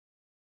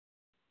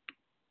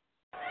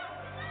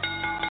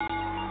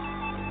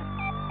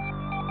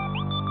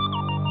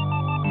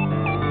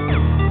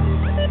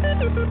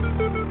And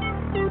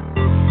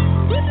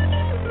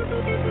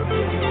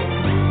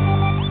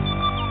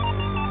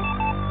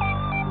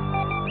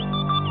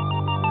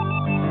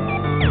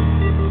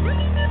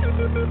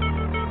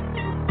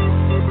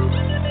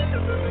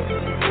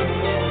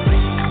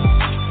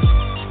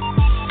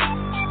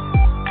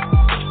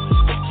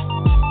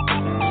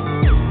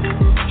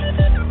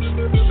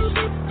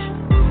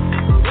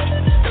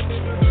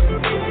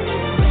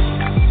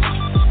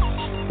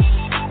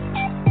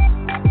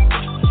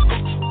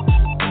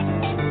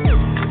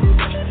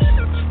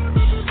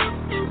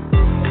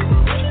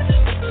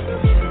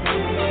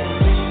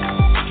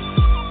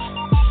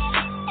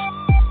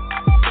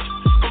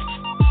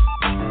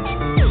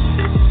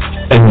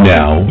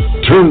now,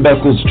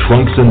 Turnbuckles,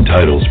 Trunks, and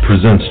Titles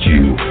presents to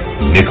you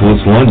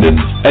Nicholas London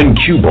and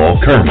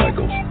Cueball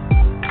Carmichael.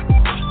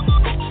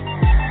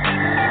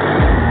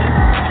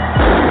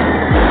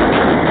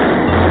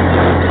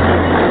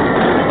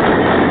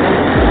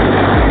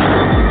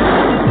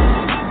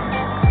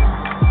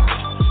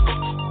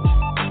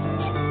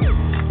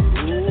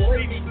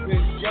 Ladies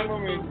and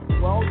gentlemen,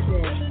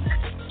 welcome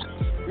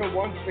to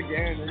once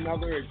again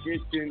another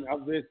edition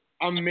of this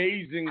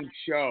amazing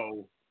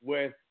show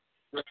with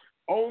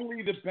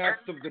only the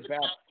best of the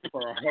best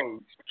for a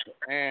host.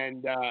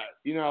 And,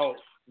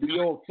 the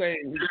old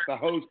saying, who's the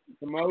host is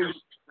the most?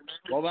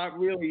 Well, that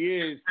really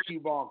is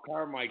Cueball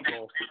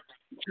Carmichael.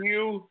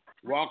 Q,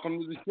 welcome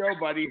to the show,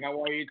 buddy.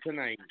 How are you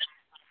tonight?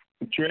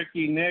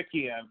 Tricky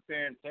Nicky, I'm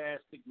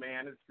fantastic,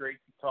 man. It's great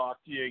to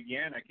talk to you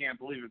again. I can't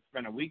believe it's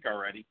been a week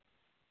already.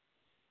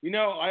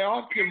 I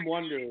often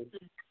wonder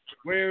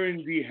where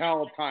in the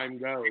hell time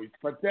goes.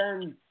 But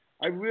then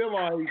I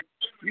realized,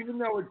 even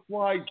though it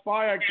flies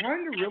by, I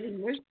kind of really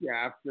miss you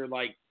after,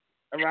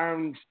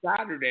 around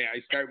Saturday, I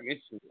start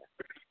missing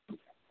you.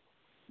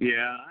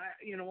 Yeah,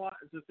 you know what?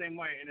 It's the same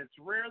way. And it's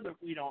rare that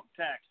we don't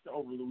text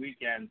over the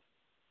weekend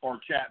or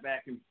chat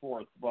back and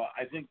forth. But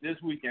I think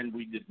this weekend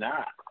we did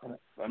not, if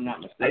I'm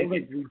not mistaken. I don't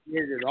think we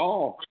did at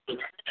all.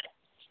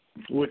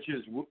 Which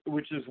is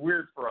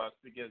weird for us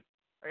because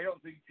I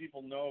don't think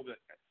people know that,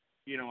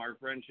 our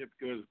friendship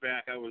goes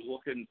back.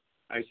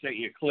 I sent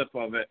you a clip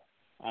of it.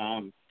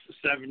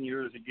 7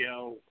 years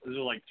ago, this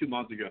was 2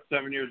 months ago,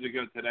 7 years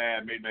ago today,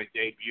 I made my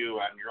debut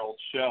on your old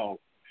show.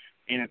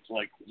 And it's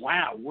like,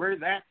 wow, where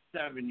did that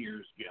 7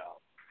 years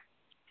go?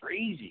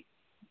 Crazy.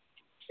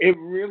 It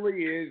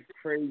really is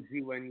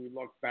crazy when you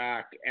look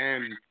back.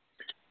 And,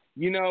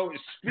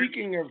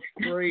 speaking of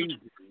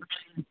crazy,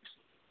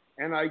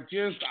 and I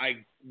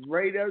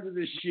right out of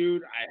the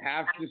chute, I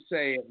have to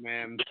say it,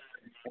 man.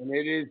 And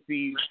it is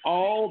the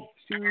all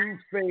too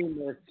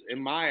famous, in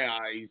my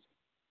eyes,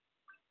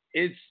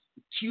 it's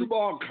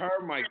Cueball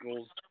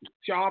Carmichael's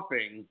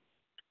shopping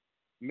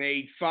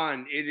made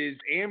fun. It is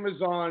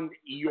Amazon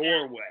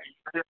your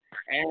way.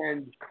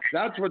 And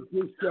that's what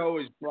this show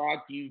is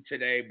brought to you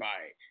today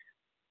by.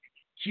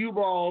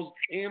 Cueball's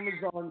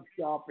Amazon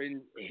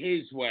shopping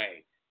his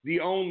way, the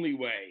only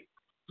way.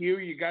 Here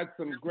you got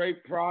some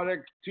great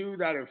products, too,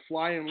 that are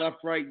flying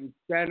left, right, and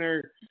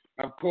center.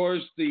 Of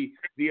course, the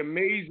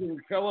amazing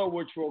pillow,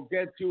 which we'll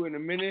get to in a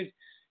minute.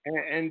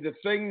 And the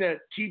thing that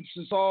keeps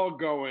us all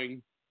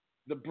going,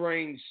 the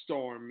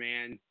brainstorm,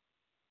 man.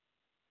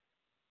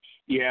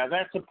 Yeah,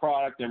 that's a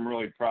product I'm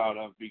really proud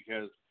of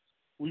because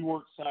we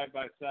worked side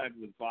by side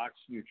with Box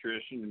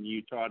Nutrition in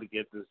Utah to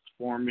get this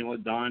formula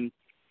done.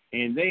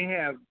 And they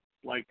have,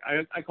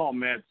 I call them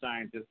mad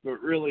scientists,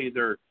 but really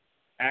they're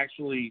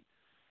actually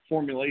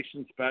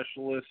formulation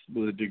specialists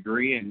with a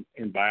degree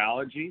in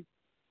biology.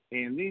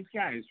 And these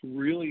guys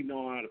really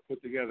know how to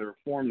put together a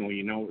formula.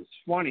 It's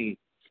funny,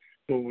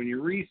 but when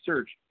you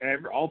research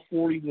all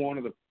 41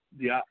 of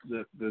the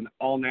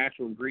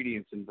all-natural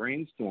ingredients in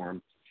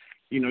Brainstorm,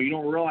 you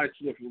don't realize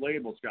with the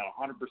label, it's got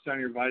 100% of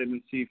your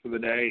vitamin C for the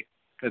day.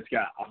 It's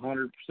got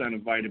 100%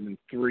 of vitamin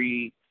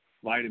 3,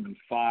 vitamin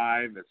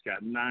 5. It's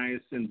got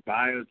niacin,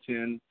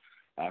 biotin,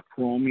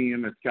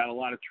 chromium. It's got a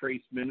lot of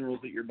trace minerals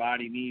that your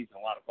body needs,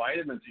 and a lot of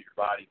vitamins that your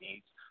body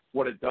needs.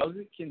 What it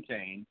doesn't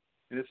contain,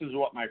 and this is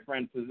what my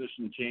friend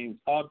physician James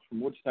Hubbs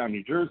from Woodstown,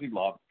 New Jersey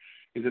loved,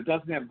 is it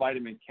doesn't have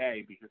vitamin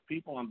K because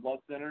people on blood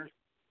thinners,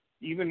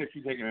 even if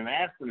you're taking an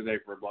aspirin a day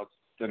for a blood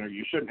thinner,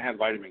 you shouldn't have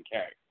vitamin K.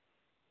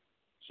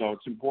 So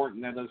it's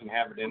important that doesn't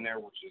have it in there,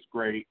 which is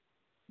great.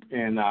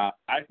 And I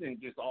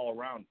think just all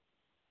around,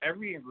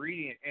 every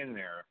ingredient in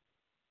there,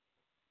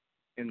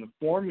 in the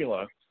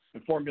formula, the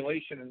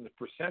formulation and the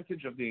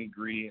percentage of the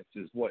ingredients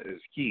is what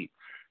is key.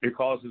 It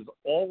causes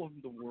all of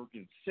them to work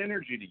in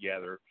synergy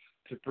together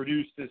to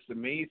produce this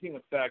amazing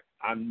effect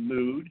on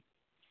mood.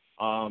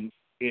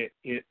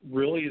 It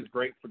really is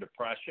great for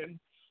depression.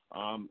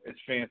 It's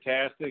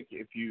fantastic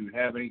if you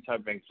have any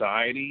type of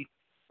anxiety.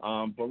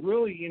 But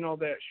really,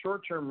 that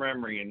short-term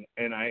memory,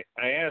 and I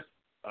asked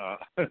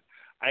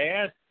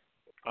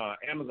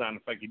Amazon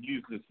if I could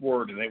use this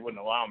word, and they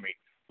wouldn't allow me.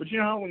 But you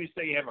know how when you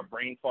say you have a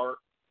brain fart,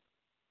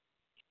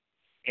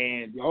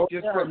 and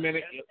just for a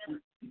minute,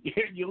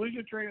 you lose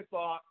your train of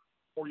thought,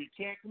 or you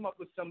can't come up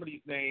with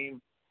somebody's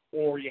name,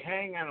 or you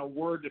hang on a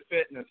word to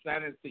fit in a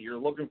sentence that you're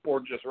looking for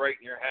just right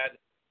in your head.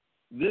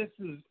 This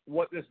is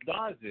what this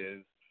does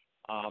is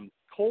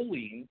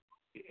choline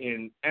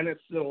in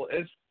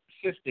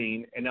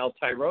N-acetylcysteine and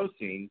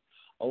L-tyrosine,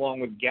 along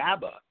with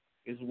GABA,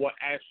 is what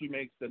actually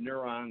makes the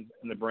neurons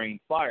in the brain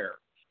fire.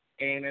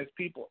 And as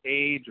people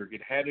age or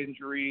get head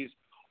injuries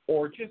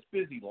or just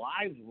busy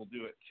lives will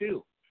do it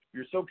too.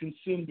 You're so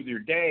consumed with your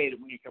day that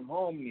when you come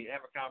home and you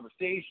have a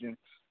conversation,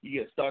 you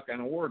get stuck on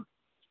a word.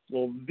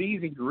 Well,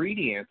 these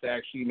ingredients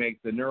actually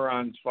make the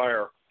neurons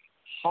fire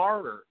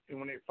harder. And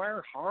when they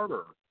fire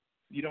harder,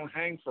 you don't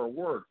hang for a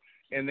word.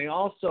 And they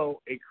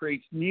also, it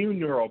creates new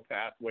neural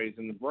pathways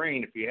in the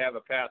brain. If you have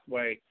a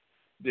pathway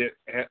that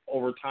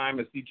over time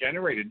is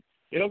degenerated,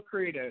 it'll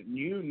create a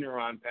new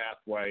neuron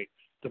pathway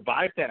to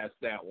bypass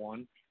that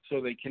one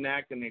so they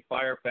connect and they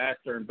fire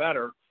faster and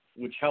better,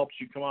 which helps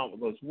you come out with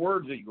those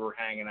words that you were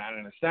hanging on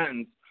in a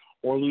sentence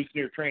or loosen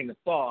your train of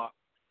thought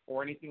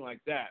or anything like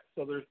that.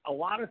 So there's a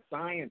lot of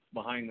science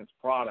behind this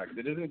product.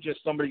 It isn't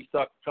just somebody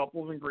stuck a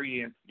couple of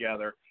ingredients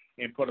together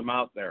and put them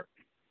out there.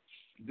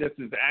 This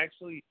is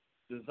actually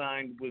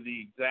designed with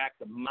the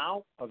exact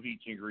amount of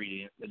each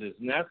ingredient that is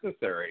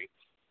necessary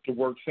to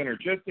work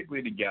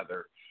synergistically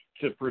together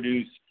to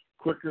produce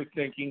quicker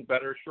thinking,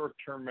 better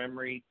short-term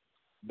memory,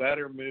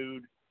 better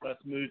mood, less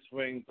mood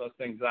swings, less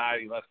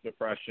anxiety, less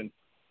depression,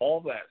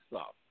 all that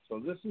stuff. So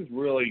this is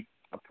really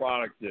a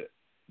product that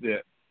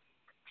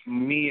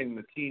me and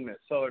the team at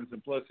Southern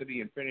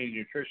Simplicity Infinity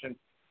Nutrition,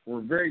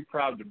 we're very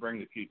proud to bring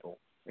to people,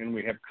 and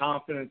we have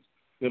confidence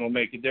that it'll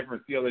make a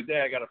difference. The other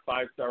day I got a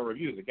 5-star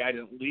review. The guy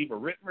didn't leave a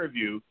written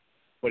review,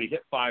 but he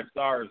hit 5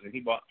 stars, and he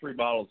bought 3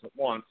 bottles at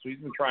once. So he's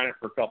been trying it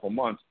for a couple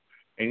months,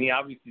 and he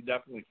obviously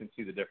definitely can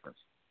see the difference.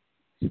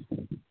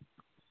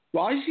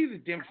 Well, I see the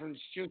difference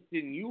just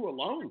in you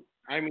alone.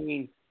 I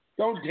mean,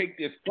 don't take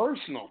this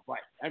personal, but,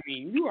 I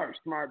mean, you are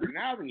smarter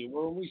now than you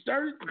were when we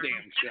started the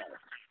damn show.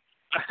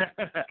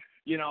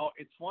 You know,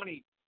 it's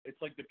funny.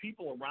 It's like the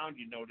people around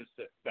you notice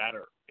it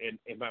better, and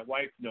my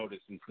wife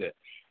notices it.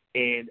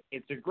 And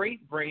it's a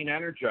great brain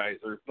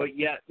energizer, but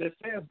yet this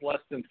has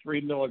less than 3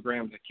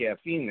 milligrams of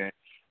caffeine in it,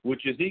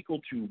 which is equal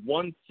to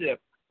 1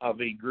 sip of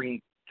a green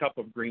cup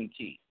of green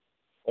tea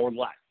or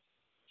less.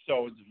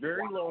 So it's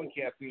very low in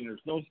caffeine.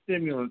 There's no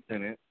stimulants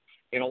in it.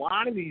 And a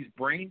lot of these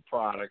brain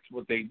products,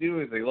 what they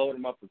do is they load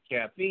them up with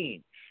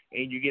caffeine,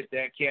 and you get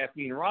that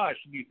caffeine rush,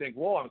 and you think,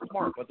 whoa, I'm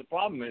smart. But the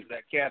problem is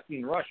that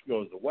caffeine rush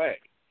goes away.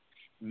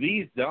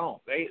 These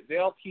don't.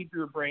 They'll keep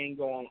your brain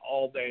going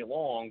all day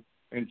long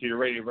until you're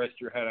ready to rest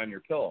your head on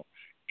your pillow.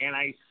 And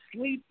I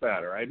sleep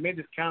better. I made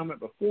this comment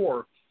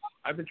before.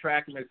 I've been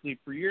tracking my sleep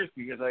for years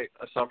because I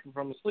suffer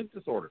from a sleep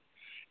disorder.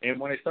 And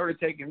when I started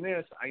taking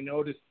this, I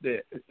noticed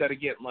that instead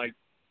of getting like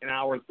an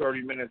hour and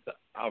 30 minutes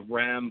of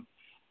REM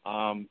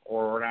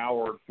or an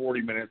hour and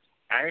 40 minutes,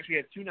 I actually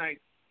had 2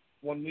 nights,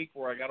 1 week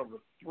where I got over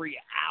 3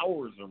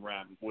 hours of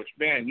REM, which,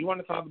 man, you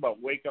want to talk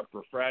about wake up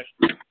refreshed,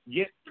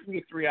 get 2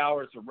 to 3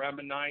 hours of REM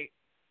a night,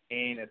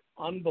 and it's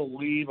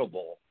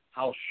unbelievable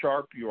how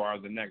sharp you are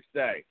the next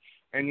day.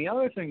 And the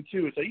other thing,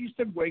 too, is I used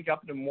to wake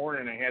up in the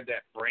morning and I had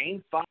that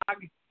brain fog,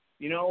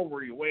 you know,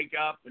 where you wake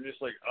up and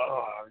just like,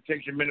 oh, it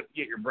takes you a minute to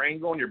get your brain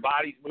going, your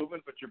body's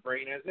moving, but your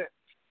brain isn't.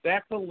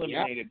 That's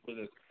eliminated with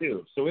this,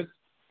 too. So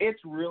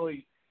it's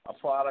really a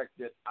product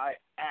that I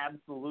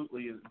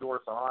absolutely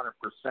endorse 100%.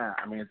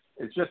 I mean,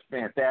 it's just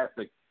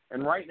fantastic.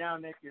 And right now,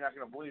 Nick, you're not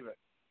going to believe it,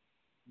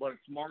 but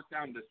it's marked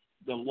down to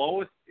the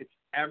lowest it's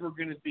ever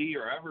going to be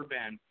or ever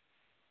been.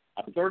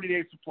 A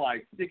 30-day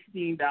supply,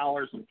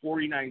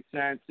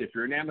 $16.49. If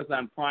you're an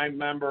Amazon Prime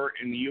member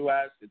in the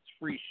U.S., it's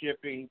free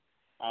shipping.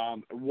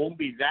 It won't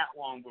be that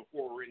long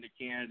before we're into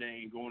Canada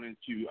and going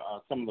into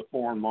some of the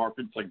foreign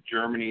markets like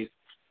Germany's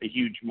a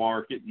huge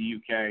market, the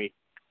UK.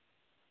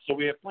 So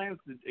we have plans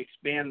to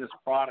expand this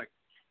product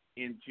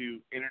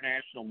into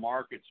international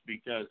markets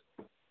because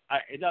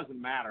it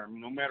doesn't matter. I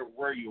mean, no matter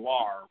where you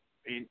are,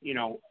 and, you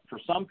know, for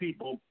some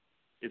people,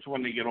 it's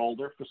when they get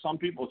older. For some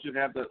people, it's just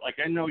have to, like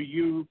I know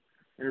you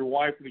and your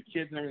wife and the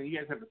kids and everything, you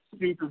guys have a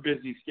super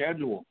busy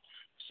schedule.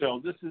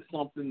 So this is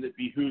something that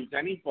behooves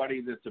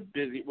anybody that's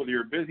whether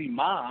you're a busy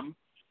mom,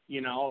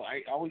 you know,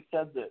 I always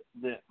said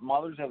that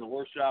mothers have the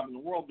worst job in the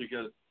world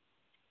because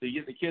they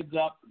get the kids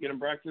up, get them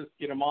breakfast,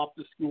 get them off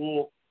to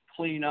school,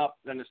 clean up,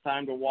 then it's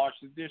time to wash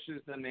the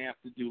dishes, then they have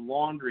to do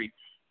laundry,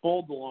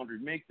 fold the laundry,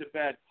 make the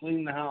bed,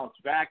 clean the house,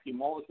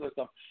 vacuum, all this other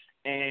stuff.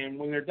 And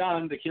when they're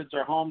done, the kids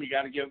are home, you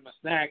got to give them a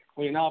snack,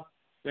 clean up,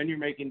 then you're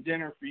making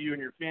dinner for you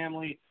and your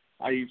family.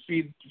 You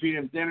feed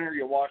them dinner,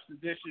 you wash the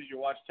dishes, you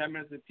watch 10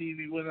 minutes of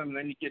TV with them, and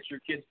then you get your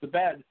kids to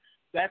bed.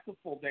 That's a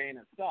full day in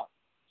itself.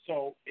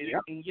 So,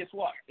 and guess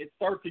what? It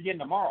starts again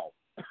tomorrow.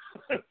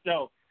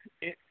 So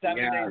it's 7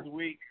 days a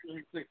week,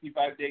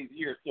 365 days a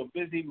year. So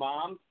busy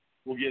moms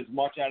will get as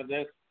much out of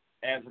this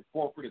as a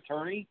corporate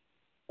attorney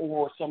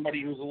or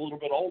somebody who's a little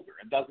bit older.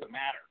 It doesn't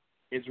matter.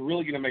 It's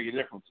really going to make a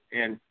difference.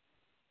 And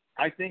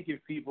I think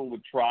if people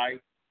would try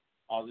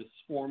this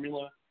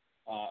formula,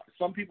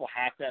 some people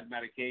have to have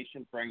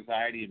medication for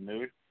anxiety and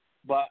mood,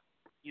 but,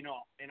 you know,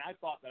 and I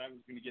thought that I was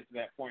going to get to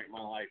that point in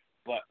my life,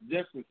 but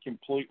this is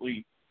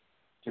completely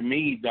to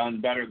me,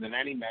 done better than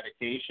any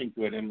medication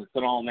could, and it's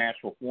an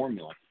all-natural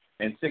formula.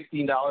 And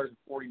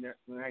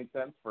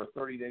 $16.49 for a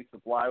 30-day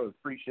supply with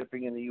free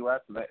shipping in the U.S.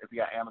 if you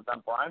got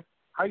Amazon Prime,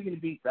 how are you going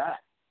to beat that?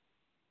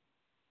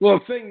 Well,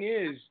 the thing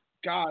is,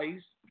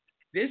 guys,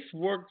 this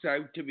works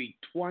out to be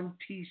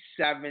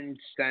 27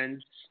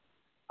 cents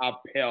a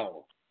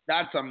pill.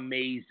 That's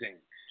amazing.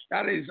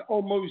 That is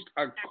almost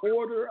a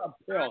quarter a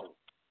pill,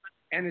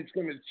 and it's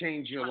going to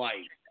change your life.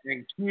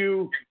 And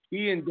Q,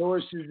 he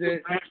endorses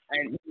it,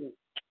 and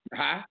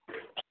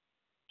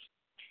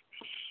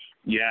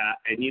Yeah,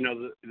 and you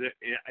know,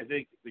 I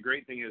think the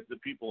great thing is the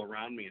people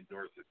around me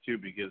endorse it too,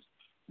 because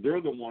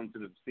they're the ones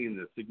that have seen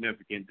the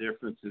significant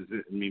differences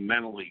in me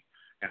mentally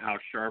and how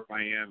sharp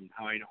I am, and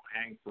how I don't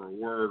hang for a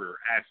word or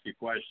ask a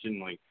question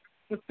like,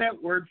 "What's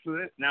that word for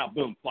this?" Now,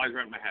 boom, flies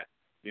right in my head.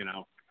 You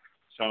know,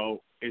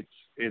 so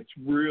it's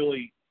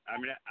really, I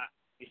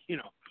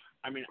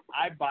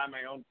buy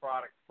my own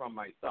product from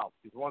myself,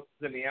 because once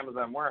it's in the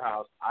Amazon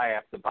warehouse, I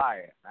have to buy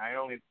it. I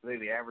only have to pay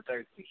the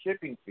advertising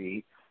shipping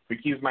fee.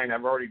 Because mine,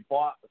 I've already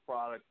bought the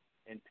product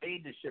and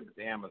paid to ship it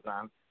to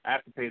Amazon. I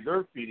have to pay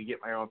their fee to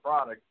get my own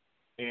product,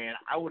 and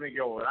I wouldn't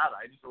go without it.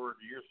 I just ordered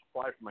a year's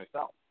supply for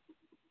myself.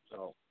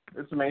 So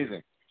it's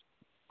amazing.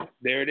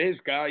 There it is,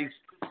 guys.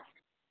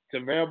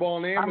 It's available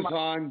on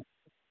Amazon.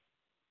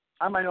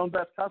 I'm my own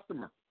best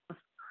customer.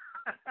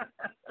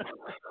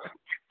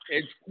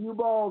 It's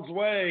Cueball's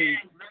way.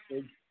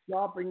 It's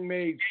shopping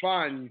made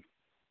fun.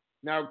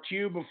 Now,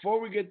 Q, before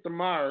we get to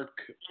Mark,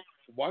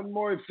 one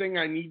more thing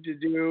I need to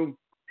do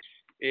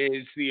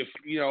is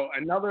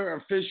another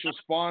official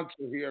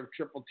sponsor here of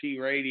Triple T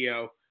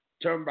Radio,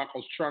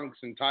 Turnbuckles,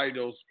 Trunks, and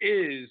Titles,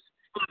 is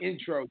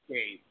Intro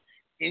Cave.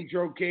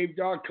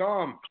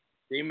 IntroCave.com.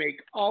 They make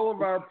all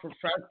of our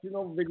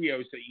professional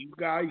videos that you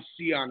guys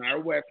see on our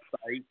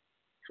website,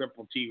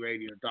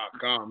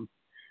 TripleTRadio.com.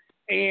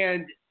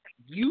 And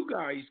you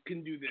guys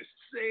can do the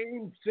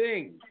same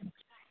thing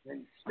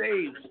and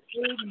save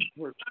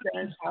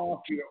 30%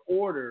 off your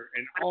order.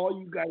 And all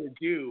you got to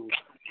do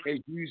is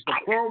use the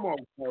promo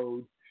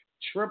code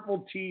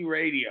Triple T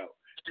Radio.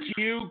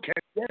 Q, can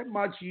it get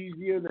much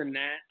easier than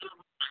that?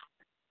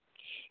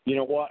 You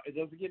know what? It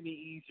doesn't get any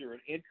easier.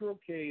 And Intro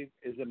Cave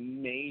is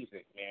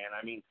amazing, man.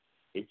 I mean,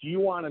 if you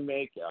want to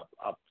make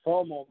a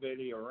promo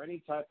video or any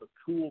type of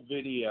cool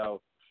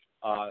video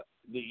that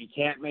you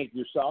can't make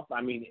yourself,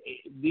 I mean,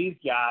 these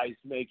guys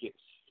make it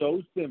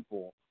so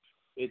simple.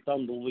 It's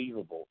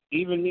unbelievable.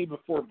 Even me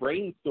before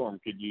Brainstorm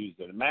could use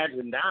it.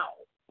 Imagine now.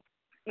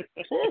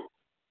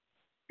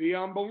 Be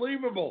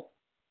unbelievable.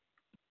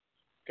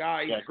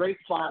 Guys. Yeah, great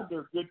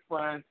sponsor, good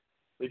friends.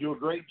 They do a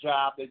great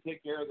job. They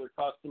take care of their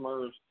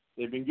customers.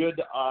 They've been good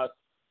to us,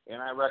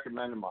 and I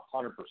recommend them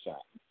 100%.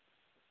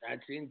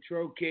 That's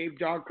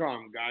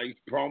IntroCave.com, guys.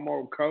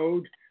 Promo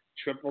code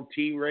Triple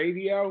T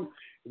Radio.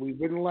 We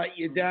wouldn't let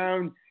you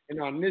down. And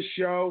on this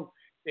show,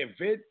 if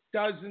it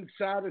doesn't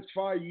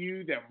satisfy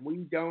you, then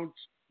we don't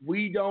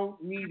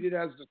need it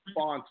as a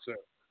sponsor.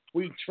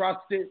 We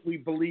trust it, we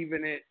believe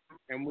in it,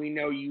 and we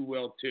know you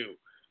will too.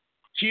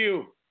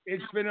 Q,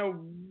 it's been a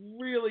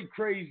really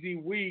crazy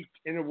week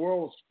in the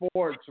world of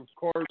sports. Of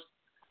course,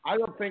 I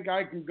don't think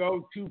I can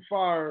go too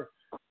far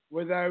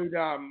without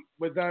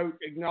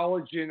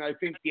acknowledging, I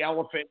think, the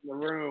elephant in the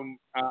room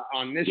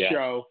on this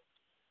show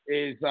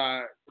is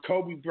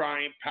Kobe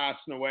Bryant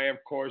passing away.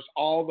 Of course,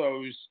 all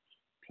those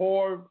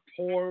poor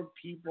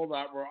people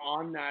that were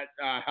on that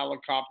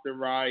helicopter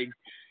ride.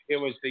 It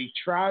was a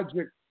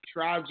tragic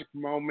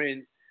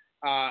moment.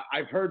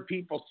 I've heard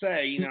people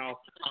say,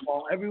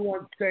 well,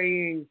 everyone's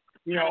saying,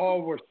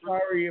 oh, we're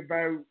sorry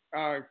about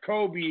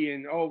Kobe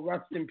and, oh,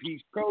 rest in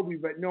peace, Kobe,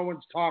 but no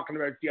one's talking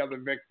about the other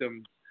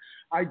victims.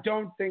 I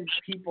don't think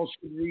people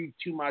should read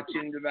too much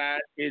into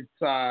that. It's,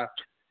 Kobe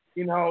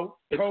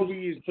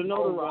is it's a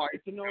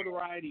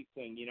notoriety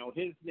thing.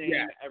 His name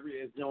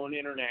is known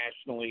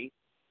internationally,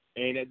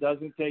 and it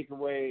doesn't take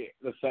away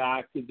the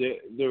fact that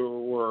there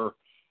were,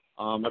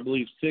 I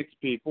believe, 6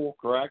 people,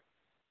 correct?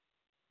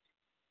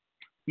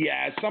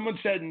 Yeah, someone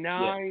said 9.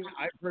 Yeah.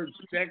 I've heard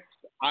 6.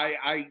 I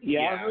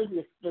heard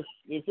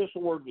the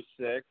official word was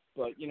 6,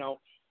 but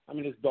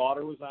his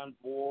daughter was on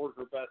board,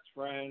 her best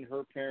friend,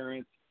 her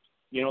parents,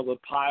 the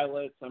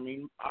pilots. I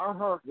mean, our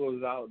heart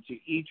goes out to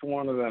each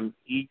one of them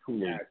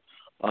equally.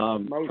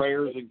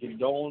 Prayers and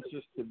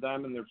condolences to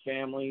them and their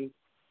families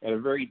at a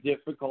very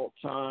difficult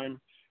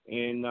time.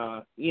 And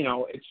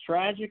it's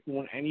tragic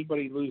when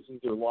anybody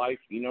loses their life.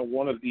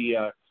 One of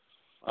the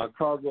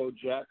cargo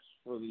jets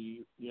for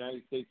the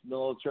United States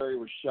military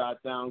was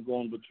shot down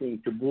going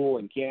between Kabul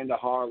and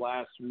Kandahar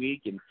last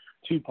week, and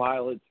 2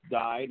 pilots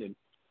died. And,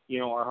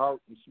 our heart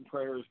and some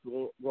prayers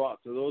go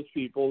out to those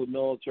people, the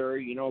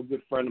military. A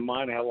good friend of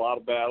mine I had a lot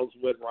of battles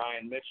with,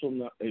 Ryan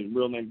Mitchell, his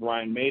real name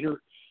Brian Mader.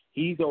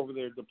 He's over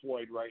there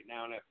deployed right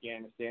now in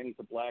Afghanistan. He's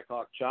a Black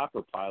Hawk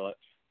chopper pilot.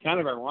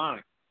 Kind of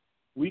ironic.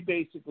 We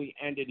basically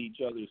ended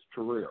each other's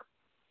career.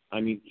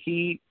 I mean,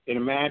 he, in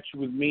a match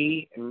with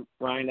me and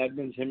Ryan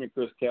Edmonds, him and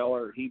Chris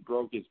Taylor, he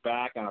broke his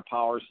back on a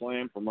power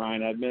slam from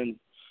Ryan Edmonds.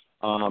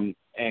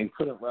 and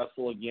couldn't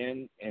wrestle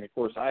again. And, of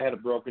course, I had a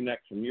broken neck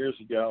from years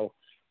ago,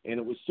 and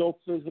it was so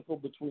physical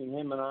between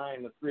him and I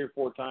and the 3 or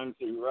 4 times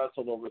that we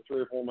wrestled over a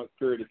 3 or 4 month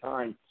period of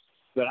time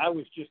that I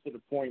was just at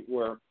a point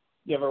where,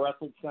 you have a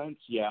wrestling sense?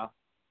 Yeah.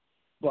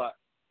 But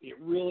it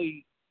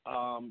really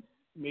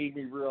made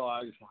me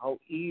realize how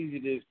easy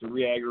it is to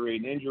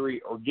re-aggravate an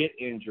injury or get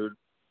injured.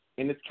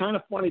 And it's kind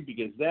of funny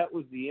because that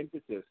was the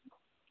impetus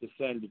to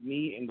send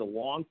me into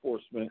law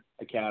enforcement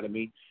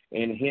academy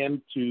and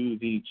him to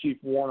the chief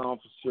warrant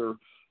officer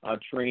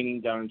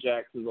training down in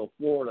Jacksonville,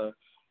 Florida.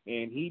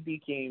 And he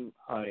became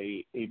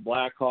a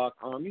Black Hawk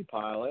Army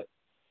pilot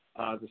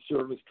to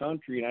serve his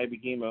country, and I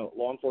became a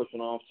law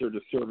enforcement officer to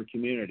serve a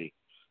community.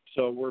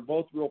 So we're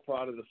both real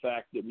proud of the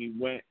fact that we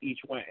each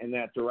went in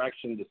that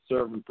direction to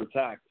serve and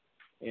protect.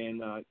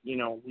 And, a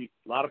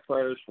lot of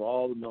prayers for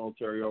all the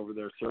military over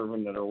there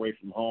serving that are away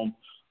from home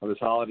for this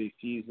holiday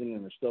season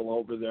and are still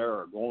over there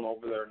or going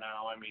over there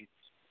now. I mean,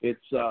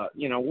 it's,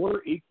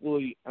 we're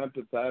equally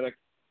empathetic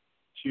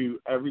to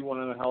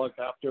everyone in the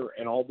helicopter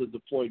and all the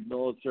deployed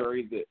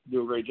military that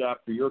do a great job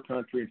for your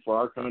country and for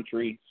our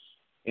country.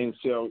 And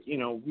so,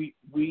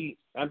 we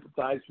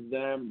empathize with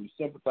them. We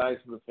sympathize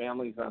with the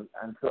families on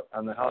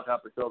the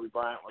helicopter Kobe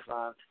Bryant was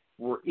on.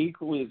 We're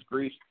equally as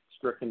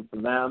grief-stricken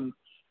for them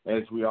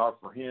as we are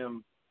for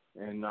him.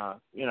 And,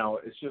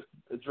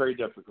 it's very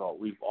difficult.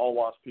 We've all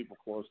lost people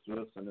close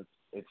to us, and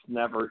it's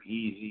never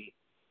easy.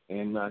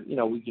 And,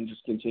 we can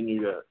just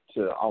continue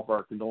to offer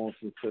our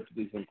condolences,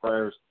 sympathies, and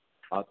prayers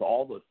to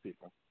all those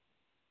people.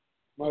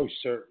 Most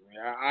certainly.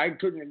 I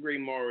couldn't agree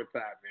more with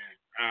that,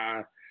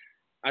 man.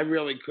 I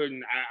really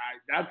couldn't.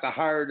 That's a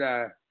hard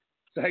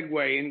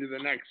segue into the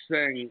next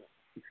thing.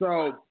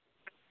 So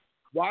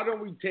why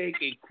don't we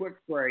take a quick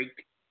break,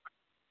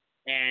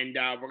 and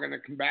we're going to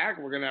come back.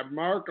 We're going to have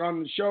Mark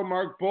on the show,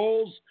 Mark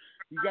Boles.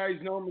 You guys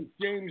know him as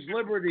James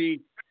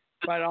Liberty,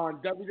 but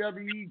on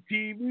WWE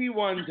TV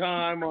one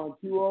time on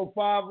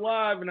 205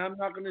 Live, and I'm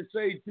not going to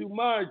say too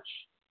much,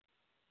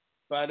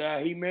 but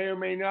he may or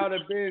may not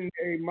have been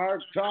a Mark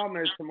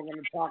Thomas, and we're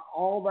going to talk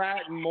all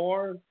that and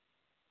more.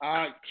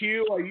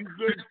 Q, are you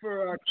good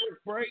for a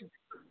quick break?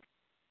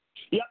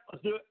 Yep,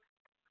 let's do it.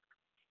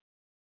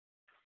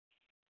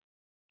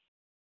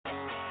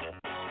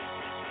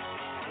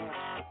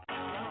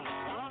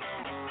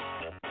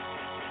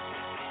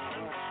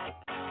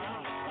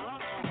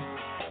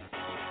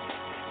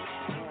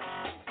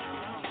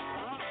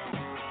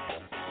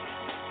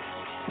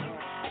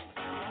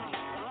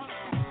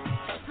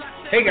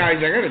 Hey guys,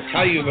 I got to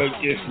tell you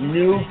about this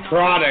new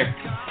product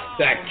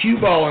that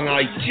Cueball and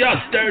I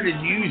just started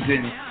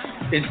using.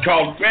 It's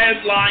called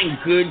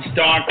RedlineGoods.com.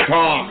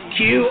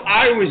 Q,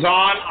 I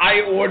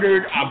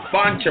ordered a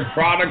bunch of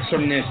products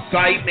from this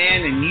site,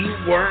 man, and you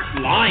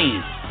weren't lying.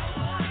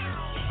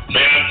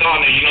 Man, I'm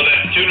telling you,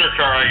 that tuner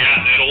car I got,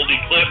 that old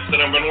Eclipse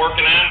that I've been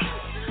working on,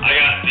 I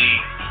got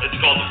it's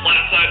called the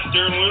flat side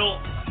steering wheel.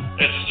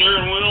 It's a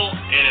steering wheel,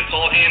 and it's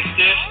all hand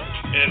stitched,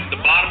 and the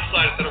bottom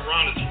side instead of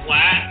round is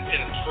flat, and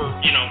it's for,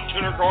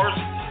 tuner cars.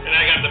 And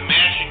I got the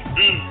matching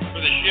boot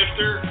for the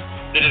shifter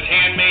that is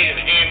handmade and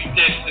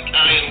hand-stitched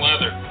Italian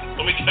leather.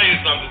 Let me tell you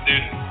something,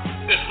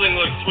 dude. This thing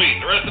looks sweet.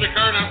 The rest of the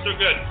car, not so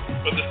good.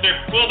 But the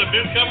quilted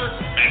boot cover,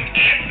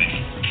 fantastic.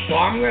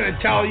 Well, I'm going to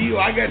tell you,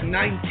 I got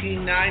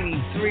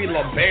 1993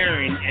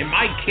 LeBaron, and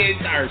my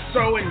kids are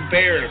so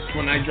embarrassed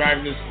when I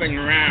drive this thing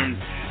around.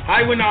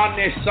 I went on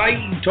this site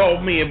you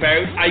told me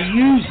about. I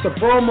used the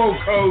promo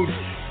code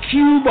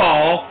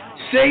Cueball,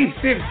 save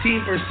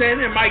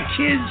 15%, and my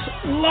kids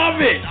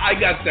love it. I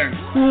got the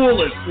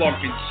coolest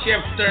looking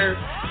shifter.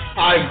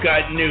 I've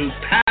got new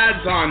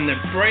pads on the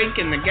brake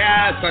and the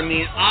gas. I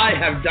mean, I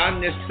have done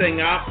this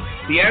thing up.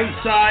 The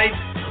outside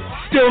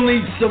still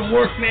needs some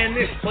work, man.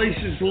 This place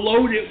is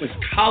loaded with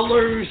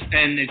colors,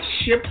 and it's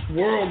shipped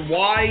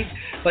worldwide.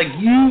 Like,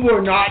 you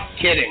were not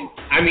kidding.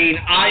 I mean,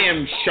 I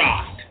am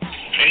shocked.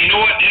 And you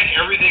know what, Nick?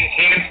 Everything's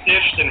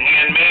hand-stitched and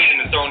handmade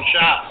in its own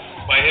shop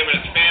by him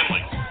and his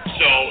family.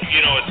 So,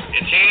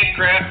 it's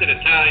handcrafted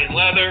Italian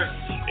leather.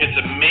 It's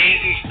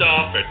amazing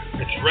stuff.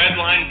 It's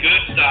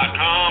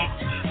redlinegoods.com.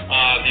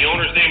 The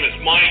owner's name is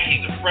Mike.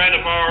 He's a friend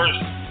of ours.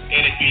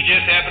 And if you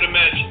just happen to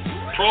mention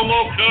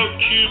promo code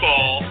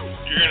Cueball,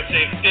 you're going to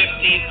save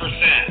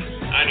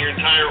 15% on your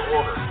entire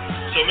order.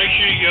 So make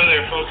sure you go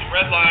there, folks,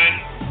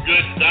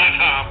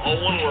 redlinegoods.com, all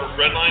one word,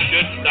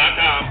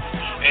 redlinegoods.com,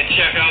 and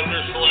check out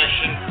their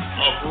selection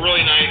of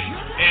really nice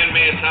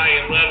handmade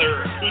Italian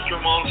leather,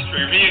 accoutrements for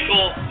your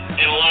vehicle,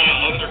 and a lot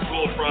of other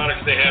cool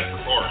products they have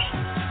for cars.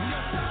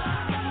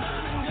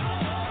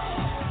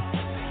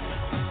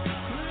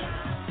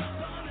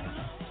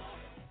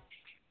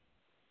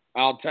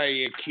 I'll tell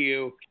you,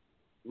 Q,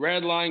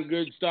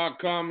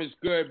 redlinegoods.com is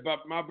good,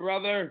 but my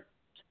brother,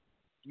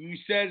 you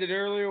said it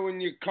earlier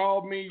when you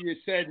called me. You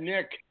said,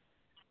 Nick,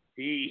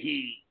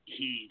 he's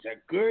a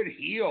good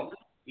heel.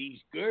 He's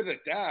good at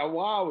that.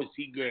 Wow, is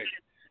he good?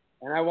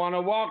 And I want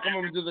to welcome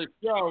him to the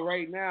show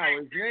right now.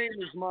 His name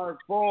is Mark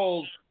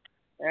Boles.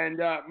 And,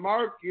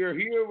 Mark, you're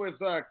here with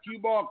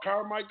Cueball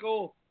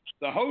Carmichael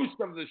the host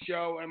of the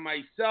show, and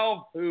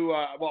myself, who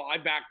I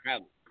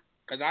backpedal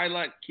because I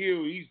let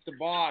Q. He's the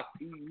boss.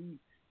 He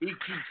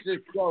keeps this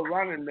show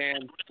running,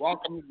 man.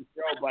 Welcome to the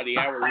show, buddy.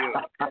 How are you?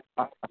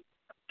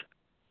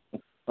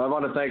 I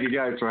want to thank you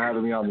guys for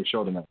having me on the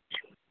show tonight.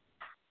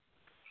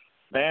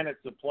 Man,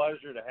 it's a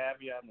pleasure to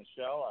have you on the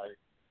show.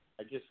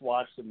 I just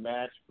watched a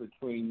match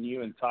between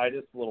you and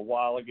Titus a little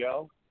while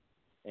ago,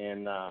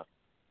 and as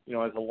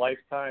a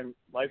lifetime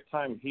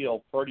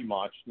heel, pretty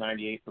much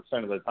 98%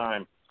 of the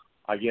time,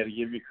 I got to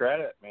give you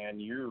credit, man.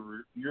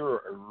 You're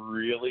a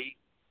really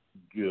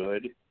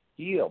good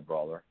heel,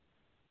 brother.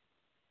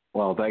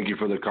 Well, thank you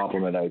for the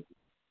compliment.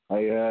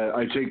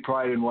 I take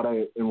pride in what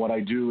I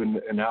do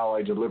and how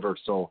I deliver,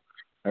 so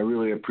I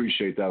really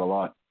appreciate that a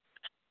lot.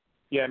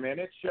 Yeah, man,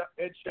 it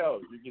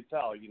shows. You can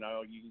tell. You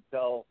can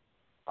tell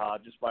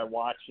just by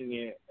watching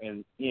it,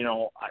 and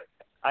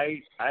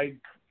I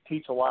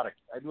teach a lot of.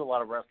 I do a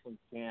lot of wrestling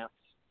camps.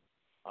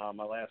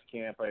 My last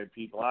camp, I had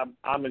people.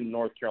 I'm in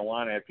North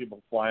Carolina. I had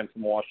people flying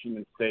from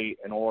Washington State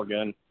and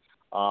Oregon,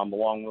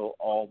 along with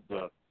all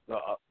the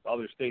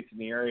other states in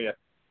the area.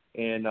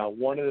 And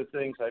one of the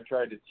things I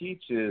tried to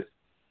teach is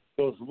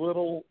those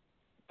little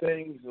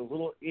things, those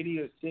little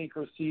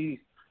idiosyncrasies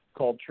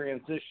called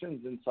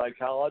transitions in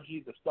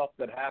psychology, the stuff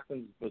that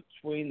happens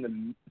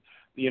between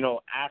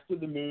after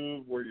the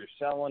move, where you're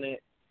selling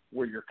it,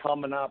 where you're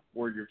coming up,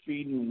 where you're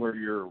feeding, where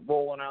you're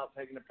rolling out,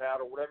 taking a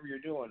paddle, whatever you're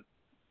doing.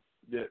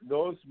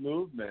 Those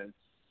movements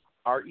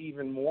are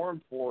even more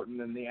important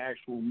than the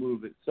actual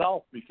move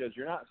itself, because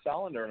you're not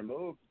selling during a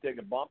move. You take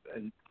a bump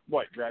and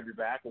grab your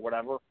back or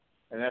whatever,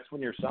 and that's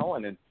when you're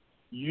selling. And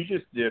you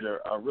just did a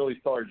really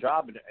stellar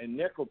job. And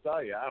Nick will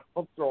tell you, I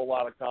don't throw a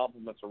lot of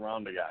compliments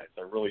around to guys.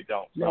 I really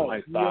don't. It's not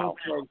my style.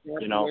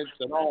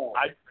 At all.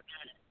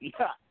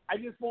 I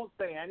just won't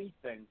say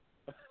anything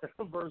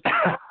versus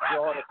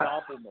throwing a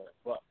compliment.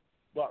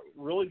 But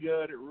really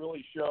good. It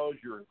really shows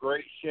you're in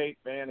great shape,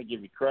 man. I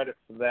give you credit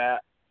for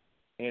that.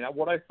 And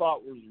what I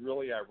thought was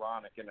really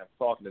ironic, and I'm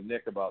talking to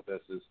Nick about this,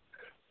 is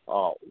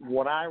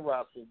when I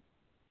wrestled,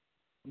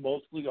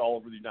 mostly all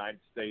over the United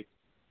States,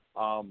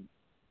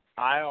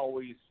 I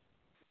always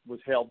was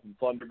hailed from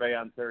Thunder Bay,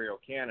 Ontario,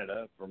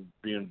 Canada, from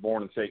being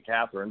born in St.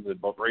 Catharines,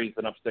 but raised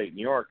in upstate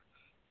New York.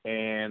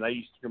 And I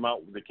used to come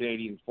out with the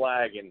Canadian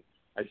flag, and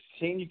I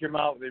seen you come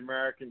out with the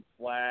American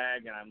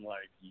flag, and I'm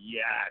like,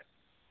 yes.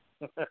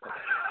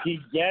 He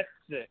gets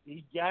it.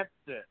 He gets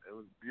it. It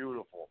was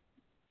beautiful.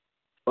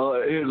 Well,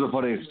 here's a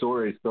funny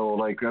story.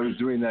 So, I was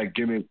doing that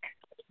gimmick,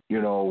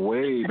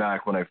 way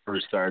back when I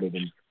first started,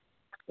 and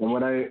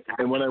when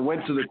I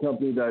went to the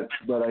company that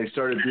I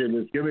started doing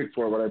this gimmick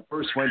for, when I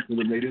first went to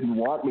them, they didn't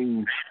want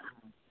me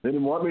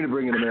to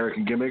bring an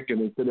American gimmick,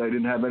 and they said I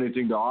didn't have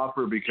anything to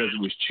offer because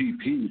it was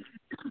cheap heat.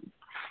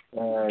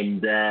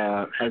 And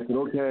I said,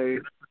 okay,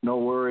 no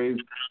worries.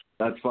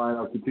 That's fine.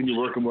 I'll continue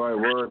working where I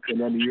work. And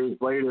then years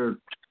later,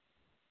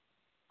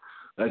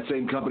 that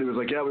same company was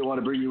like, yeah, we want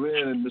to bring you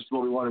in, and this is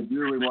what we want to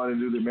do. We want to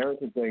do the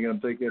American thing. And I'm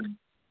thinking,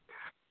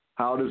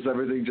 how does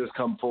everything just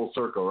come full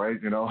circle, right?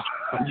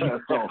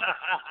 So,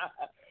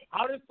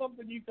 how does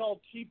something you called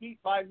cheap heat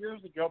 5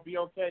 years ago be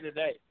okay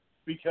today?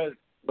 Because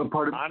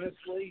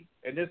honestly,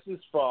 and this is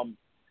from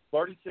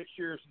 36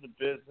 years in the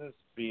business,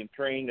 being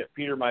trained at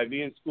Peter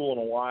Maivian School in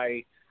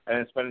Hawaii, and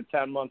then spending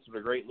 10 months with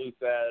the great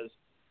Luthez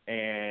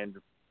and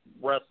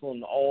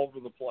wrestling all over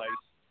the place.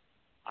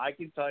 I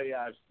can tell you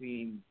I've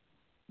seen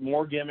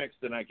more gimmicks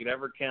than I could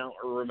ever count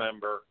or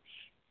remember,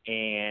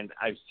 and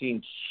I've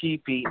seen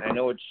cheap heat. I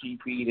know what cheap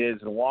heat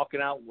is, and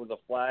walking out with a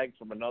flag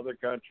from another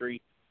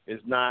country is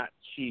not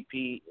cheap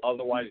heat.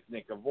 Otherwise,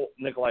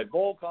 Nikolai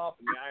Volkov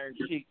and the Iron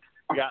Sheik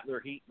got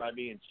their heat by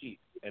being cheap,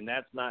 and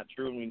that's not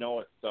true, and we know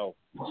it. So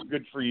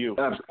good for you.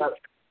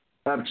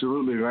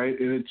 Absolutely right,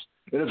 and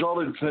it's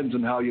all depends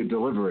on how you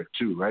deliver it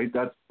too, right?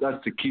 That's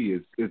the key.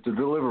 It's the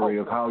delivery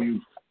of how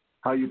you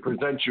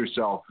present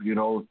yourself.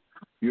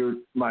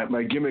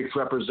 My gimmick's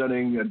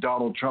representing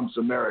Donald Trump's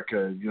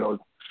America.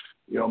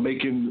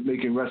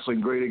 Making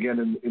wrestling great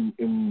again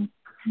in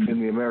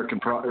the American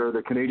or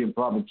the Canadian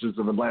provinces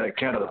of Atlantic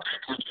Canada,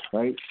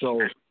 right? So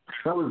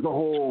that was the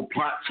whole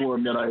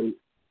platform that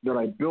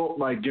I built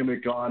my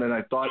gimmick on, and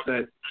I thought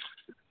that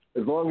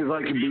as long as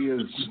I can be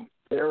as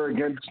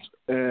arrogant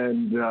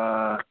and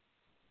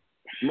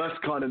less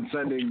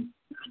condescending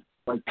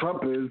like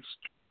Trump is,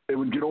 it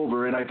would get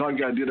over. And I thought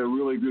I did a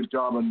really good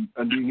job on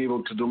being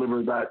able to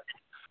deliver that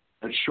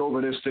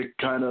chauvinistic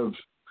kind of,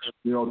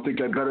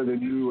 think I'm better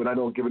than you and I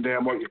don't give a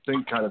damn what you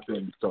think kind of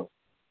thing. So.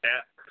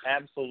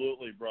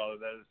 Absolutely, brother.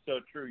 That is so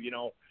true.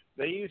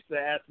 They used to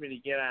ask me to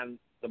get on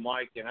the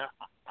mic, and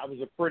I was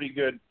a pretty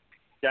good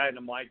guy on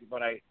the mic,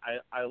 but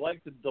I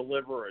like to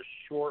deliver a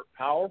short,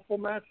 powerful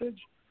message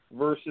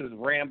versus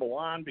ramble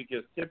on,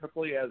 because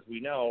typically, as we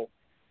know,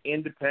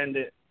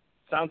 independent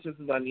sound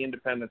systems on the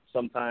independents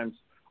sometimes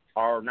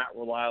are not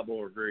reliable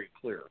or very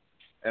clear.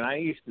 And I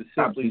used to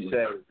simply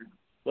say,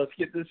 let's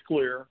get this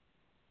clear.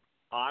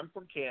 I'm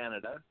from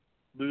Canada.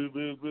 Boo,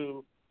 boo,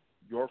 boo.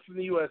 You're from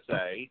the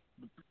USA.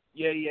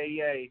 Yay, yay,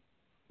 yay.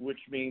 Which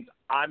means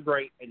I'm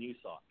great and you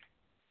suck.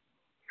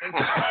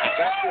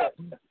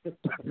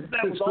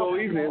 It's so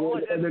easy,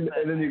 and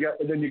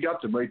then you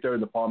got them right there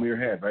in the palm of your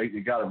hand, right?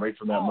 You got them right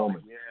from that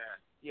moment.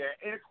 Yeah,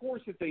 and of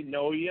course, if they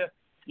know you,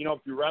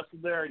 if you wrestle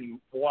there and you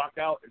walk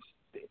out,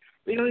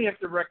 they don't even have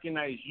to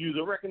recognize you.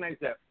 They'll recognize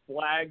that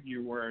flag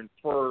you're wearing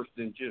first,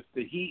 and just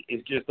the heat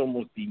is just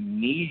almost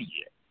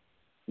immediate,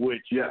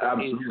 which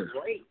absolutely is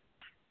great.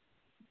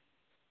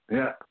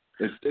 Yeah,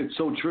 it's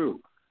so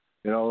true.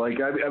 Like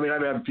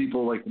I've had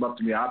people like come up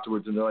to me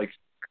afterwards and they're like,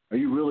 "Are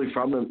you really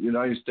from the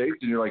United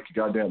States?" And you're like,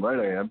 "Goddamn right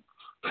I am."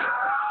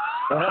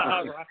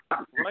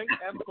 Right,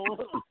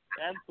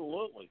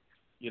 absolutely.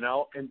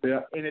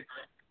 And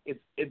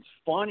it's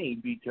funny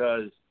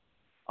because,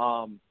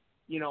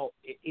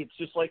 it's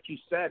just like you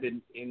said,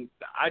 and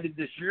I did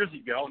this years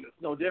ago, and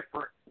it's no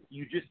different.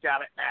 You just got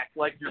to act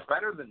like you're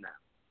better than them.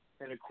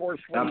 And of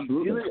course, when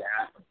you do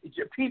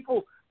that,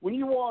 people, when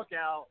you walk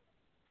out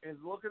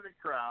and look at the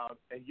crowd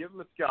and give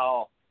them a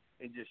skull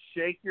and just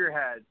shake your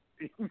head,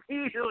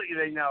 immediately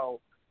they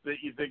know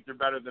that you think they're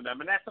better than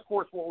them. And that's, of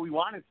course, what we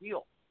want to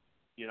feel.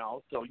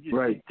 So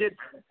you did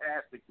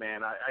fantastic,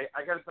 man.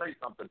 I got to tell you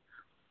something.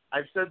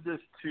 I've said this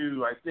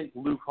to, I think,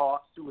 Luke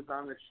Hawks, who was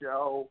on the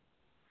show,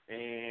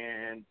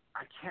 and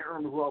I can't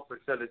remember who else I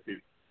said it to.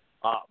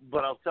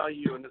 But I'll tell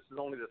you, and this is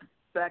only the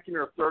second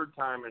or third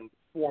time in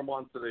 4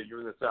 months that I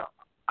hear this out,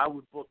 I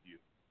would book you.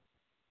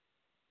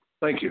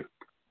 Thank you.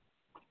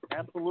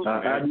 Absolutely.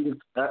 Add me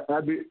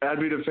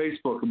to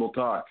Facebook and we'll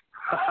talk.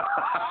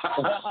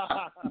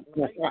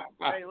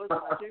 Hey, listen,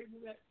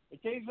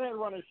 occasionally I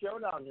run a show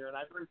down here, and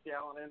I bring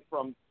talent in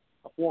from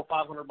 400 or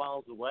 500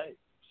 miles away.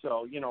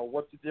 So,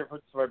 what's the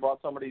difference if I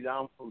brought somebody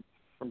down from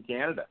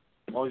Canada?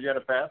 As long as you had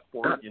a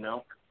passport,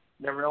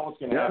 never know what's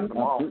going to happen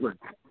tomorrow. Absolutely.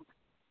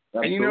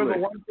 And the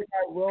one thing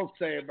I will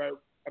say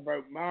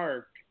about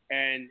Mark,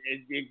 and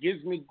it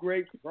gives me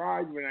great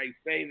pride when I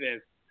say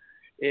this,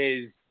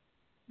 is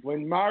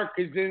when Mark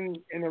is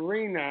in an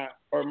arena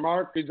or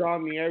Mark is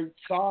on the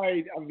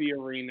outside of the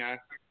arena,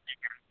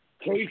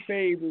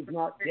 kayfabe is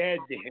not dead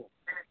to him.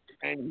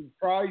 And he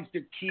tries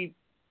to keep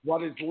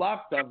what is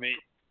left of it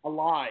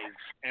alive,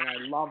 and I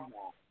love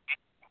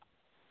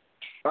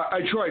that.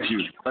 I try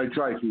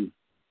to.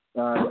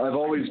 I've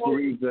always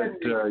believed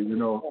that like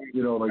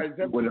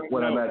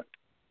when I'm at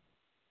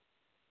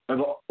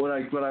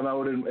when I'm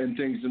out and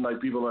things and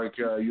like people like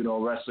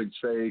wrestling's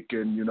fake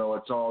and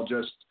it's all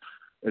just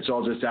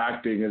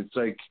acting. And it's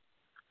like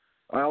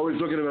I always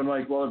look at him and I'm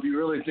like, well, if you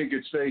really think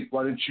it's fake,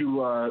 why don't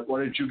you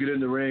get in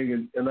the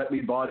ring and let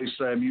me body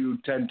slam you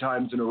 10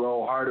 times in a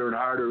row, harder and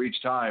harder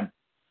each time,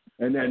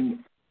 and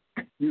then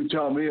you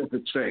tell me if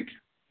it's fake.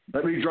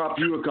 Let me drop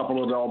you a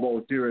couple of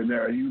elbows here and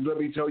there. You let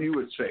me tell you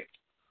it's fake.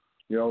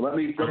 Let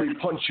me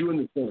punch you in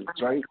the face,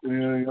 right?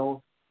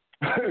 and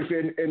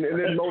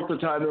then most of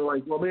the time they're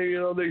like, well, maybe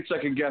they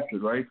second guess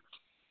it, right?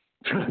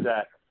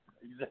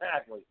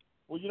 Exactly.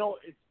 Well,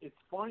 it's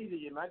funny that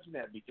you mention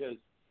that because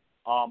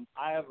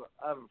I have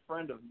a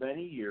friend of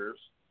many years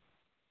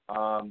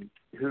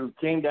who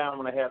came down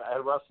when I had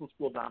wrestling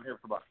school down here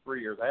for about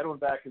 3 years. I had one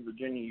back in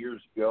Virginia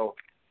years ago.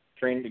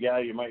 Trained a guy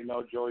you might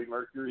know, Joey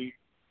Mercury,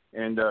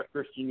 and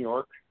Christian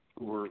York,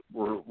 who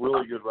were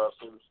really good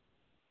wrestlers.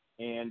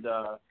 And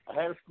I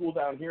had a school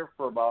down here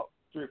for about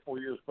 3 or 4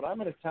 years, but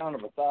I'm in a town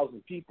of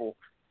 1,000 people,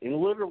 and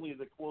literally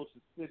the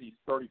closest city is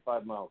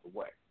 35 miles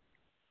away.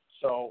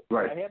 So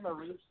I had my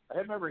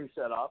ring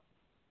set up,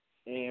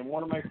 and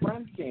one of my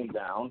friends came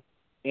down,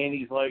 and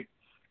he's like,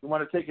 "We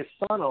want to take his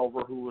son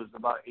over, who was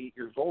about 8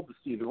 years old, to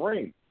see the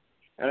ring."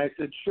 And I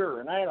said, "Sure."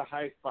 And I had a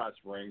high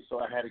spots ring, so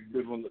I had a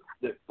good one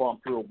that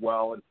bumped real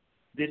well and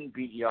didn't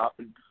beat you up.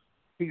 And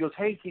he goes,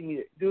 "Hey, can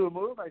you do a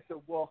move?" I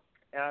said, "Well,"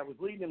 and I was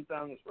leading him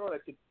down this road. I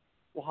said,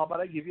 "Well, how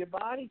about I give you a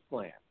body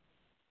slam?"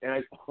 And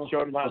I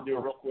showed him how to do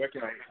it real quick,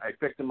 and I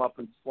picked him up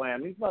and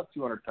slammed. He's about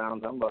 200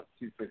 pounds. I'm about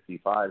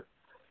 265.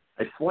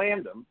 I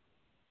slammed him,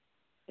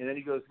 and then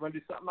he goes, "Want to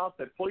do something else?"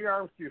 I said, "Pull your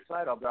arms to your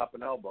side. I'll drop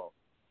an elbow."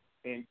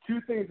 And two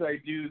things I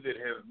do that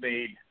have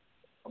made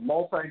a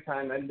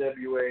multi-time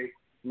NWA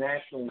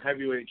national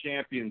heavyweight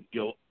champions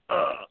guilt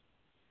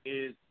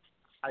is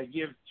I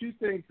give two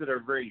things that are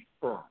very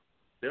firm.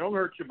 They don't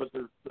hurt you, but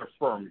they're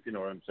firm, if you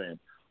know what I'm saying.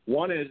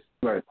 One is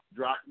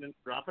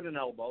dropping an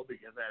elbow,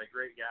 because I had a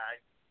great guy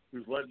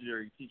who's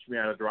legendary teach me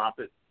how to drop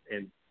it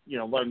and,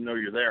 let him know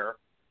you're there.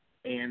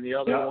 And the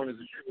other one is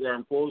a shoot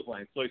arm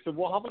clothesline. So I said,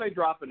 well, how about I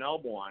drop an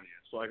elbow on you?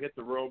 So I hit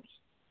the ropes,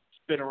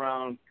 spin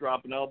around,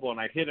 drop an elbow, and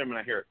I hit him, and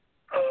I hear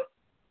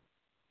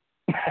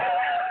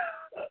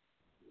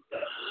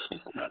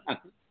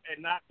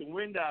and knocked the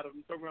wind out of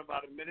him. Took him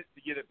about a minute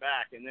to get it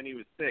back, and then he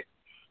was sick.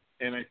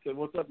 And I said,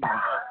 "What's up,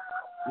 man?"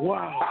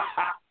 Wow.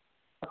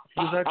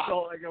 Because I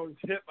felt like I was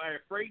hit by a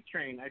freight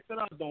train. I said,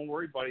 "Oh, don't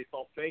worry, buddy. It's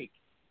all fake."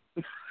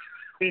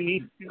 And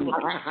he's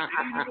one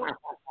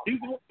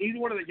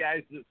of the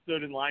guys that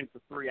stood in line for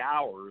 3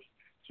 hours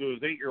so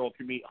his 8-year-old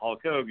could meet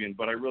Hulk Hogan,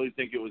 but I really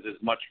think it was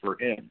as much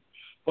for him.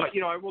 But,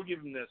 I will give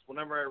him this.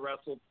 Whenever I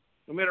wrestled,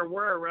 no matter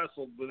where I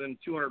wrestled within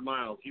 200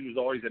 miles, he was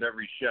always at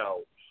every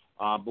show.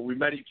 But we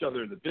met each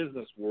other in the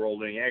business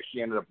world, and he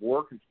actually ended up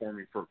working for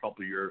me for a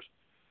couple of years.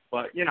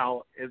 But, you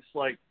know, it's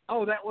like,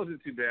 oh, that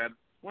wasn't too bad.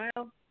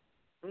 Well,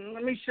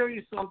 let me show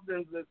you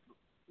something that's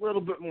a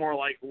little bit more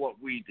like what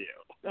we do.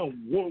 Oh,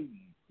 whoa.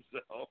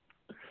 So,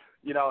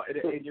 you know,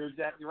 and you're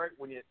exactly right.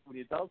 When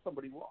you tell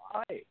somebody, well,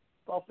 hey,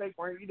 it's all fake,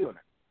 why aren't you doing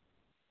it?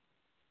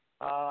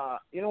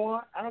 You know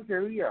what? I don't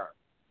care who you are.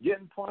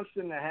 Getting punched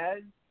in the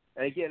head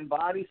and getting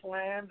body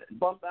slammed and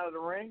bumped out of the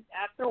ring,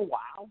 after a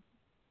while,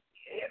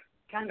 it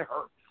kind of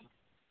hurts.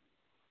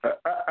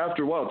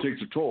 After a while, it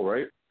takes a toll,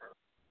 right?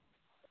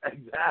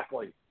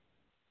 Exactly.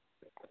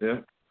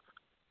 Yeah.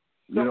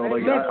 You know,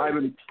 like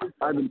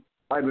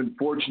I've been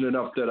fortunate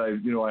enough that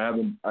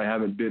I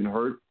haven't been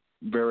hurt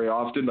very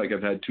often. Like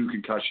I've had 2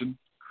 concussions,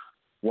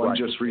 one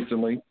just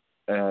recently,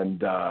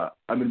 and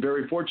I've been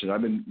very fortunate.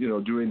 I've been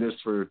doing this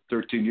for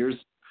 13 years.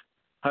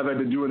 Have I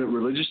been doing it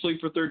religiously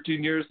for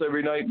 13 years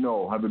every night?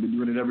 No. Have I been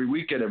doing it every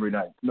weekend every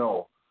night?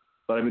 No.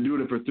 But I've been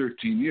doing it for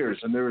 13 years,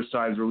 and there was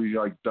times where we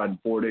done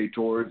 4-day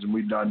tours, and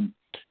we've done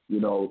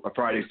a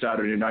Friday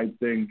Saturday night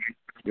thing.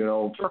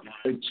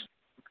 It's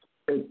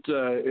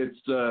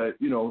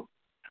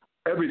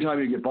every time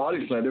you get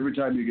body slammed, every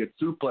time you get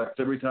suplexed,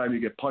 every time you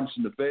get punched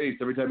in the face,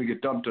 every time you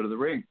get dumped out of the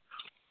ring,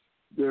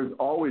 there's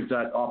always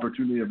that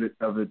opportunity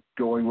of it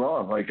going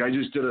wrong. Like I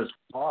just did a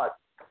spot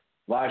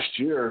last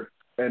year,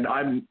 and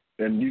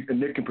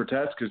Nick can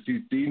protest because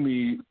he's seen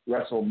me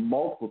wrestle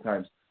multiple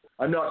times.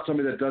 I'm not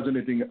somebody that does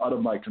anything out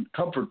of my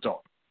comfort zone.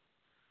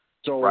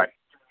 So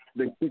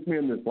they kick me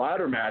in this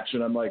ladder match,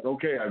 and I'm like,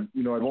 okay, I've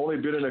only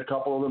been in a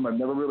couple of them. I've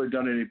never really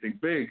done anything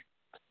big.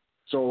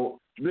 So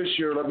this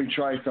year, let me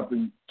try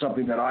something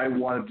that I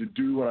wanted to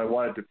do and I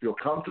wanted to feel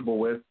comfortable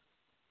with.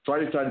 So I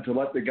decided to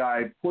let the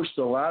guy push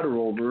the ladder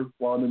over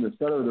while I'm in the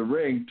center of the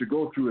ring to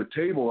go through a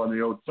table on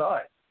the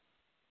outside.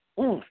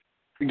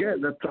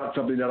 Again, that's not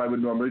something that I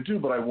would normally do,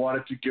 but I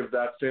wanted to give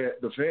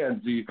the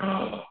fans the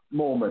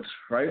moment,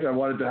 right? I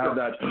wanted to have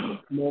that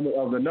moment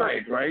of the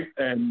night, right?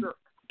 And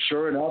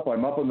sure enough,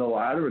 I'm up on the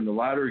ladder, and the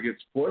ladder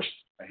gets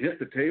pushed. I hit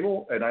the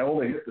table, and I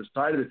only hit the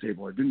side of the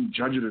table. I didn't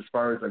judge it as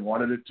far as I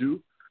wanted it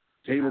to.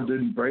 Table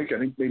didn't break. I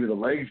think maybe the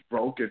legs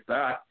broke at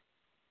that.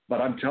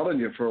 But I'm telling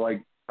you, for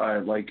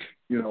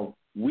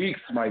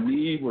weeks, my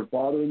knee was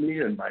bothering me,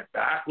 and my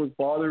back was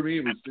bothering me.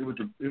 It was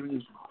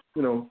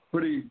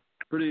pretty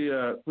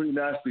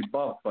nasty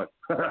bump, but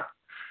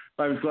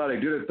I was glad I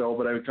did it though.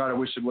 But I kind of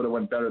wish it would have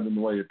went better than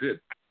the way it did.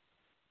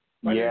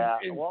 But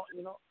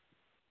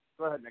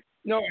go ahead, Nick.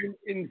 No,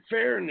 in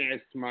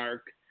fairness,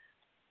 Mark,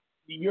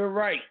 you're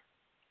right.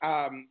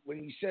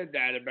 When you said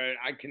that about it,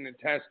 I can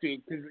attest to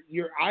it because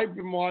I've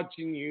been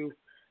watching you.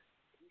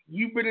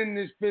 You've been in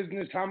this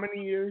business how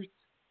many years?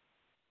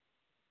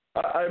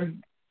 I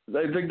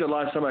think the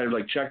last time I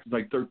checked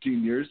was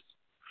 13 years.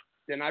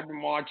 Then I've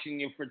been watching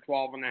you for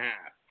 12 and a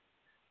half.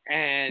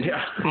 And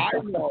yeah. I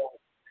know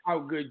how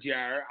good you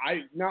are.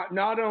 I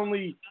not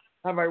only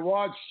have I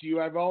watched you,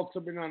 I've also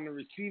been on the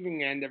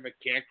receiving end of a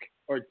kick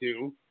or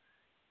two.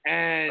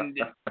 And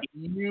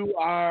you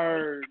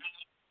are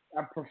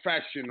a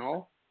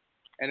professional.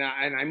 And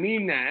I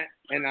mean that.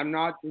 And I'm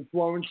not just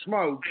blowing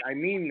smoke. I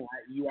mean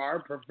that. You are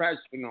a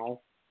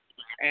professional.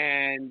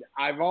 And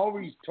I've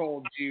always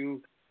told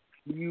you,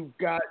 you've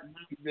got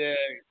the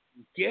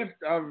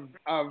gift of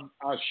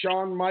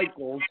Shawn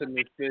Michaels in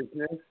this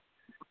business.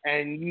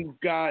 And you've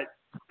got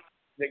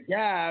the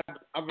gab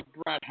of a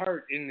Bret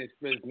Hart in this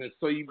business.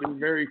 So you've been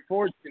very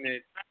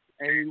fortunate.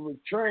 And you were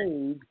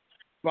trained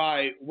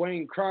by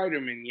Wayne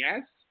Kreiderman,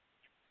 yes?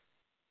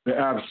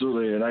 Yeah,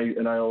 absolutely.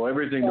 And I owe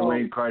everything to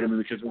Wayne Kreiderman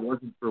because if it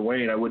wasn't for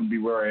Wayne, I wouldn't be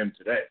where I am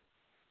today.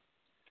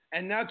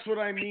 And that's what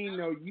I mean,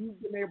 though.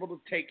 You've been able to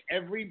take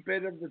every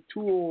bit of the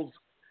tools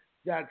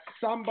that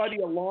somebody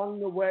along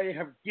the way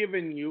have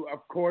given you.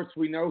 Of course,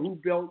 we know who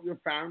built your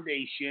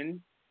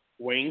foundation,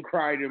 Wayne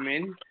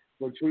Kreiderman,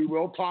 which we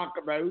will talk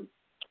about,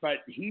 but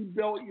he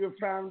built your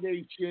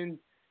foundation,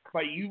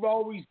 but you've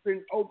always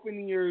been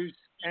open ears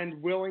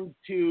and willing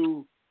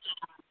to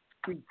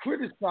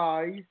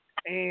criticize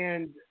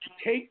and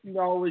take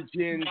knowledge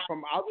in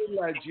from other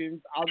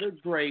legends, other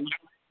greats,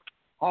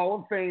 Hall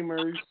of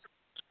Famers,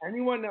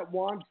 anyone that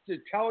wants to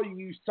tell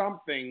you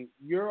something,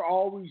 you're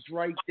always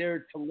right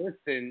there to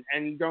listen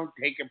and you don't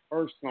take it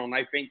personal. And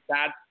I think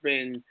that's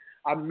been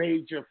a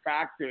major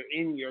factor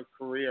in your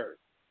career.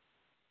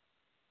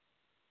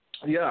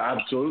 Yeah,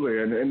 absolutely.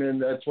 And then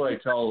that's what I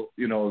tell,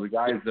 the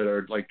guys that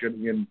are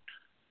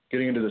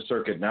getting into the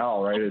circuit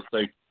now, right? It's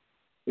like,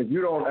 if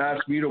you don't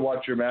ask me to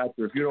watch your match,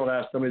 or if you don't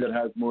ask somebody that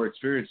has more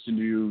experience than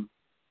you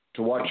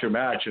to watch your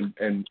match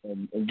and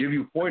give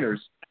you pointers,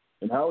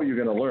 and how are you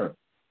going to learn,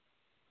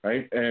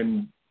 right?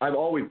 And I've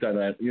always done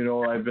that.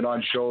 I've been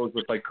on shows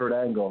with Kurt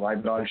Angle,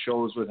 I've been on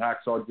shows with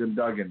Hacksaw Jim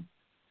Duggan,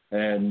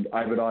 and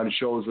I've been on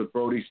shows with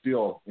Brody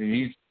Steele. And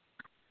he's,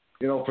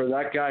 for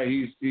that guy,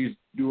 he's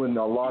doing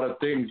a lot of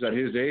things at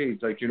his age,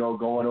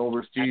 going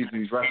overseas,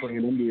 and he's wrestling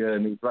in India,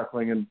 and he's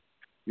wrestling in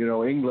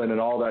England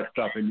and all that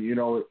stuff, and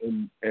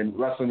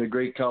wrestling the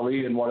Great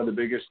Khali in one of the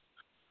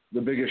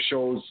biggest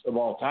shows of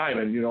all time.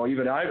 And,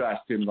 even I've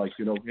asked him,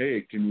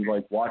 hey, can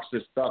you watch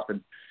this stuff?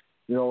 And,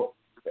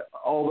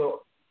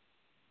 although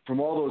from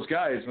all those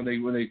guys, when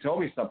they tell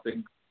me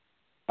something,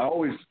 I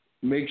always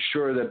make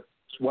sure that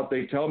what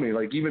they tell me,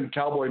 like even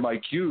Cowboy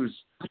Mike Hughes,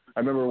 I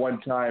remember one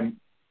time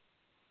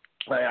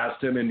I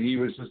asked him, and he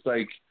was just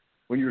like,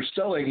 when you're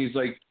selling, he's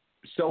like,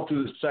 sell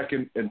to the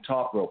second and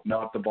top rope,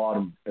 not the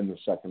bottom and the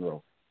second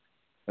rope.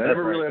 I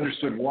never really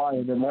understood why,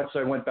 and then once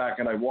I went back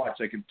and I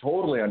watched, I could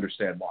totally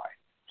understand why.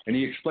 And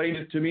he explained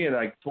it to me, and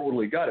I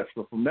totally got it.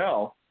 So from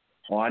now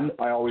on,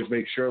 I always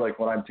make sure, like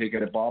when I'm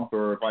taking a bump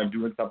or if I'm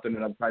doing something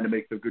and I'm trying to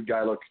make the good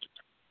guy look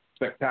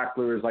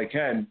spectacular as I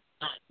can,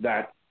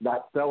 that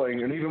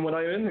selling, and even when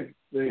I'm in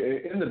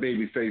the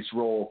babyface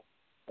role,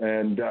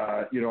 and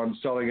I'm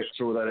selling it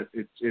so that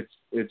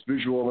it's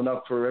visual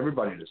enough for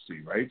everybody to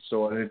see, right?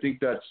 So, and I think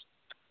that's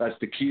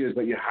the key, is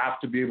that you have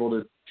to be able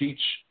to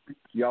teach.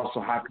 You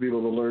also have to be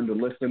able to learn to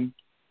listen,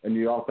 and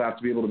you also have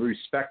to be able to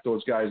respect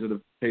those guys that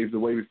have paved the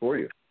way before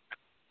you.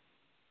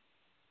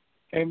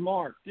 Hey,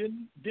 Mark,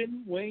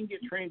 didn't Wayne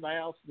get trained by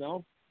Al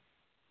Snow?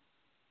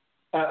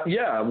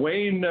 Yeah,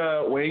 Wayne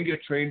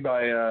get trained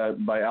by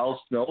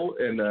Al Snow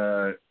in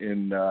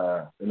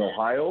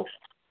Ohio.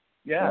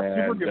 Yeah, and,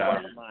 super good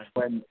friend of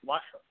mine.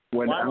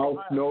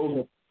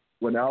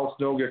 When Al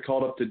Snow got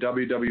called up to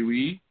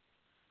WWE,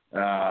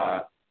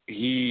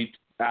 he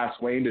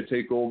asked Wayne to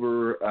take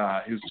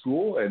over his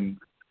school, and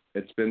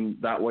it's been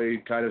that way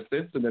kind of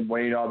since. And then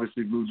Wayne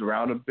obviously moves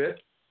around a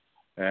bit,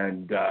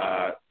 and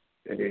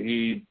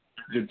he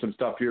did some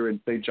stuff here in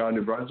St. John,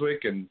 New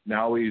Brunswick, and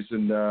now he's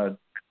in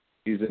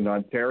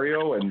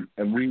Ontario, and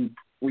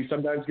we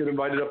sometimes get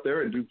invited up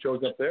there and do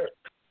shows up there.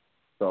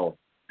 So.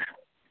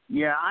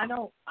 Yeah, I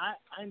know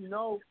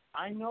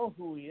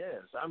who he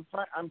is. I'm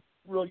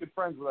really good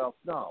friends with Al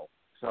Snow.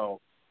 So,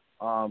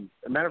 as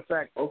a matter of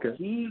fact, okay.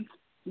 He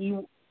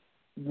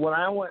when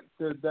I went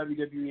to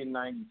WWE in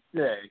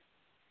 '96,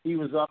 he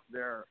was up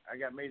there. I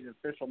got made an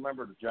official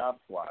member of the Job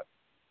Squad.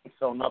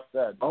 So enough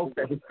said.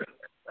 Okay.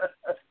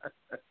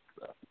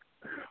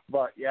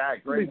 But yeah,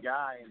 great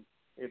guy. And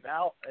if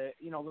Al,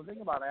 the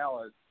thing about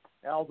Al is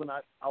Al's an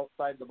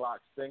outside the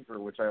box thinker,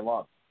 which I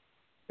love.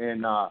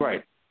 And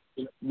right.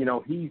 He's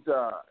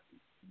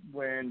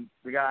when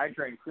the guy I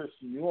trained, Chris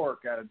New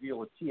York, got a deal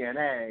with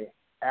TNA.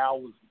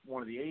 Al was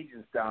one of the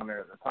agents down there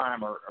at the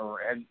time, or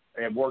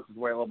had worked his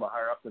way a little bit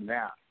higher up than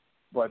that.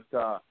 But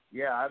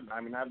yeah,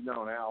 I've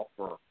known Al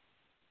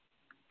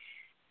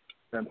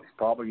since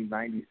probably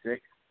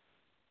 '96.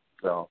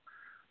 So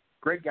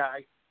great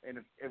guy. And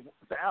if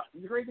Al,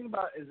 the great thing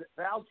about it is if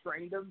Al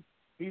trained him,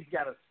 he's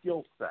got a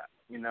skill set.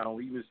 He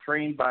was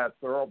trained by a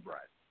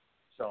thoroughbred,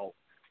 so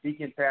he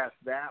can pass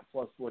that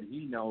plus what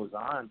he knows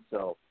on.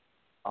 So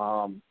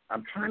I'm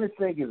trying to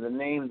think of the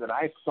name that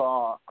I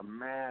saw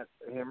him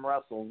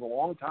wrestle a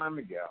long time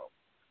ago.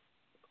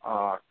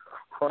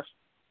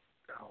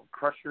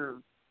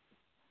 Crusher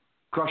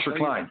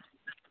Klein.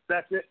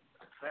 That's it.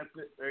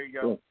 There you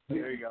go. Yeah.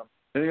 There you go.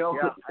 And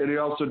he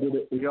also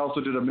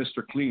did a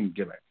Mr. Clean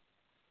gimmick.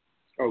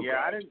 Okay.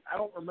 Yeah, I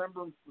don't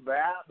remember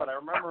that, but I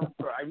remember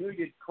I knew he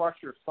did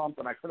Crusher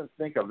something. I couldn't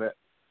think of it.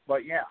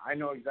 But yeah, I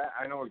know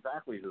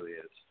exactly who he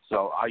is.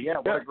 So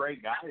what a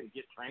great guy to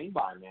get trained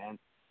by, man.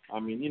 I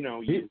mean,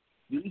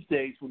 these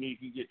days when you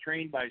can get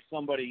trained by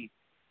somebody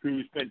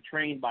who's been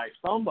trained by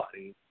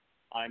somebody,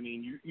 I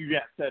mean, you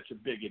got such a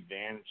big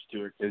advantage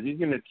to it, because he's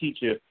going to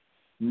teach you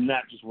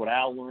not just what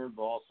Al learned,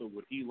 but also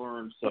what he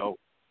learned. So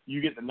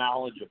you get the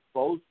knowledge of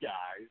both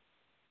guys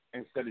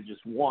instead of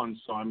just one.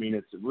 So I mean,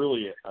 it's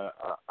really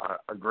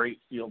a great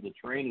field of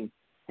training.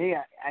 Hey,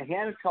 I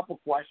had a couple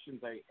questions,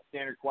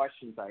 standard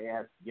questions I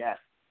asked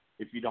guests,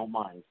 if you don't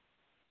mind.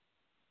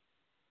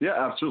 Yeah,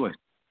 absolutely.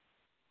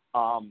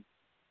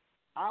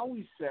 I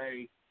always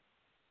say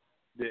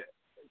that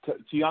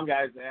to young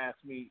guys that ask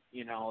me,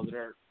 that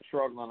are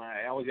struggling,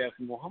 I always ask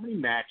them, well, how many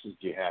matches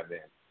do you have in?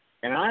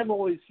 And I've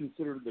always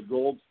considered the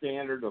gold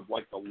standard of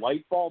like the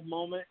light bulb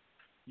moment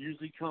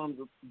usually comes,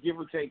 give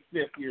or take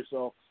 50 or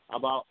so,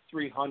 about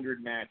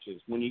 300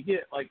 matches. When you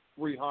get like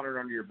 300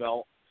 under your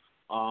belt,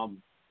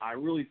 I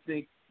really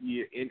think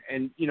you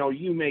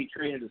may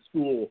train at a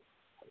school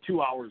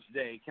 2 hours a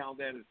day, count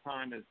that as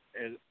time as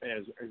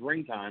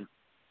ring time.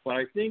 But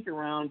I think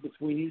around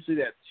between usually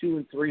that 200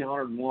 and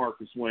 300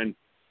 mark is when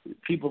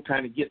people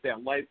kind of get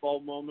that light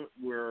bulb moment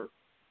where,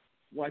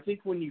 well, I think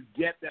when you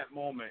get that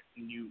moment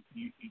and you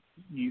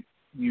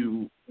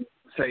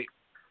say,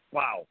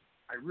 wow,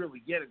 I really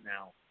get it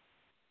now.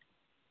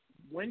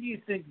 When do you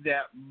think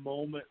that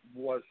moment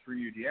was for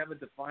you? Do you have a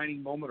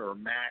defining moment or a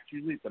match?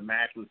 Usually it's a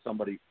match with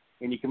somebody,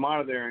 and you come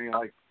out of there and you're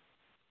like,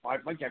 I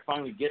think I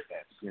finally get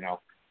this,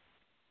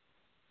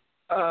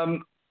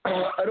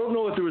 I don't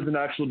know if there was an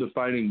actual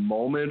defining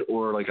moment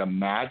or like a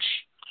match.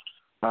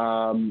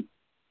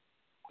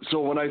 So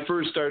when I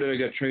first started, I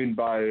got trained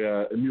by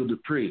Emile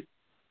Dupree,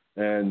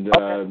 and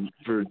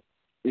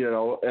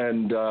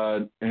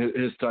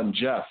his son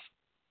Jeff.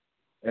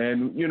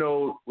 And,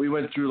 we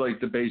went through like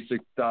the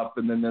basic stuff,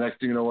 and then the next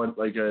thing you know,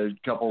 like a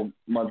couple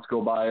months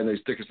go by and they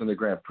stick us in the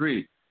Grand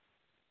Prix.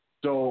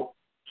 So,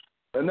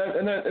 and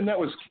that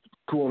was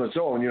cool in its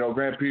own.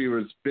 Grand Prix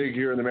was big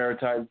here in the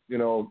Maritime,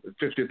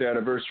 50th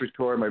anniversary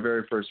tour, my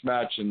very first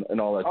match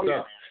and all that stuff.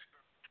 Yeah.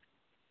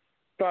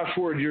 Fast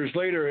forward years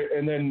later,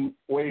 and then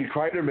Wayne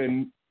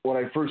Kreiderman, when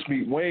I first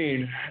meet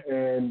Wayne,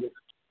 and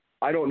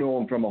I don't know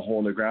him from a hole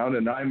in the ground,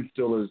 and I'm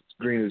still as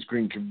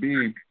green can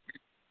be,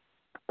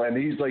 and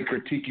he's like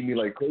critiquing me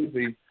like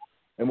crazy.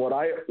 And what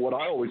I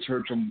always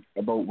heard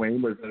about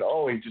Wayne was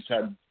that, he just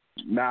had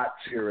mats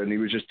here and he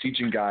was just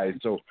teaching guys.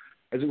 So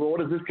I said, well,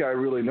 what does this guy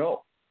really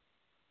know?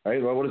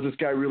 Right? Well, what does this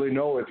guy really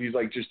know if he's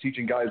like just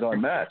teaching guys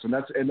on mats? And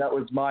that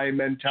was my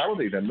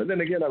mentality then. But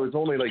then again, I was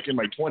only like in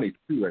my 20s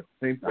too at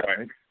the same time.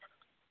 Right?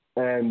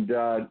 And,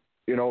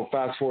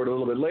 fast forward a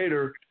little bit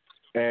later,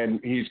 and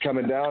he's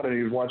coming down and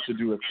he wants to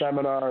do a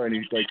seminar, and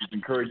he's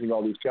encouraging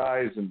all these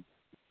guys. And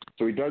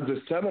so he does this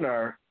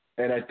seminar,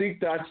 and I think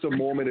that's the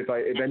moment, if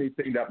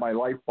anything, that my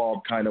light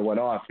bulb kind of went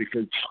off,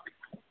 because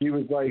he's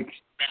like,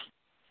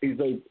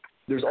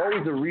 there's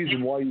always a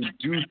reason why you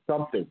do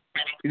something.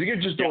 You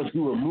just don't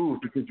do a move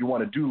because you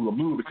want to do a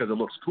move because it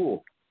looks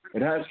cool.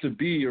 It has to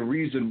be a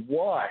reason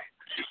why.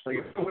 Like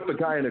if I whip a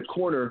guy in a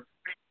corner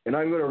and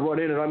I'm going to run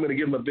in and I'm going to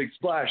give him a big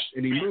splash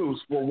and he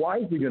moves, well, why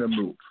is he going to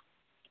move?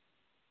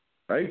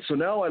 Right? So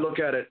now I look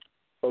at it,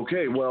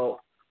 okay,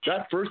 well,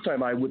 that first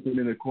time I whip him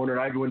in the corner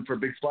and I go in for a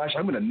big splash,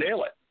 I'm going to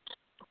nail it.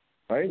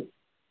 Right?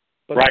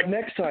 But that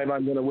next time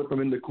I'm going to whip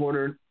him in the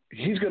corner,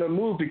 he's going to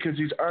move because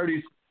he's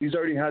already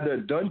had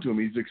that done to him.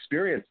 He's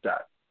experienced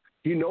that.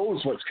 He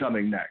knows what's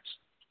coming next.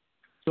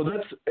 So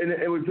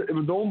it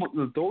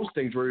was those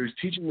things where he was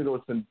teaching me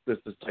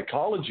the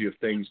psychology of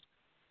things,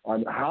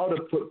 on how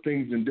to put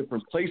things in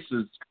different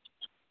places,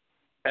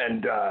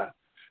 and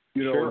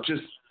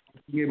just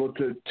being able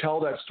to tell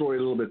that story a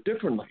little bit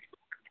differently.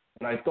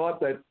 And I thought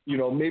that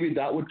maybe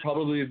that would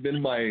probably have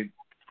been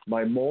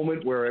my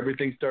moment where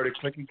everything started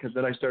clicking, because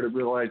then I started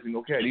realizing,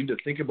 okay, I need to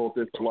think about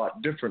this a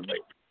lot differently.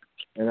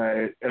 And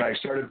I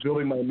started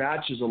building my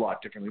matches a lot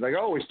differently. Like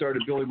I always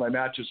started building my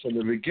matches from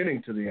the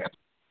beginning to the end.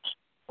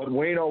 But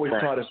Wayne always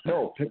taught us,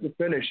 no, pick the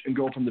finish and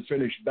go from the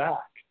finish back.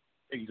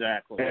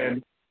 Exactly.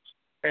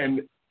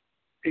 And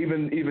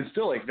even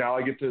still, like now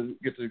I get to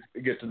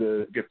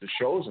the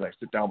shows and I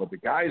sit down with the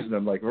guys and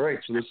I'm like, all right,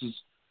 so this is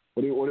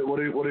what do you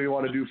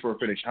want to do for a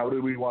finish? How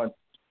do we want?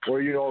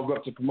 Or I'll go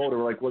up to the promoter,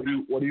 we're like, what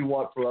do you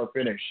want for our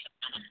finish?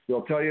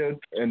 They'll tell you,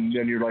 and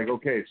then you're like,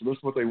 okay, so this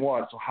is what they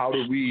want. So how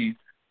do we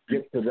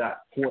get to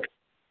that point?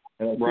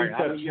 And I think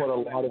that's what a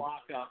lot of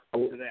walk up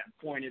to that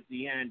point at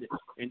the end,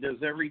 and does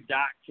every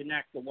dot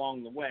connect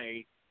along the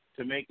way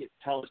to make it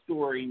tell a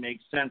story, make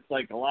sense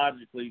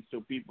psychologically,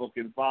 so people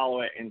can follow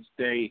it and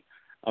stay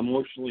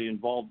emotionally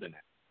involved in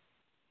it?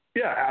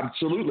 Yeah,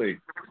 absolutely.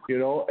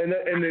 And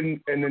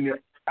then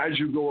as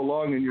you go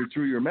along and you're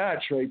through your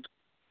match, right?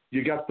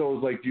 You got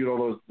those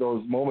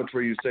those moments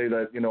where you say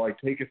that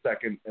I take a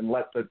second and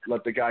let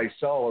the guy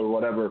sell or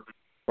whatever,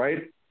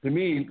 right? To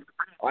me,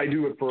 I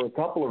do it for a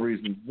couple of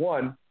reasons.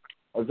 One,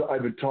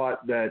 I've been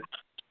taught that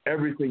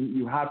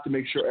you have to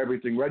make sure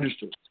everything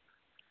registers.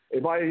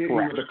 If I hit you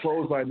with a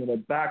clothesline and a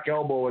back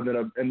elbow and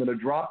then a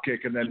drop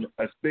kick and then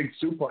a big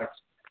suplex,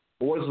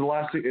 what is the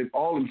last thing? It's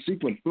all in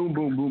sequence. Boom,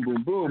 boom, boom,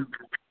 boom, boom.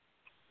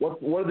 What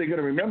are they going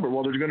to remember?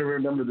 Well, they're going to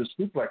remember the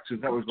suplex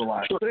because that was the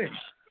last thing,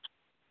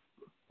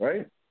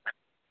 right?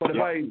 But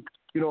if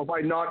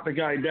I knock the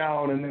guy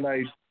down and then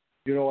I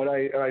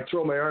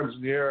throw my arms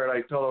in the air and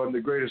I tell them I'm the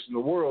greatest in the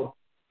world,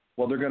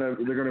 well, they're gonna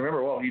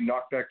remember. Well, he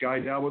knocked that guy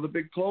down with a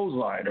big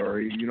clothesline,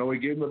 or he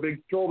gave him a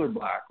big shoulder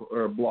block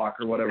or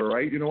whatever,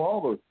 right?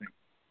 All those things.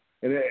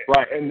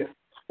 And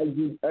as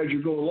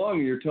you go along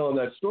and you're telling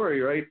that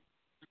story, right?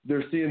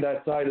 They're seeing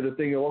that side of the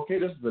thing. Okay,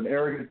 this is an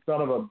arrogant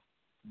son of a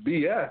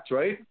BS,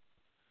 right?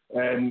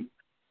 And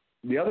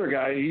the other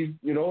guy,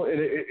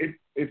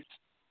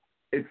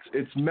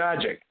 it's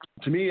magic.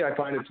 To me, I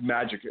find it's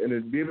magic, and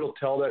to be able to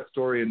tell that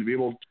story and to be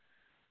able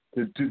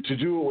to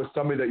do it with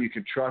somebody that you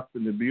can trust,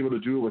 and to be able to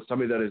do it with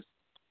somebody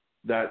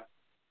that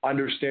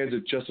understands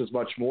it just as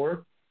much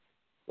more.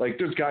 Like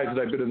there's guys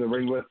that I've been in the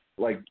ring with,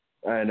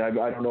 and I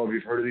don't know if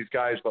you've heard of these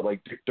guys, but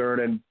like Dick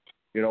Durnan,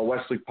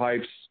 Wesley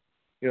Pipes,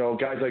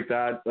 guys like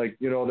that,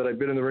 that I've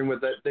been in the ring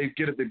with, that they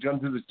get it. They've gone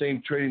through the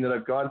same training that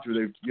I've gone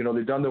through.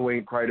 They've done the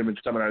Wayne Kreiderman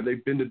seminar.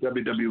 They've been to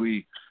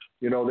WWE.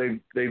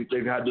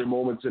 They've had their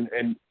moments,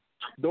 and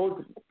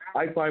those,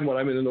 I find when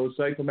I'm in those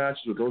type of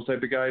matches with those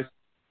type of guys,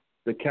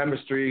 the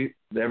chemistry,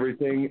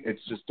 everything,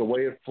 it's just the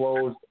way it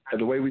flows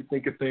and the way we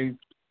think of things.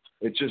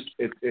 It's just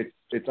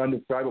it's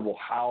undescribable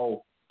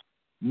how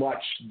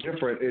much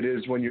different it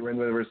is when you're in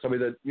with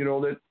somebody that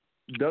that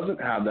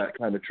doesn't have that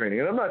kind of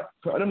training. And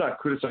I'm not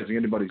criticizing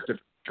anybody's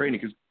different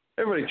training, because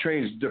everybody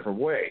trains a different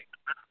way,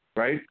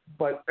 right?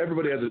 But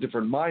everybody has a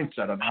different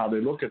mindset on how they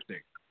look at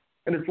things.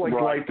 And it's like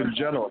life in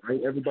general,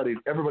 right? Everybody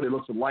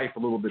looks at life a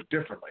little bit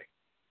differently.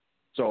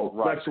 So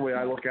that's the way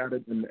I look at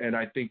it, and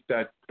I think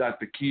that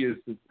the key is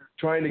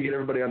trying to get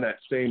everybody on that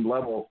same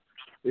level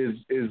is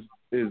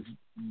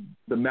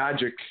the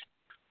magic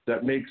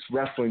that makes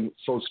wrestling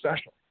so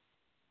special.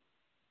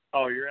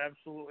 Oh, you're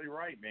absolutely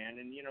right, man.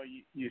 And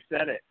you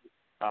said it.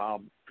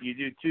 You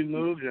do 2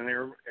 moves, and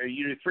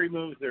you do 3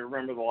 moves, they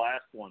remember the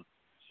last one.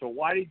 So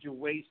why did you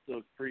waste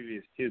those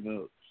previous 2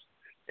 moves?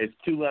 It's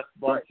 2 less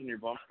bumps in your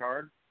bump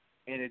card,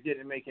 and it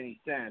didn't make any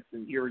sense.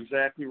 And you're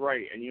exactly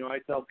right. And, I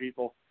tell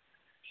people,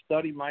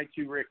 study my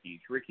 2 Rickies,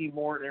 Ricky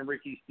Morton and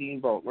Ricky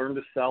Steamboat. Learn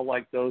to sell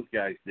like those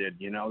guys did.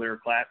 They're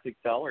classic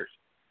sellers.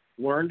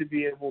 Learn to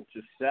be able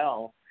to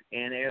sell,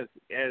 and as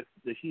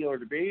the heel or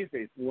the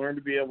babyface, learn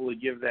to be able to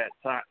give that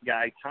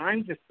guy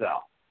time to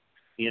sell,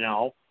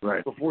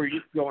 before you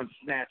just go and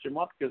snatch him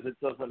up, because it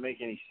doesn't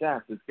make any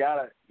sense. It's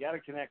gotta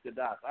connect the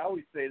dots. I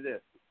always say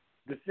this: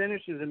 the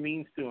finish is a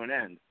means to an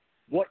end.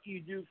 What you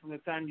do from the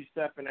time you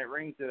step in that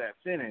ring to that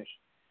finish,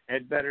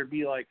 it better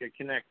be like a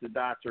connect the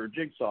dots or a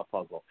jigsaw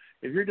puzzle.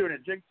 If you're doing a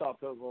jigsaw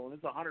puzzle and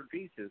it's 100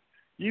 pieces,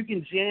 you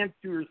can jam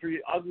 2 or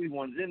 3 ugly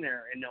ones in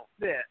there and they'll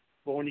fit,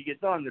 but when you get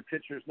done, the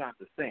picture's not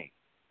the same.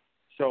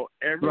 So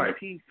every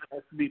piece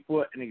has to be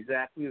put in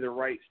exactly the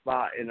right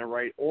spot in the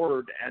right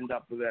order to end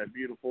up with that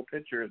beautiful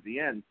picture at the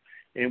end.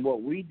 And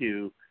what we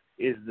do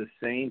is the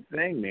same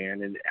thing,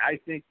 man. And I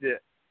think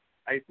that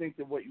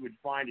what you would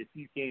find if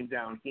you came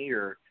down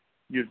here,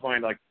 you'd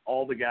find like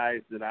all the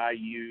guys that I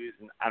use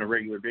on a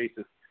regular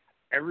basis,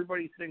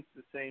 everybody thinks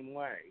the same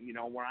way.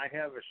 When I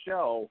have a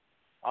show,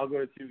 I'll go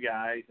to 2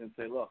 guys and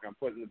say, look, I'm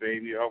putting the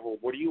baby over.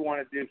 What do you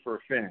want to do for a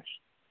finish?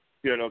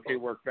 Good. Okay.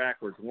 Work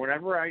backwards.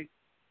 Whenever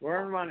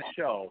I'm on a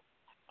show,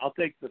 I'll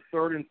take the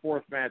 3rd and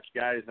 4th match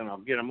guys and I'll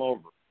get them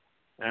over.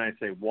 And I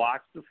say,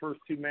 watch the first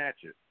 2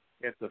 matches.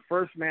 If the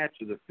first match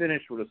is a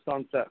finish with a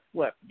sunset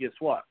flip, guess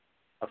what?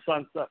 A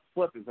sunset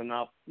flip is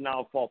now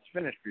a false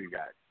finish for you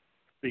guys,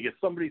 because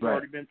somebody's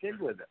already been pinned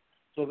with it.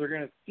 So they're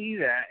going to see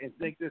that and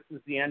think this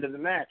is the end of the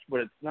match, but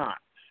it's not.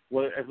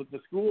 Well, as with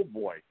the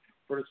schoolboy,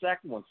 for the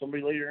second one,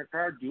 somebody later in the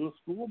card do a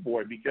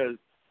schoolboy, because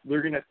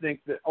they're going to think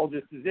that,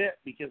 this is it,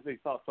 because they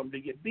saw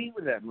somebody get beat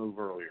with that move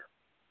earlier.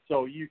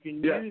 So you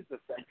can use the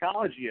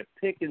psychology of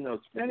picking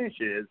those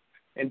finishes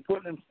and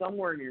putting them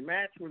somewhere in your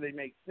match where they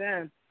make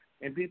sense,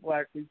 and people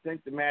actually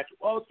think the match, it's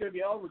going to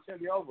be over,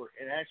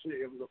 And actually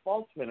it was a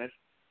false finish,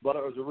 but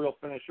it was a real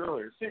finish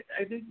earlier. So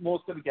I think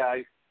most of the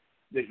guys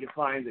that you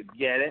find that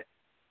get it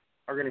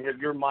are going to have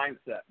your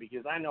mindset,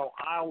 because I know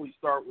I always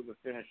start with a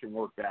finish and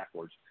work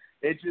backwards.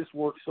 It just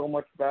works so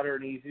much better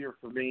and easier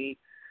for me.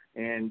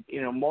 And,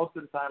 most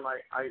of the time I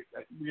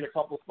get a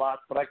couple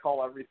spots, but I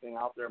call everything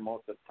out there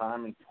most of the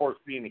time. And, of course,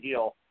 being a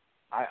heel,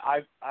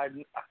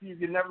 you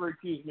can never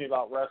accuse me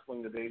about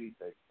wrestling the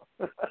babyface.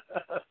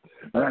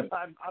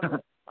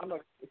 I'm a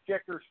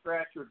kicker,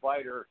 scratcher,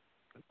 biter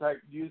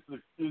type, use the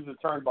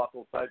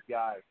turnbuckle type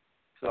guy.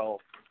 So,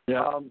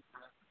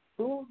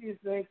 who do you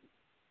think,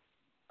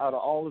 out of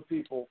all the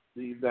people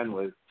that you've been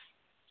with,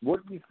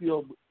 what do you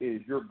feel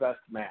is your best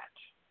match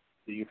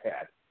that you've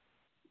had?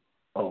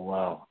 Oh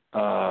wow,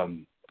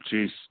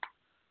 geez,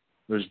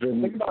 there's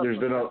been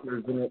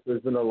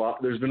a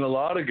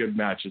lot of good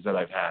matches that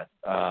I've had.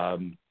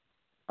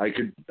 I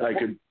could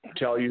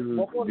tell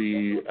you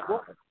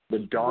the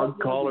dog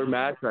collar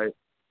match.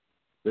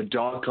 The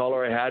dog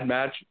collar I had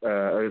match.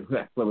 Let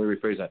me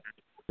rephrase that.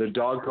 The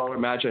dog collar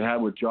match I had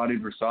with Johnny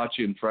Versace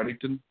in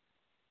Fredericton.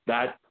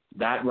 That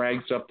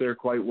ranks up there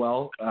quite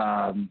well.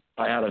 I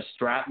had a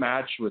strap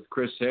match with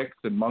Chris Hicks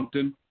in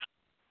Moncton.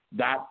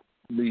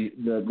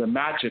 The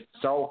match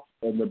itself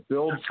and the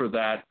build for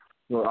that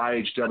for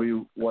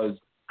IHW was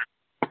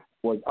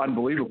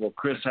unbelievable.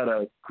 Chris had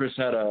a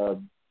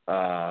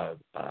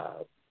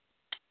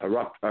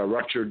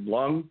ruptured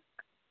lung,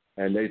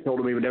 and they told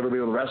him he would never be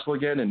able to wrestle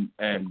again.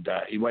 And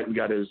he went and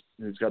got his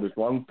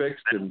lung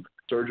fixed and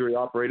surgery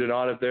operated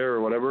on it there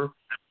or whatever.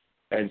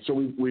 And so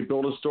we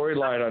built a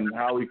storyline on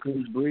how he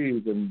couldn't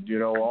breathe and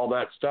all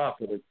that stuff,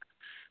 and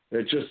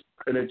it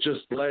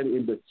just led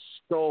into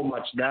so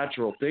much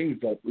natural things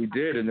that we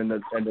did, and then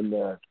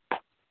the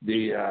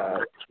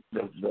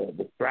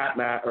strap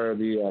match or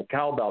the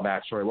cowbell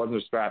match. Sorry, it wasn't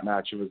a strap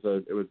match. It was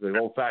the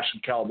old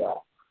fashioned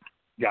cowbell.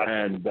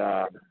 And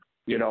that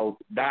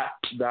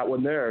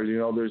one there.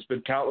 There's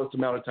been countless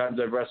amount of times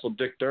I've wrestled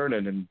Dick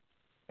Durnan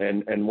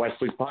and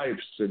Wesley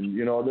Pipes, and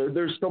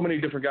there's so many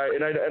different guys,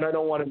 and I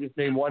don't want to just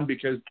name one,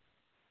 because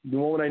the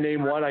moment I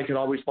name one, I can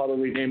always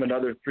probably name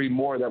another 3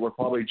 more that were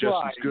probably just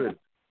as good.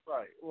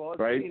 Right. Well,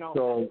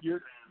 so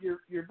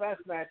your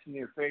best match and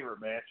your favorite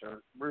match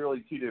are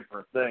really 2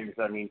 different things.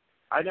 I mean,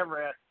 I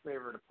never ask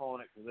favorite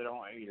opponent because they don't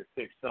want you to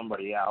pick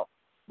somebody out.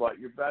 But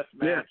your best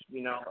match,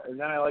 and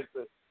then I like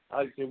to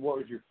say, what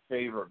was your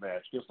favorite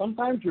match? Because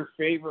sometimes your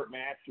favorite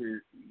match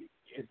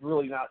is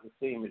really not the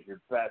same as your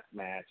best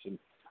match. And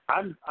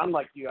I'm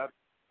like you.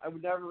 I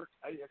would never.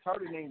 It's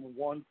hard to name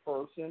one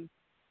person,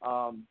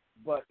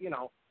 but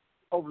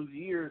over the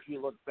years you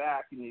look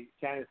back and you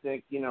kind of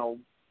think,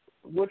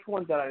 which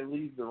one did I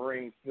leave the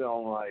ring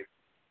feeling like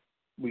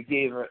we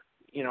gave it?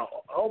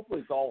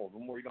 Hopefully it's all of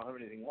them where you don't have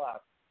anything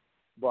left.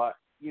 But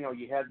you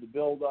had the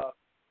build up,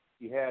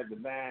 you had the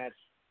match,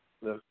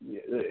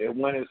 it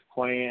went as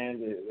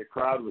planned. The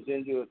crowd was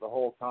into it the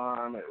whole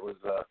time. It was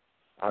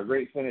a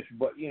great finish.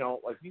 But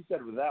like you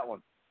said with that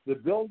one, the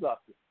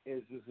build-up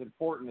is as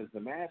important as the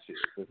match is.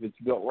 If it's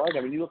built right,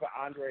 I mean, you look at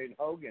Andre and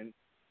Hogan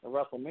at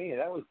WrestleMania,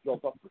 that was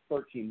built up for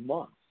 13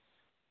 months.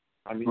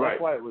 I mean, that's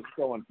why it was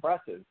so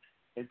impressive.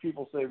 And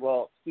people say,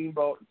 well,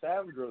 Steamboat and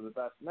Savage were the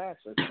best match.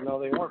 I said, no,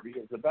 they weren't,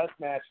 because the best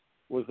match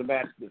was the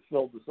match that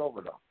filled the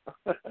Silverdome.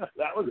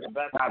 That was the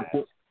best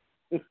match.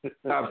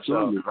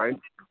 Absolutely, right?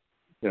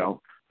 You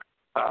know,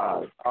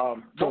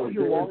 so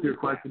to answer your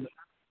question,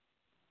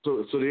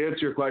 so to answer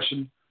your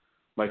question,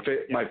 my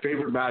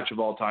favorite match of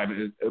all time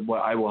is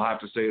what I will have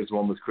to say is the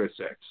one with Chris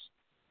Hicks.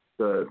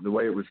 The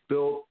way it was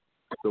built,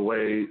 the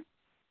way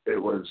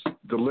it was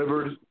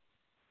delivered,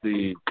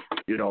 the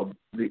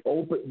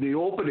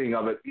opening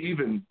of it,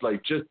 even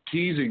like just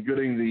teasing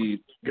getting the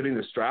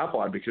strap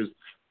on, because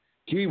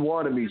he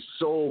wanted me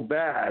so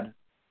bad,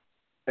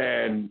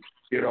 and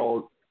I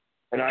was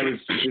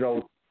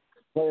saying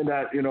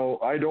that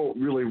I don't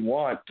really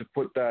want to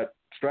put that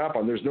strap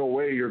on. There's no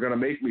way you're going to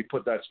make me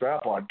put that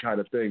strap on, kind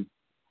of thing.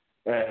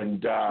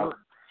 And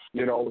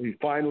he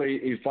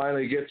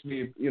finally gets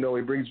me. He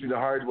brings me the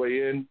hard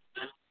way in,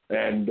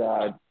 and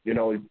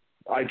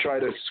I try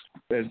to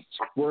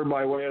squirm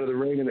my way out of the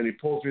ring, and then he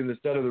pulls me in the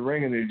center of the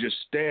ring, and then he just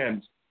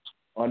stands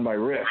on my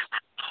wrist,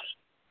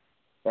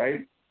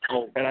 right?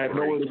 And I have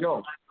nowhere to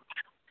go,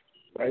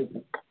 right?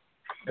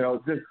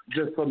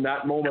 Just from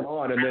that moment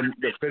on, and then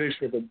the finish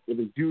with a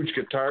huge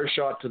guitar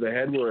shot to the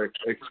head where it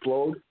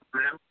explodes.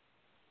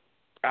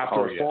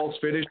 After a false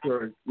finish,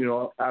 where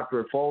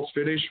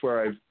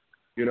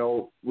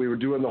we were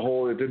doing the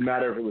whole, it didn't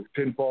matter if it was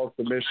pinfall,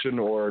 submission,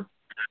 or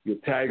you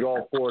tag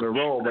all 4 in a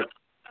row, but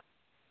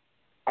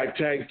I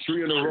tagged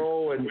 3 in a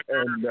row, and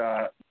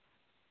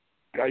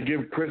I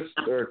give Chris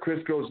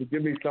goes to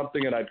give me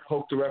something, and I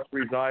poke the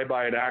referee's eye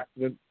by an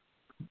accident,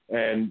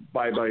 and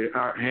by my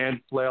hand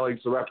flailing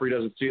so the referee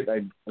doesn't see it,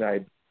 and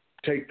I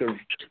get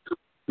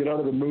out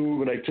of the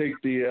move, and I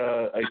take the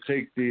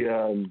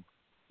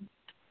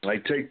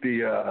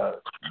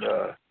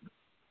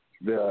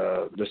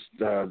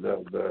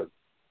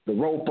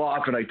rope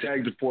off, and I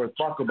tag the 4th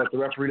buckle, but the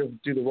referee doesn't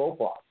see the rope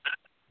off.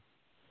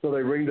 So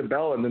they ring the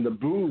bell, and then the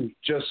boos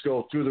just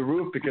go through the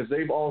roof because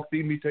they've all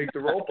seen me take the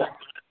rope off.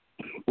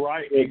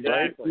 Right,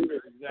 exactly.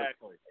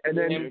 And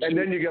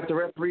then you got the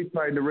referee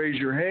trying to raise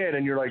your hand,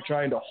 and you're like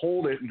trying to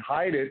hold it and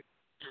hide it,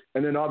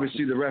 and then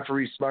obviously the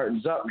referee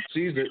smartens up and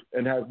sees it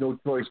and has no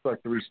choice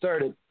but to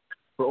restart it,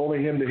 for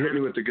only him to hit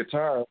me with the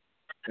guitar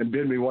and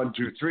bid me 1,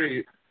 2,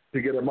 3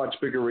 to get a much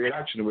bigger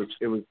reaction.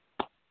 It was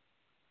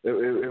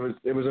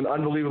an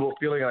unbelievable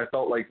feeling. I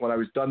felt like when I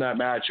was done that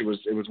match, it was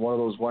one of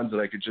those ones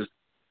that I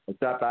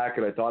sat back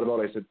and I thought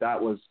about it. I said,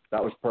 that was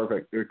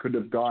perfect. It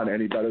couldn't have gone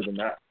any better than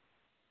that.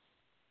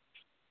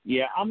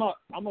 Yeah, I'm a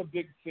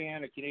big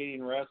fan of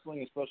Canadian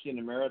wrestling, especially in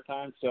the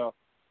Maritime. So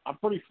I'm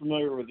pretty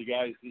familiar with the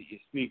guys that you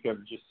speak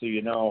of, just so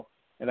you know.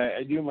 And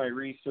I do my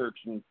research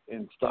and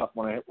stuff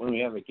when we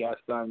have a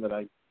guest on that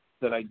I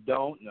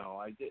don't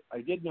know. I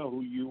did know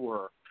who you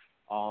were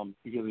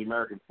because of the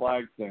American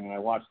flag thing, and I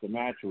watched the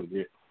match with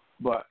you.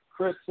 But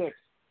Chris Hicks,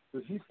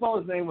 does he spell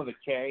his name with a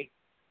K?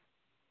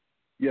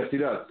 Yes, he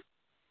does.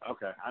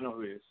 Okay, I know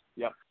who he is.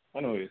 Yep, I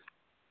know who he is.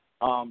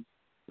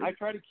 I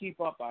try to keep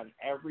up on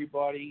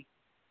everybody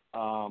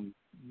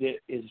that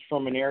is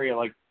from an area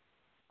like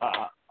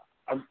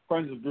I'm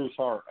friends with Bruce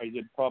Hart. I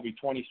did probably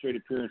 20 straight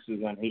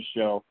appearances on his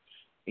show.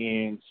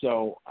 And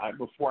so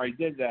before I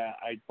did that,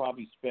 I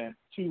probably spent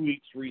 2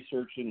 weeks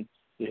researching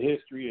the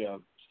history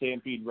of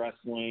Stampede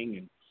Wrestling.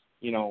 And,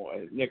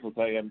 Nick will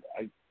tell you,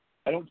 I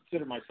don't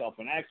consider myself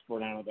an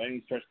expert on it by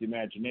any stretch of the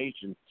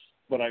imagination,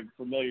 but I'm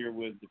familiar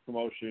with the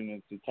promotion and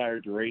its entire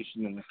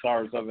duration and the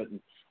stars of it.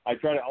 And I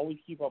try to always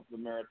keep up with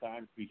the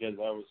Maritimes because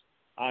I was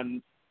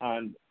on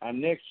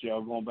Nick's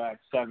show going back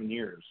 7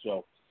 years.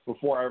 So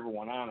before I ever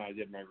went on, I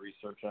did my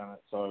research on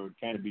it. So I would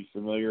kind of be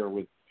familiar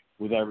with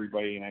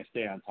everybody, and I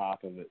stay on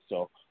top of it.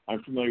 So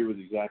I'm familiar with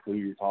exactly who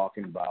you're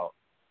talking about.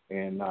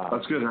 And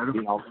that's good.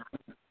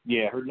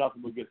 Yeah, heard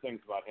nothing but good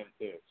things about him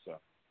too. So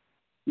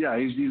yeah,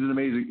 he's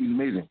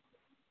amazing.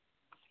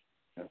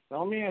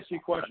 Now let me ask you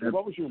a question.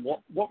 What was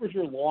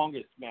your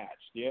longest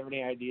match? Do you have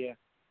any idea,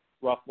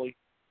 roughly?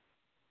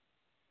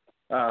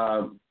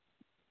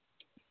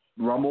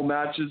 Rumble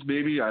matches,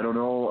 maybe. I don't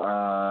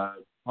know.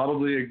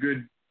 Probably a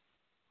good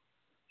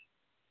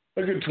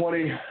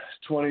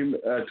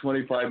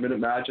 25-minute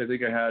match I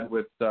think I had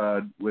with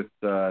I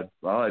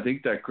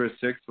think that Chris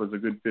Hicks was a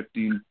good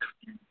 15,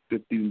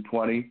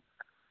 20.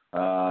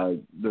 The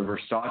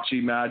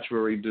Versace match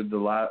where he did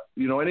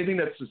anything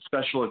that's a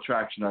special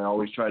attraction, I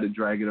always try to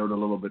drag it out a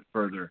little bit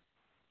further.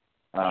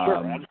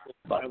 Sure,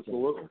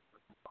 absolutely.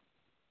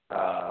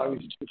 I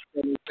was just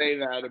going to say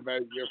that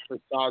about your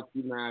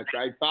Versace match.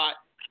 I thought,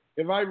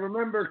 if I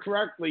remember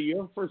correctly,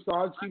 your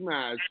Versace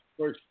match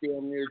was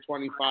still near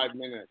 25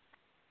 minutes.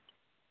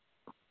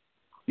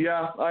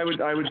 Yeah, I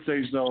would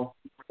say so.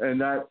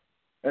 And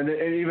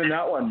even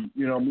that one,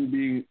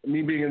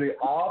 me being in the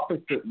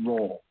opposite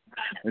role.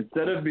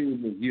 Instead of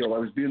being the heel, I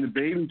was being the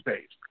baby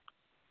face.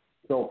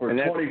 So for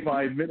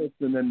 25 minutes,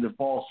 and then the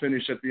false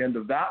finish at the end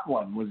of that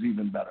one was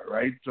even better,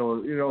 right?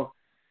 So,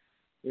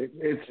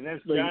 It's and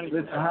that's like, Johnny.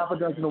 it's a half a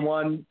dozen of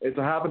one. It's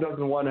a half a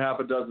dozen of one, half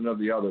a dozen of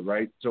the other,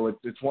 right? So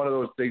it's one of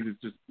those things.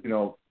 It's just, you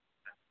know,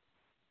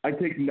 I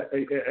take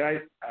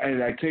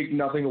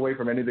nothing away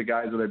from any of the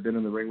guys that I've been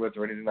in the ring with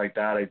or anything like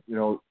that.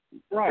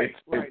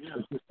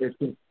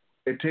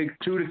 It takes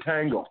two to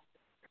tango,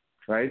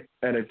 right?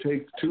 And it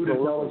takes two to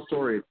tell a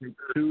story. It takes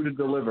two to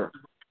deliver.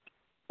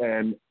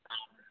 And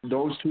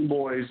those two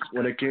boys,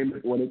 when it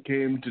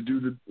came to do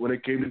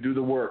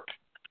the work,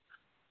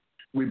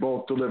 we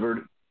both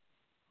delivered,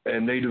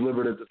 and they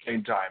delivered at the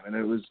same time. And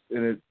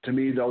to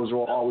me, those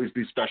will always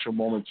be special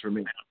moments for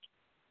me.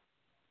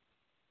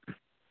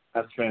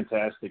 That's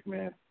fantastic,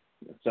 man.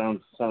 That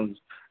sounds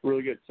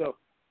really good. So,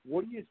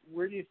 where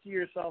do you see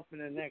yourself in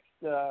the next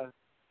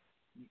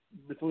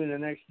between the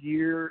next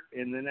year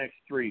and the next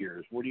 3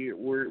 years?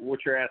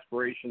 What's your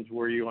aspirations?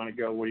 Where do you want to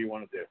go? What do you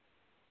want to do?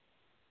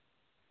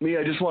 Me,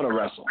 I just want to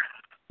wrestle.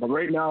 But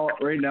right now,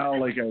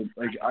 like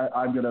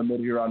I'm gonna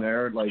admit here on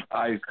air, like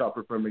I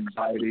suffer from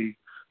anxiety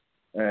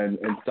and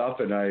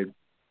stuff, and I've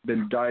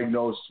been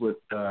diagnosed with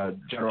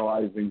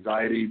generalized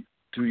anxiety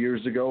 2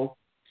 years ago,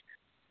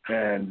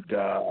 and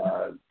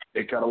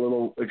it got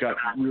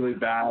really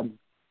bad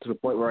to the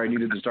point where I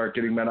needed to start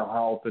getting mental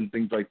health and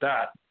things like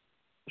that.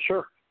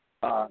 Sure.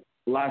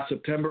 Last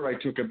September, I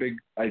took a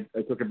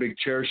big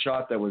chair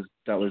shot that was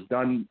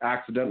done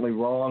accidentally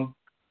wrong.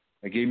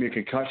 It gave me a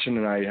concussion,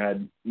 and I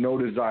had no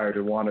desire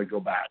to want to go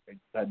back. I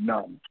had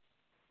none.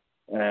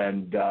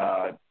 And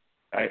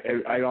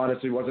I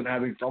honestly wasn't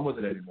having fun with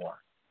it anymore.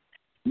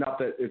 Not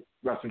that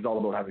wrestling's all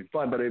about having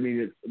fun, but I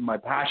mean, my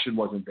passion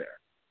wasn't there.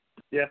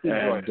 Yeah,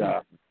 and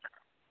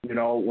you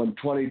know, when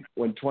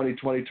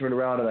 2020 turned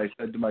around, and I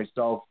said to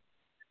myself,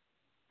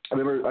 I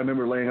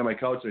remember laying on my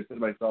couch, and I said to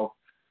myself,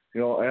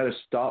 you know, I got to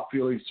stop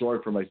feeling sorry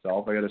for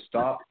myself. I got to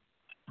stop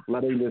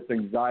letting this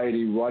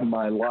anxiety run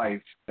my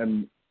life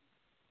and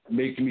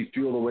making me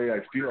feel the way I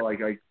feel. I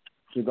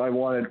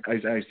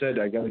said,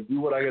 I got to do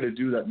what I got to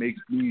do that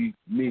makes me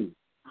me.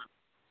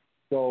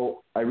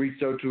 So I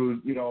reached out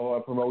to, you know,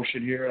 a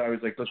promotion here, and I was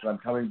like, listen, I'm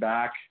coming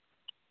back,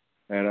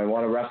 and I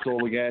want to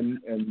wrestle again.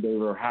 And they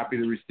were happy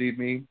to receive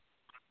me.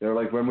 They were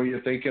like, when were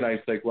you thinking? I was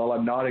like, well,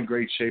 I'm not in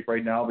great shape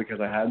right now because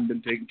I hadn't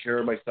been taking care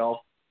of myself.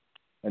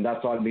 And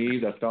that's on me.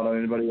 That's not on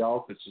anybody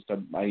else. It's just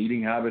my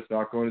eating habits,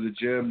 not going to the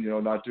gym, you know,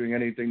 not doing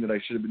anything that I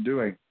should have been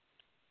doing.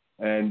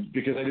 And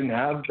because I didn't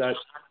have that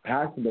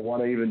passion to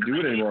want to even do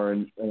it anymore,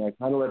 and I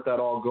kind of let that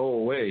all go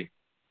away.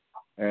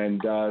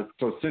 And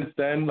so since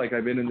then, like,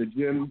 I've been in the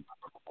gym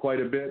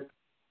quite a bit.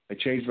 I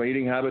changed my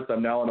eating habits.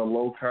 I'm now on a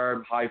low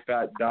carb, high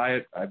fat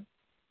diet.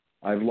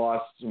 I've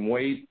lost some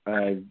weight.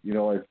 I've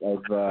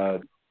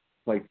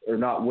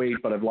not weight,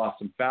 but I've lost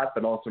some fat,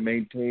 but also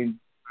maintained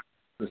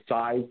the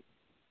size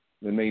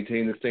and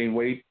maintain the same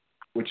weight,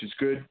 which is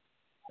good.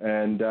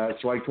 And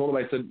so I told him,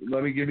 I said,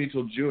 let me give me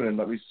till June and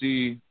let me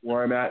see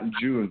where I'm at in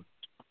June.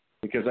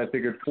 Because I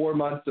figured 4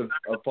 months of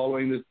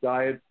following this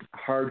diet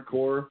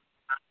hardcore,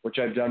 which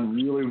I've done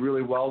really,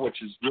 really well,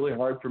 which is really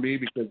hard for me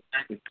because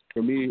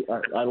for me,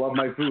 I love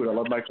my food. I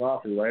love my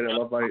coffee, right? I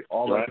love my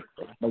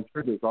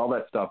sugars, all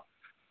that stuff.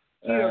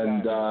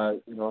 And,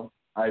 you know,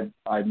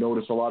 I've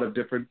noticed a lot of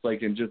difference,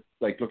 like in just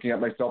like looking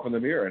at myself in the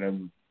mirror.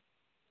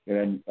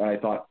 And I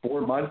thought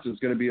 4 months is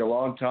going to be a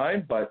long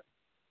time, but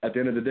at the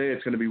end of the day,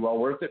 it's going to be well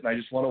worth it. And I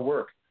just want to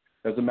work.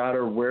 Doesn't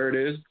matter where it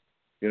is.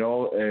 You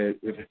know,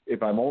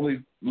 if I'm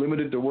only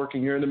limited to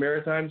working here in the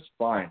Maritimes,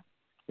 fine.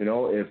 You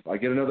know, if I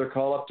get another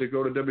call up to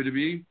go to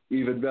WWE,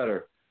 even better.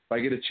 If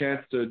I get a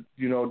chance to,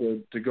 you know,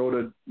 to go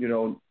to, you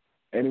know,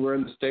 anywhere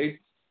in the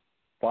States,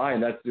 fine.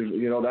 That's,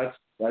 you know,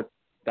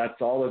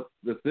 that's all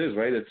this is,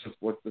 right? It's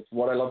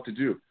what I love to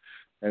do.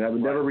 And I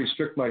would never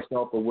restrict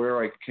myself of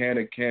where I can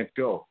and can't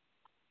go,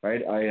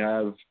 right? I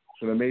have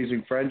some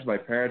amazing friends. My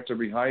parents are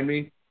behind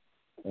me.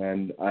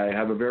 And I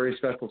have a very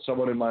special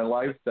someone in my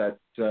life that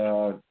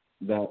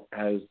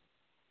has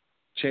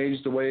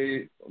changed the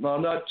way, well,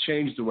 not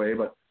changed the way,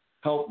 but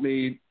helped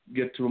me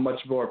get to a much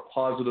more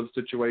positive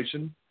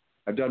situation.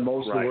 I've done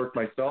most of the work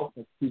myself.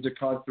 She's a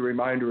constant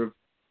reminder of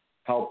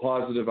how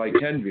positive I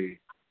can be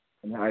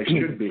and I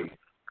should be.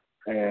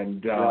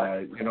 And,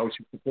 you know,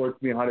 she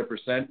supports me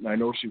 100%, and I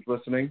know she's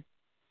listening.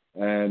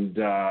 And,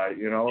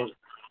 you know,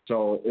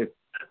 so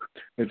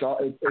it's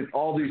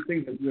all these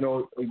things that, you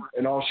know,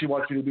 and all she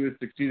wants me to do is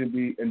succeed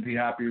and be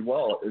happy as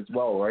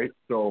well, right?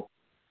 So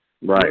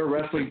where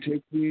wrestling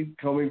takes me,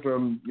 coming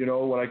from, you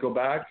know, when I go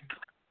back,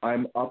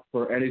 I'm up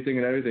for anything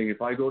and everything.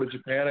 If I go to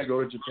Japan, I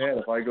go to Japan.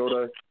 If I go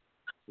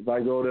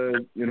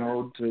to, you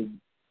know, to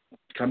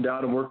come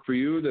down and work for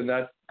you, then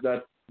that's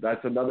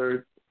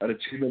an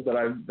achievement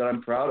that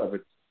I'm proud of.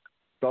 It's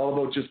all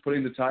about just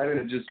putting the time in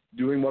and just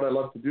doing what I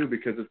love to do,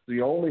 because it's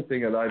the only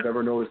thing that I've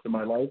ever noticed in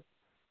my life,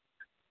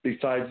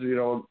 besides, you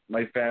know,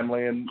 my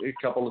family and a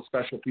couple of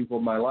special people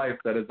in my life,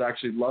 that has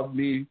actually loved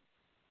me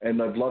and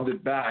I've loved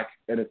it back,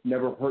 and it's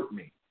never hurt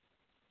me.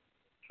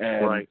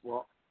 And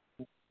well,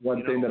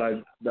 one thing that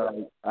I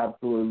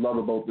absolutely love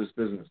about this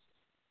business.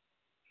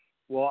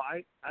 Well,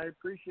 I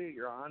appreciate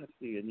your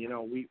honesty, and, you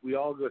know, we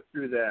all go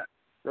through that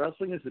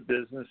wrestling is a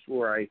business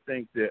where I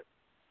think that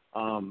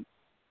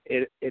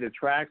it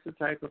attracts a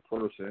type of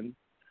person,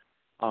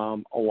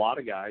 a lot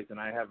of guys, and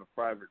I have a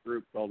private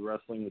group called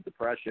Wrestling with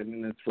Depression,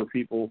 and it's for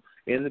people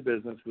in the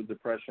business with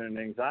depression and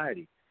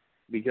anxiety,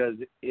 because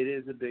it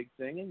is a big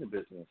thing in the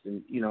business,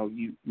 and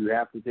you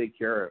have to take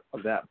care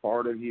of that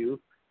part of you,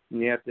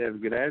 and you have to have a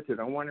good attitude.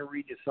 I want to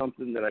read you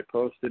something that I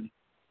posted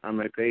on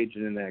my page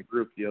and in that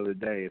group the other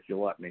day, if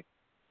you'll let me.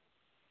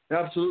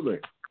 Absolutely.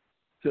 It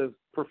says,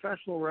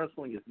 professional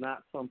wrestling is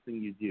not something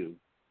you do.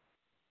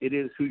 It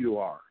is who you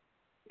are.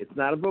 It's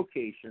not a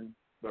vocation,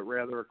 but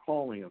rather a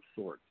calling of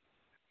sorts.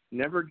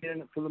 Never get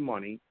in it for the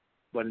money,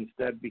 but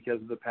instead because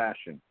of the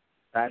passion.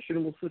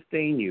 Passion will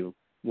sustain you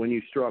when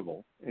you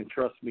struggle, and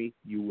trust me,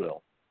 you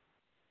will.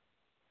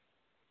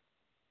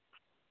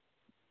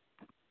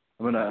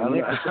 I'm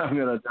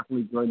gonna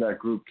definitely join that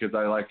group because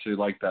I actually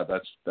like that.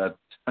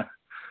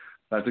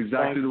 That's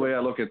exactly the way I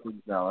look at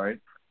things now, right?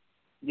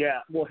 Yeah.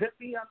 Well, hit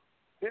me up.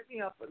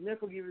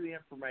 Nick will give you the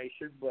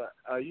information, but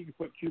you can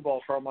put Cueball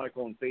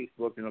Carmichael on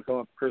Facebook, and it'll come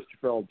up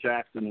Christopher L.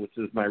 Jackson, which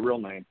is my real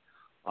name.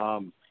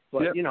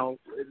 But, yep.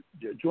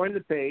 Join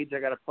the page. I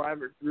got a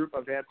private group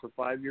I've had for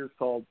 5 years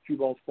called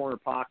Cueball's Corner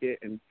Pocket,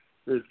 and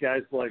there's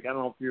guys like, I don't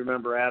know if you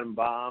remember Adam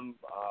Baum,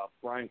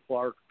 Brian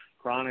Clark,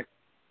 Chronic.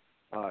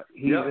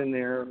 He's in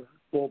there.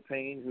 Full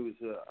Pain, who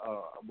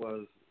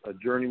was a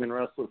journeyman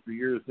wrestler for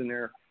years, in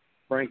there.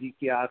 Frankie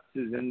Kiatz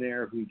is in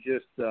there, who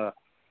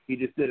he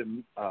just did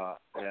an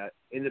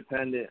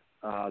independent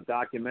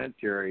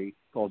documentary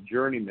called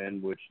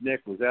Journeyman, which,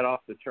 Nick, was that off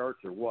the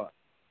charts or what?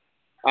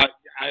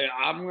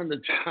 I'm going to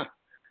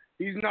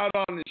he's not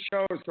on the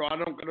show, so I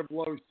don't going to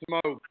blow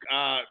smoke.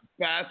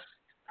 Best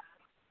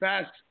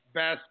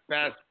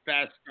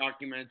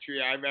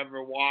documentary I've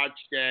ever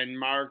watched. And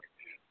Mark,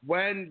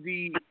 when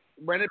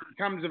it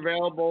becomes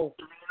available,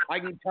 I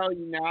can tell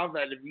you now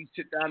that if you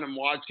sit down and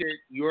watch it,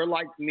 you're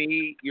like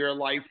me, you're a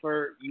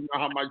lifer, you know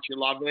how much you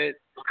love it,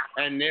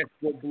 and this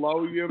will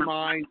blow your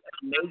mind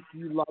and make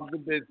you love the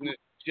business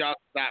just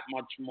that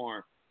much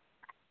more.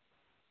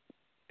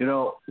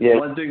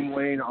 One thing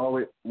Wayne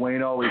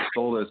always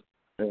told us,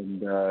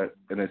 and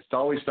it's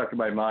always stuck in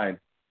my mind.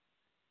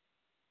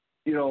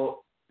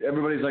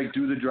 Everybody's like,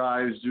 do the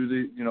drives,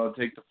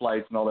 take the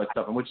flights and all that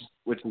stuff, and which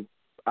is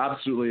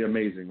absolutely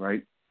amazing,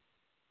 right?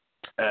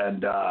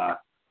 And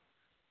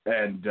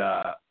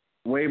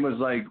Wayne was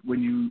like,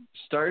 when you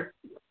start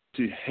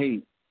to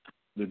hate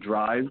the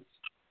drives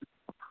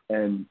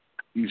and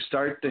you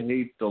start to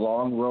hate the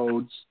long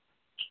roads,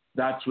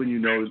 that's when you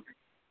know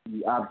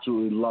you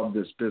absolutely love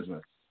this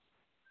business.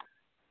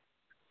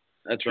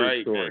 That's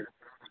right. True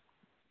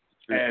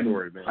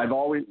story, man. I've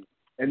always,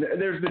 and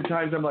there's been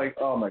times I'm like,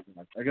 oh my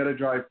God, I got to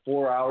drive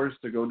 4 hours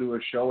to go do a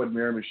show in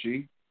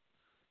Miramichi,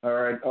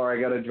 or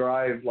I got to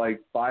drive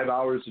like 5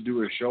 hours to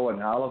do a show in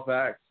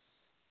Halifax,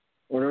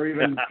 or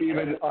even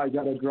I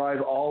got to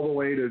drive all the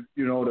way to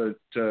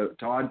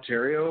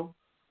Ontario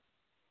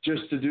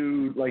just to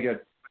do like a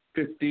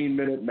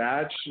 15-minute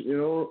match.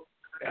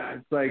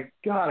 It's like,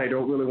 God, I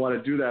don't really want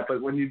to do that,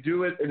 but when you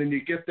do it and then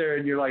you get there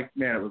and you're like,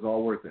 man, it was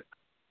all worth it.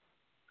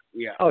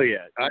 Yeah. Oh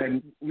yeah.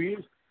 And we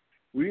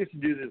used to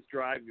do this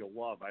drive you'll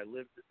love. I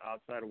lived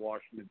outside of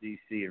Washington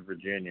D.C. in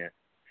Virginia,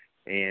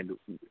 and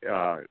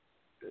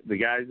the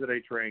guys that I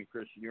trained,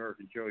 Christian York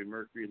and Joey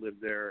Mercury,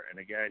 lived there, and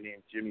a guy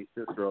named Jimmy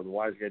Cicero, the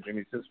wise guy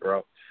Jimmy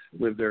Cicero,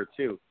 lived there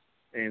too,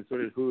 and so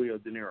did Julio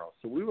De Niro.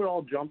 So we would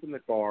all jump in the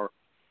car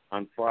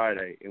on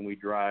Friday, and we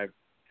drive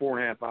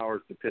 4.5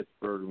 hours to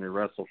Pittsburgh, and we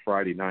wrestle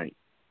Friday night.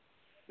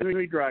 Then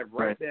we drive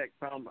right back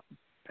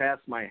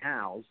past my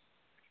house,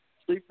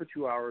 sleep for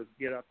 2 hours,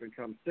 get up and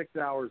come 6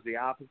 hours the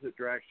opposite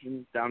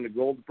direction down to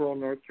Goldsboro,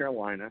 North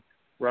Carolina,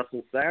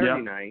 wrestle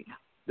Saturday night.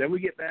 Then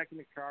we get back in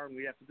the car and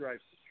we have to drive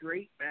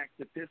straight back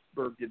to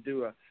Pittsburgh to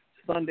do a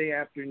Sunday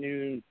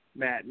afternoon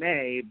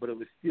matinee, but it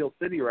was Steel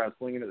City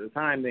Wrestling, and at the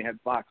time they had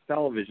Fox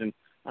Television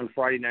on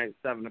Friday night at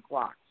 7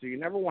 o'clock. So you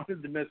never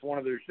wanted to miss one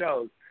of their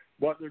shows,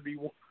 but there'd be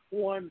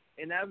one,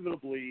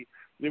 inevitably,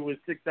 there was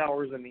 6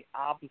 hours in the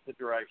opposite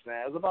direction.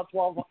 It was about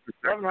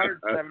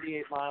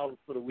 1,178 miles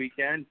for the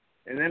weekend.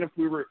 And then if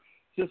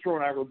Cicero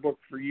and I were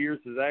booked for years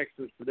as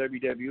extras for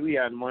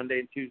WWE on Monday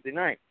and Tuesday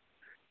night.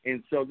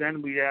 And so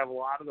then we'd have a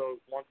lot of those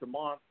once a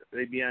month.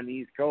 They'd be on the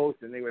East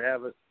Coast, and they would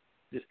have us,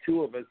 just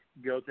two of us,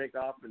 go take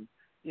off and,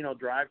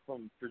 drive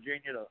from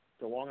Virginia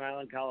to Long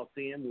Island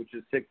Coliseum, which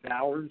is 6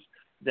 hours,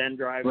 then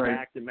drive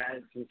back to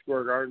Madison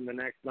Square Garden the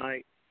next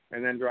night,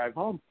 and then drive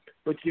home.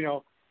 But,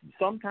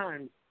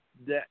 sometimes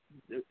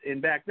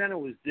and back then it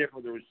was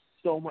different. There was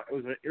so much.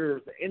 It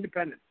was an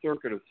independent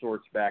circuit of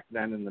sorts back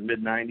then in the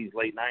mid-'90s,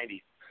 late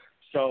 '90s.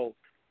 So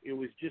it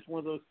was just one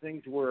of those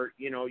things where,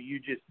 you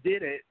just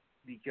did it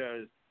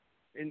because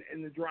 – and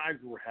the drives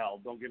were hell,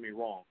 don't get me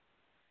wrong.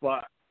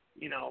 But,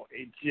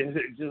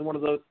 it's just one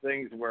of those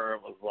things where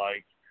it was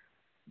like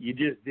you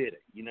just did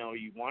it.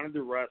 You wanted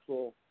to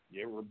wrestle.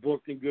 You were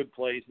booked in good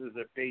places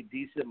that paid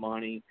decent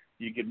money.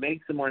 You could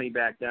make some money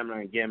back then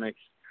on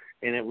gimmicks.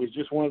 And it was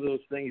just one of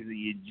those things that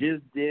you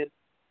just did.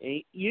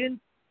 And you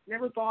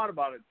never thought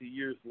about it 2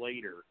 years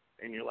later.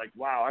 and you're like,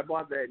 wow, I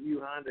bought that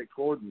new Honda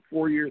Accord, and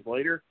 4 years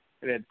later,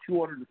 it had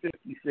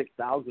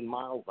 256,000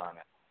 miles on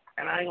it,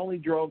 and I only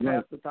drove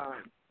half the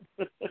time.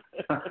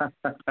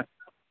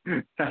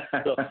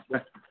 So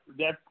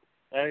that's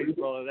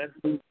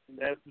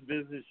the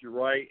business. You're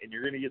right, and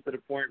you're going to get to the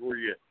point where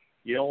you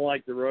don't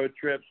like the road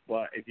trips,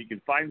 but if you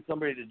can find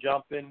somebody to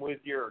jump in with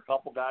you or a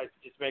couple guys,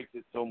 it just makes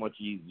it so much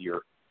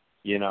easier.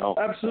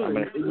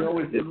 Absolutely. I mean,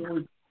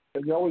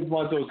 you always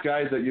want those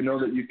guys that you know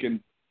that you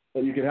can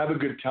have a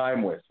good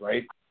time with,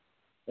 right?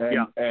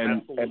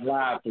 And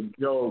laugh and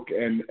joke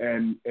and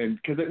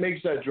because it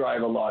makes that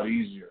drive a lot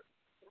easier,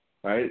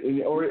 right?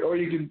 And, or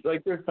you can,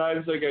 like, there's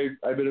times like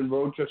I've been in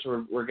road trips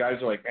where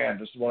guys are like, man,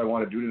 this is what I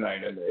want to do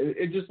tonight, and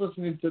it just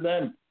listening to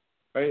them,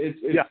 right?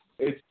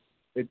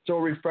 It's so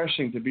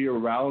refreshing to be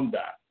around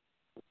that,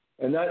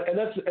 and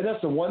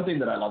that's the one thing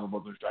that I love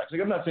about those drives.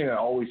 Like, I'm not saying I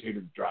always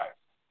hated the drive.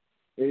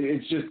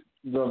 It's just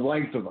the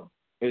length of them.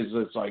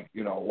 It's like,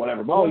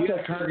 whatever. But once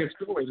that car gets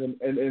going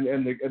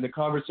and the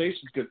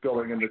conversations get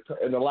going and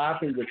the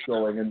laughing gets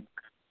going and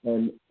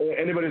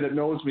anybody that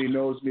knows me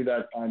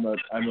that I'm a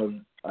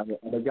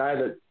guy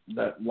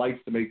that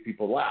likes to make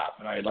people laugh,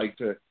 and I like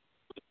to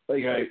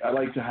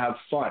have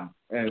fun.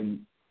 And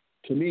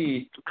to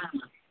me,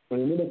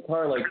 when you're in a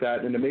car like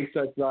that and it makes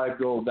that drive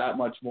go that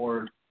much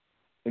more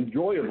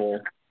enjoyable,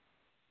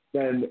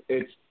 then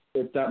it's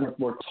that much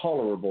more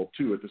tolerable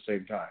too at the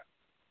same time.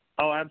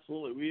 Oh,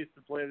 absolutely. We used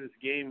to play this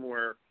game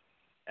where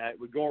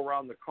we'd go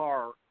around the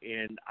car,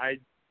 and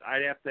I'd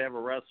have to have a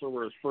wrestler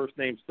where his first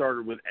name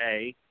started with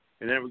A,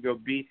 and then it would go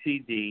B, C,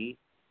 D,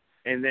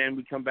 and then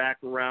we'd come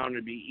back around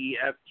and be E,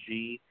 F,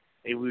 G,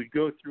 and we'd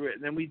go through it,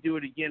 and then we'd do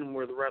it again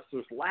where the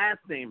wrestler's last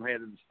name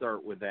had to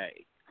start with A.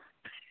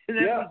 And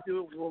then we'd do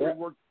it where we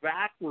worked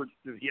backwards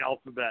to the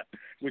alphabet,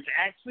 which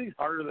actually is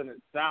harder than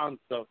it sounds.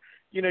 So,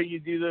 you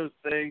do those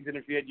things, and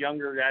if you had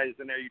younger guys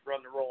in there, you'd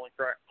run the rolling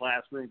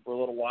classroom for a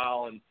little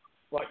while,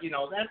 but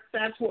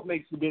that's what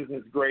makes the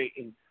business great.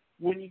 And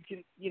when you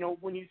can,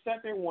 when you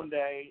sit there one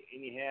day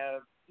and you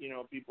have,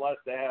 be blessed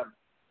to have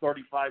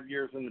 35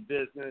 years in the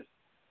business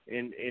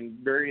in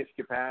various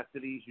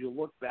capacities, you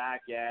look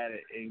back at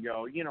it and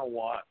go, you know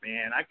what,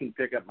 man, I can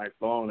pick up my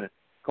phone and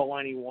call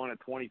any one of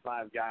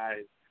 25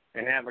 guys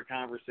and have a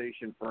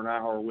conversation for an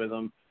hour with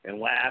them and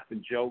laugh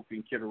and joke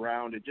and kid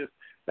around.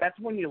 That's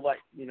when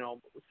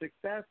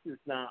success is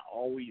not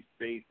always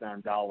based on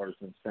dollars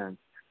and cents.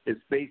 It's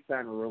based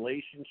on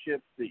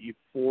relationships that you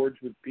forge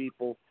with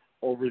people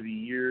over the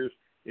years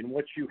and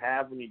what you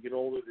have when you get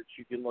older that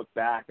you can look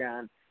back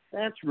on.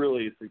 That's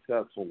really a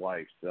successful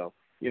life. So,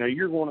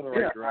 you're going in the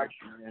right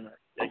direction, and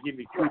I give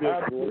you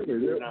kudos for what you're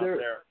doing out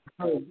there.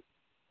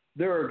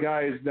 There are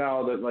guys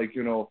now that, like,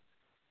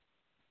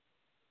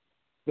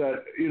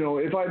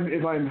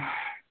 if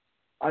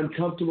I'm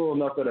comfortable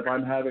enough that if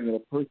I'm having a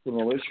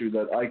personal issue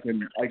that I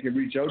can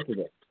reach out to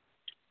them.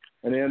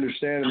 And they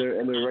understand,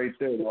 and they're right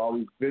there. They've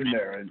always been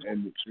there, and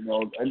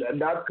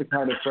that's the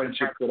kind of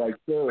friendship that I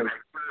cherish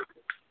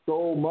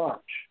so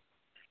much,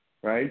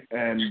 right?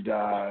 And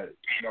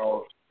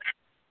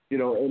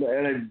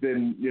and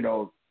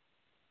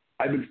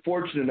I've been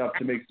fortunate enough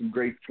to make some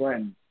great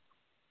friends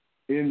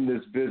in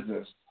this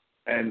business.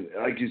 And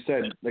like you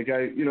said, like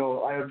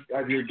I've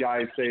heard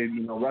guys say,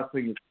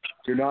 wrestling,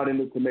 you're not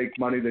in it to make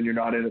money, then you're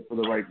not in it for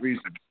the right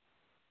reasons,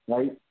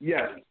 right?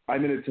 Yes,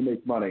 I'm in it to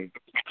make money.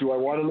 Do I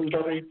want to lose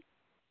money?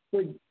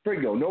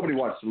 Fringo, nobody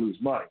wants to lose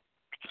money.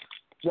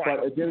 Right.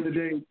 But at the end of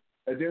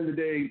the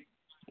day,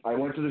 I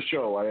went to the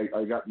show.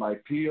 I got my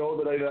PO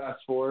that I'd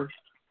asked for.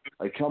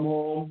 I come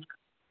home.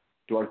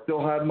 Do I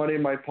still have money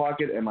in my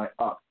pocket? Am I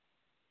up?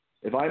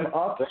 If I'm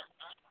up,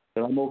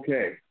 then I'm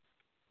okay.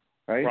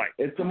 Right?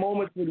 It's a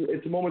moment when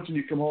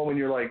you come home and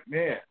you're like,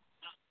 man,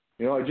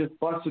 I just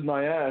busted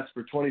my ass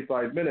for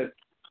 25 minutes,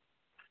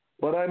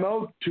 but I'm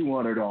out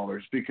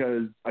 $200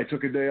 because I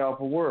took a day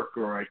off of work,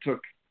 or I took,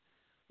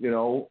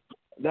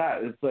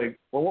 that. It's like,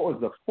 well, what was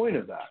the point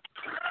of that?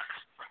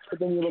 But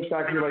then you look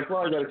back and you're like,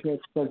 well, I got a chance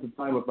to spend some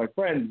time with my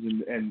friends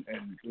and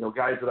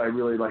guys that I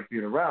really like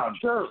being around.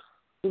 Sure.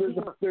 So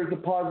there's a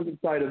positive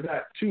side of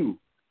that too,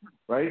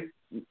 right?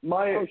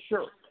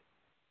 Sure.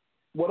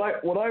 What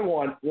I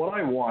want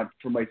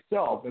for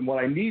myself and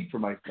what I need for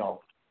myself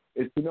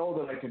is to know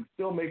that I can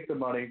still make the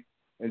money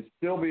and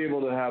still be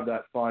able to have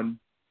that fun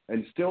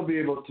and still be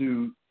able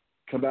to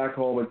come back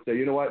home and say,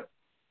 you know what,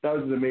 that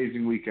was an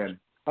amazing weekend.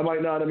 I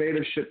might not have made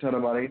a shit ton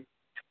of money,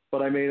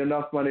 but I made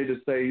enough money to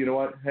say, you know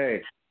what,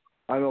 hey,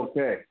 I'm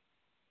okay,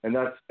 and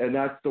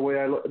that's the way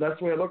I look. That's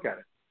the way I look at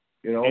it.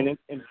 And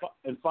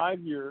in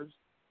 5 years,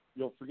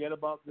 you'll forget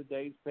about the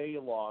day's pay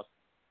you lost,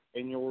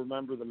 and you'll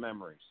remember the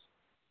memories.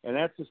 And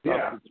that's the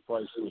stuff that's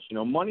priceless.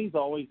 Money's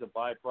always a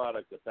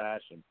byproduct of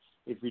passion.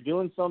 If you're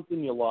doing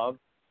something you love,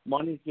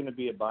 money's going to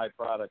be a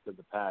byproduct of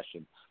the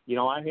passion.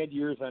 I had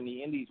years on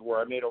the indies where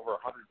I made over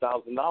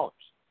 $100,000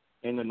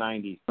 in the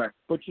 90s. Right.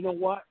 But you know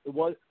what?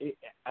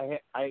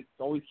 I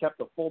always kept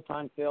a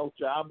full-time sales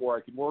job where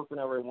I could work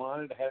whenever I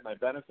wanted. I had my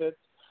benefits.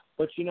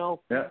 But,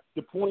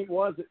 the point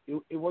was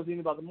it wasn't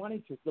even about the money,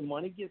 because the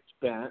money gets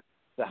spent.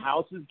 The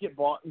houses get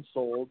bought and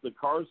sold. The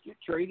cars get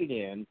traded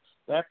in.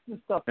 That's the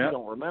stuff you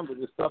don't remember.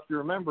 The stuff you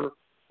remember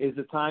is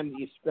the time that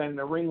you spend in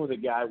the ring with a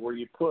guy where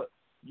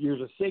there's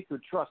a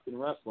sacred trust in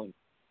wrestling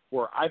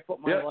where I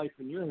put my life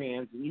in your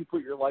hands and you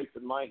put your life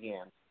in my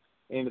hands.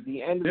 And at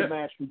the end of the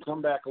match, we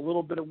come back a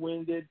little bit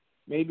winded,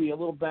 maybe a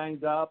little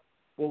banged up.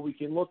 Well, we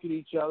can look at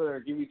each other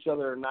and give each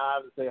other a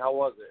nod and say, how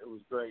was it? It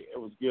was great. It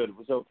was good. It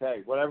was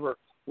okay. Whatever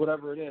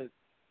it is.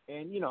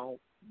 And,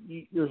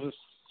 there's a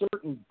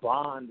certain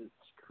bond that's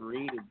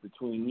created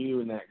between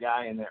you and that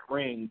guy in that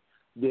ring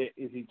that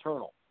is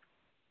eternal.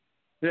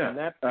 Yeah, and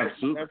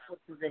absolutely. That's what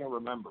you're going to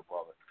remember,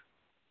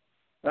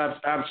 brother.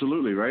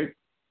 Absolutely, right?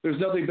 There's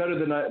nothing better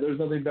that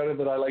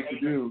I like to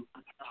do,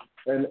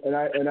 and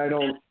I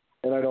don't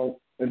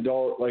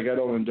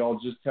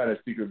indulge this kind of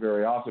secret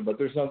very often. But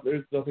there's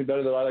nothing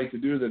better that I like to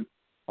do than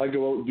I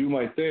go out and do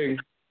my thing,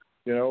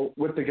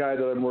 with the guy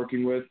that I'm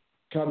working with.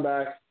 Come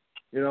back,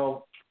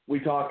 we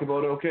talk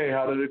about, okay,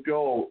 how did it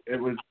go? It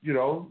was,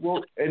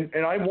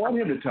 and I want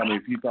him to tell me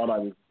if he thought I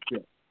was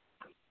shit,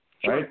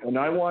 right? And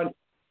I want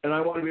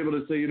to be able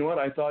to say, you know what,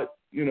 I thought,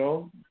 you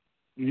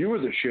were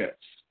the shits.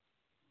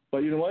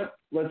 But you know what?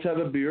 Let's have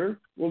a beer.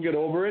 We'll get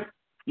over it.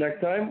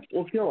 Next time,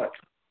 we'll kill it.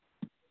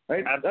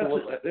 Right?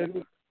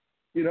 Absolutely.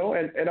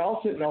 And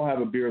I'll sit and I'll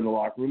have a beer in the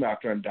locker room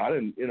after I'm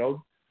done.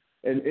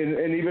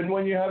 And even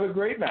when you have a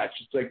great match,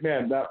 it's like,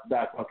 man,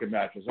 that fucking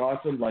match was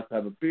awesome. Let's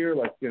have a beer.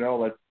 Let's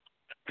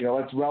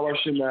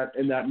relish in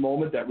that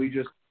moment that we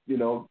just,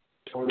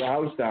 tore the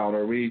house down,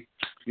 or we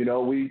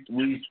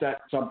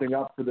set something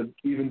up for the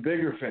even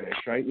bigger finish,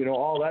 right?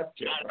 All that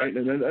shit, right?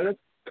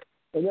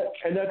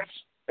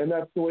 And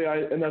that's the way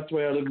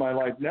I live my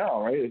life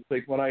now, right? It's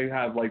like when I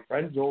have like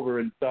friends over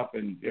and stuff,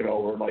 and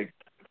we're like,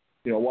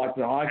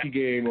 watching a hockey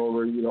game, or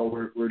we're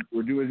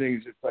doing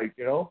things. It's like,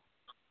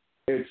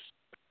 it's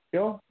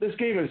this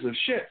game is a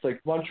shit. It's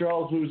like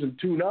Montreal's losing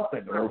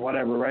 2-0 or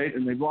whatever, right?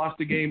 And they've lost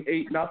the game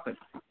 8-0.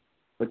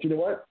 But you know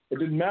what? It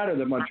didn't matter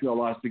that Montreal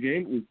lost the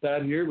game. We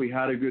sat here, we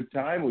had a good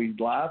time, we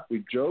laughed,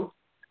 we joked,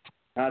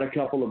 had a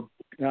couple of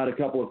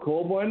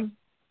cold ones,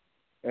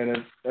 and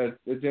at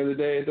the end of the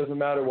day, it doesn't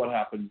matter what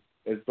happens.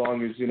 As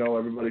long as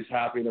everybody's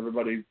happy and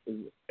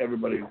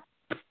everybody's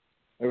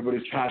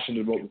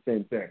passionate about the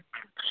same thing.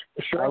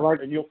 Sure,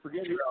 and you'll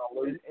forget in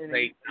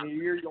a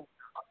year you'll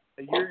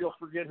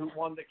forget who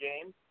won the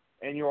game,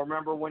 and you'll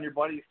remember when your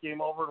buddies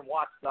came over and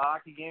watched the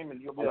hockey game,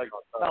 and you'll be like,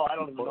 "Hell, I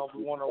don't even know if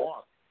we won or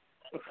lost."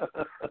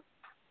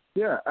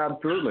 Yeah,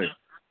 absolutely.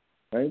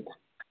 Right.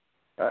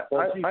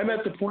 I'm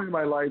at the point in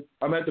my life.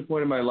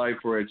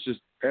 Where it's just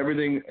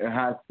everything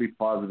has to be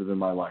positive in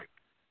my life.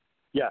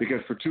 Yeah.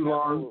 Because for too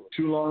long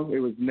it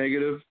was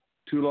negative.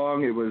 Too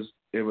long it was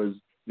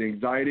the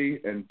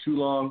anxiety, and too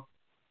long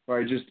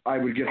where I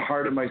would get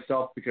hard on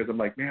myself because I'm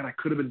like, man, I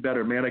could have been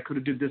better. Man, I could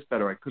have did this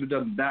better. I could have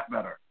done that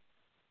better.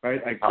 Right.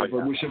 I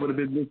wish I would have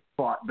been this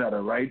spot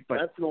better. Right. But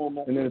that's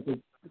normal.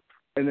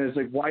 And then it's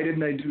like, why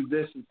didn't I do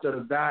this instead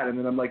of that? And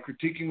then I'm like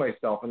critiquing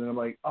myself, and then I'm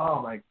like,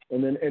 oh my,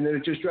 and then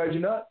it just drives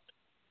you nuts.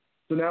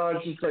 So now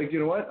it's just like, you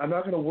know what? I'm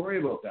not going to worry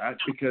about that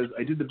because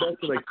I did the best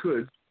that I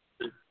could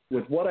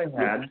with what I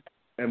had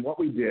and what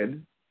we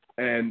did.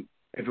 And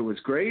if it was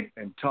great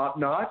and top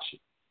notch,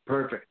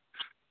 perfect.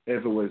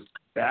 If it was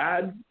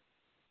bad,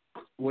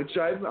 which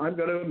I'm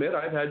going to admit,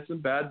 I've had some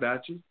bad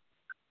matches,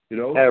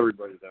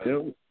 Everybody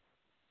does.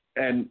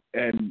 And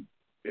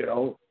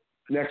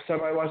next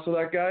time I wrestle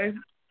that guy,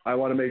 I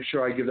want to make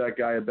sure I give that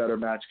guy a better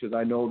match because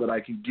I know that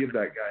I can give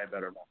that guy a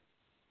better match.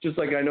 Just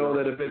like I know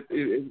that if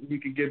he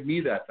can give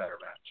me that better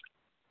match.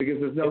 Because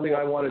there's nothing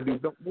I want to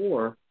do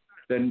more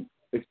than,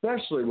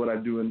 especially when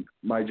I'm doing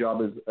my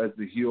job as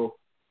the heel,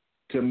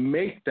 to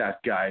make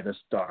that guy the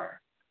star.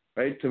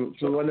 Right? So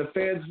when the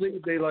fans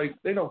leave,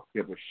 they don't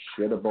give a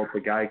shit about the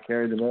guy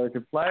carrying the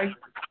American flag.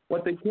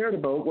 What they cared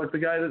about was the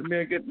guy that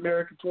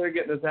American player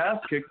getting his ass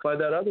kicked by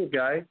that other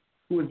guy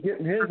who was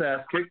getting his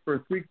ass kicked for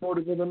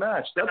 3/4 of the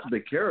match. That's what they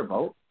care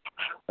about.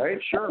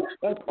 Right? Sure.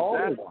 That's all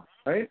they want.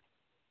 Right?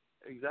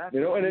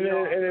 Exactly. And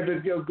if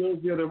it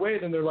goes the other way,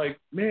 then they're like,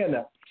 man,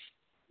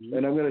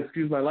 and I'm going to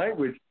excuse my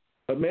language,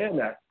 but man,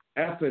 that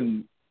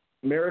effing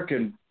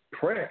American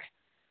prick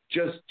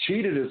just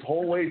cheated his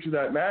whole way through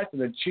that match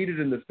and then cheated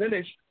in the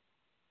finish.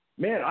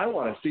 Man, I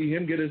want to see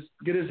him get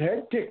his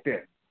head kicked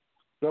in.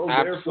 So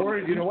therefore,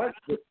 you know what?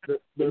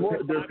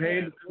 They're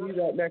paying to see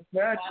that next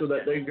match so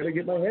that they're going to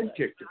get my head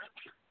kicked in.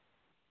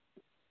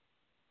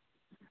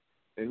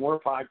 And we're a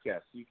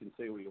podcast. You can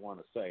say what you want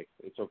to say.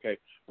 It's okay.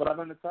 But I'm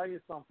going to tell you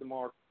something,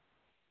 Mark.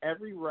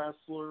 Every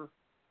wrestler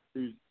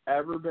who's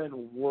ever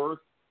been worth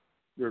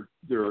their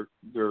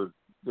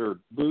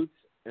boots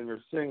and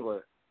their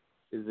singlet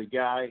is a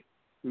guy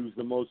who's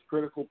the most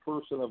critical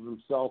person of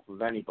himself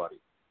of anybody.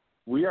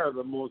 We are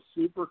the most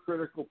super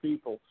critical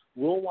people.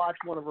 We'll watch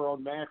one of our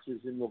own matches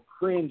and we'll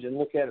cringe and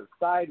look at it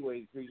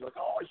sideways. We're like,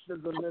 oh, I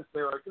should have done this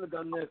there. I could have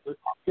done this. I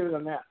could have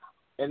done that.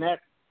 And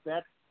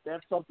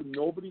that's something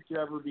nobody could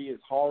ever be as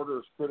hard or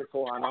as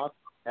critical on us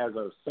as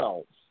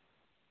ourselves.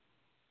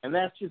 And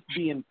that's just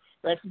being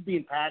That's just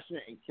being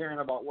passionate and caring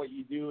about what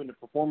you do and the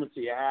performance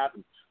that you have.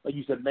 And like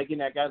you said, making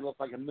that guy look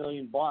like $1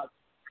 million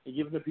and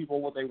giving the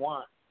people what they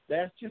want.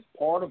 That's just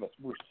part of us.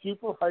 We're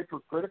super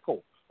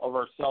hypercritical of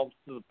ourselves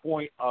to the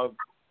point of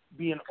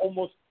being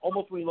almost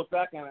when you look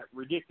back on it,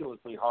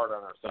 ridiculously hard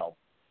on ourselves.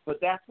 But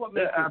that's what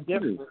makes us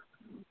different.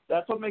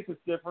 That's what makes us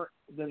different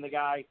than the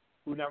guy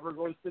who never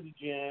goes to the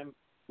gym,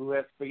 who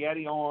has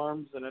spaghetti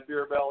arms and a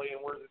beer belly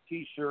and wears a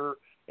T-shirt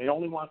and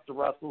only wants to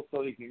wrestle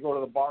so he can go to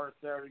the bar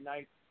Saturday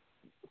night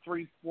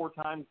 3, 4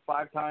 times,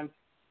 5 times,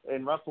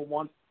 and wrestle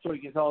once so he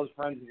can tell his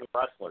friends he's a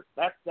wrestler.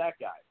 That's that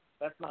guy.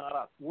 That's not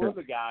us. We're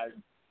the guys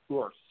who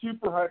are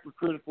super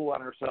hypercritical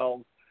on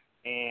ourselves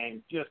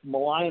and just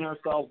malign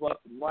ourselves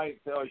left and right,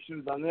 say, oh, you should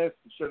have done this,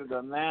 you should have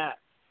done that.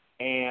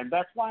 And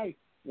that's why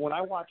when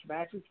I watch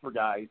matches for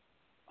guys,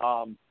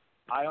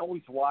 I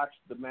always watch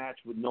the match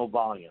with no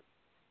volume.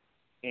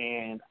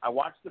 And I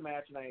watch the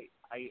match and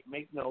I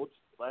make notes.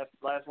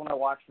 Last one I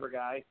watched for a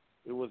guy,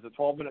 it was a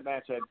 12-minute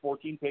match. I had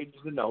 14 pages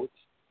of notes.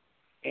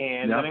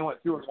 And then I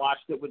went through and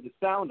watched it with the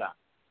sound on.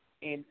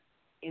 And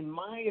in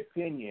my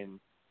opinion,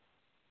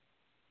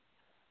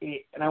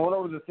 and I went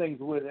over the things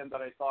with him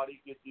that I thought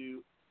he could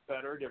do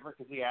better or different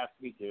because he asked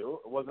me to.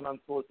 It wasn't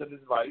unsolicited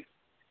advice.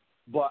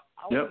 But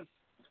I always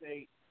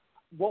say,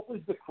 what was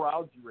the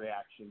crowd's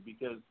reaction?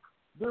 Because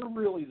they're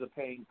really the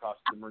paying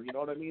customer. You know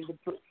what I mean?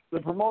 The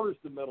promoter's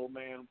the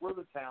middleman. We're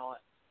the talent.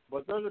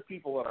 But they're the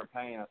people that are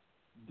paying us.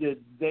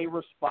 Did they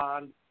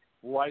respond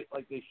right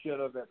like they should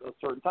have at a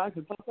certain time?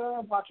 Because sometimes I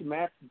watch a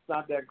match that's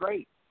not that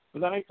great.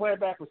 But then I play it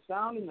back with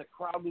sound, and the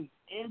crowd is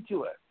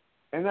into it.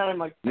 And then I'm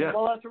like,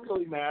 well, that's what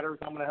really matters.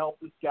 I'm going to help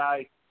this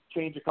guy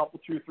change a couple,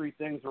 2 or 3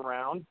 things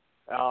around,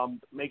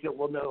 make it a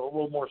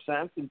little more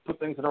sense, and put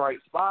things in the right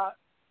spot.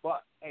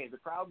 But, hey, the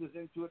crowd was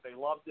into it. They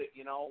loved it.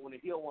 You know, when the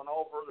heel went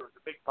over, there was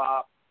a big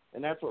pop,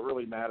 and that's what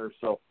really matters.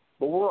 So,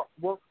 but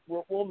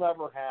we'll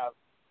never have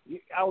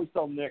 – I always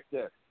tell Nick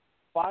this.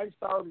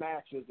 5-star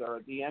matches are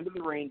at the end of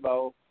the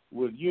rainbow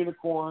with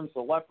unicorns,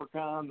 the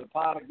leprechaun, the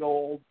pot of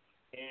gold,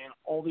 and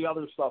all the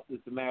other stuff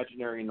that's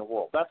imaginary in the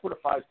world. That's what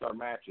a 5-star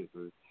match is,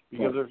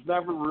 because there's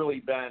never really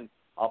been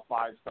a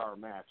 5-star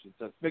match. It's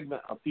a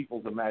figment of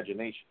people's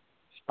imagination.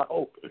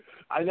 So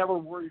I never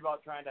worry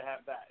about trying to have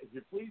that. If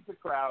you please the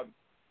crowd,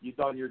 you've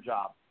done your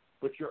job.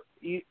 But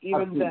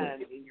even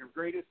then, in your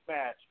greatest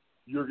match,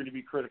 you're going to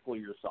be critical of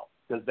yourself,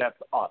 because that's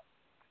us.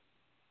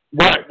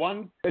 Right.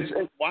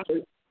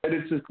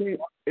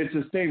 It's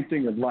the same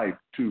thing in life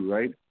too,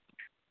 right?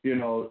 You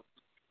know,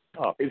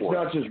 it's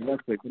not just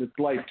wrestling, but it's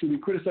life too. We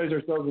criticize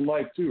ourselves in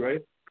life too,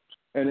 right?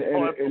 And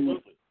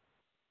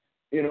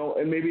you know,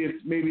 and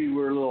maybe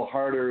we're a little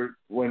harder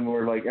when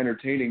we're like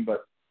entertaining,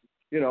 but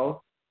you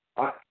know,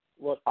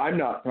 I'm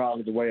not proud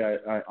of the way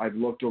I've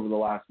looked over the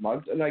last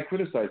month, and I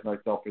criticize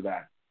myself for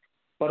that.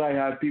 But I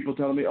have people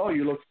telling me, "Oh,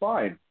 you look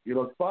fine. You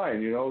look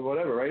fine. You know,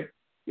 whatever, right?"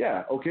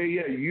 Yeah, okay,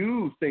 yeah,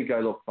 you think I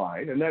look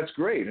fine, and that's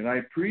great, and I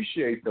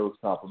appreciate those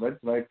compliments,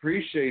 and I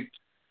appreciate,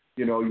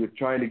 you know, you're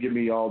trying to give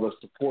me all the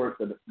support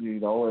that, you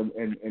know,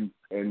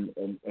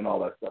 and all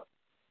that stuff.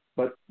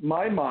 But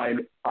my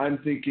mind, I'm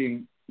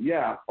thinking,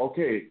 yeah,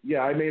 okay, yeah,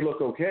 I may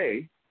look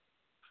okay,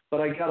 but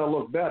I got to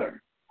look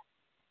better,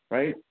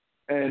 right?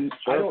 And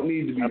I don't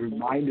need to be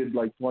reminded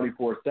like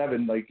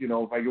 24/7, like, you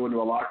know, if I go into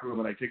a locker room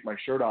and I take my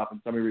shirt off and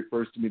somebody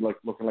refers to me like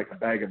looking like a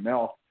bag of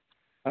milk,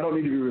 I don't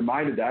need to be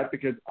reminded that,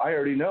 because I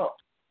already know,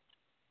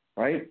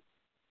 right?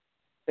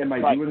 Am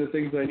I doing the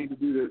things that I need to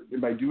do?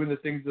 Am I doing the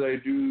things that I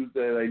do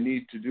that I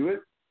need to do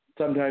it?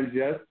 Sometimes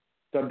yes,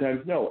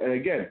 sometimes no. And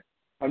again,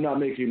 I'm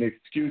not making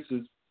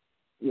excuses,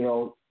 you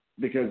know,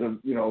 because of,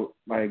 you know,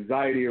 my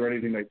anxiety or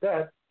anything like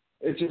that.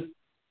 It's just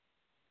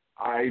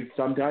I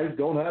sometimes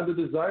don't have the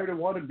desire to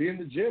want to be in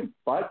the gym,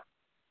 but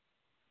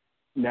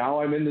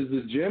now I'm into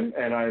the gym,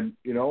 and I'm,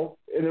 you know,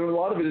 and a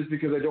lot of it is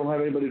because I don't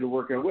have anybody to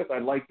work out with. I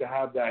like to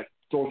have that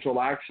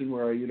social action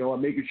where, you know,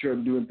 I'm making sure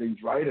I'm doing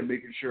things right. I'm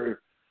making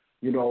sure,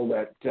 you know,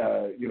 that,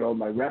 you know,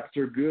 my reps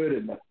are good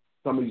and that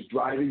somebody's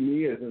driving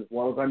me as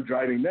well as I'm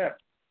driving them.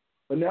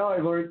 But now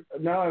I've learned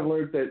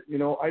that, you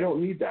know, I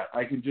don't need that.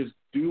 I can just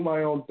do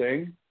my own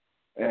thing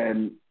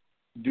and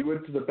do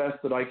it to the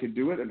best that I can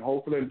do it, and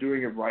hopefully I'm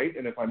doing it right.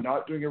 And if I'm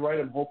not doing it right,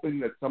 I'm hoping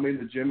that somebody in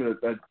the gym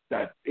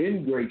that's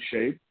in great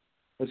shape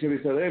that's going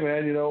to be said, hey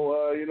man, you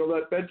know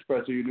that bench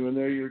press you're doing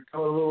there, you're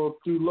coming a little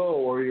too low,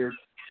 or you're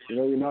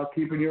not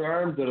keeping your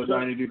arms at a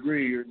 90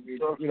 degree,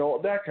 you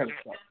know, that kind of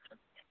stuff.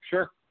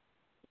 Sure.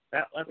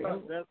 That's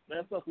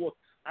look.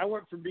 I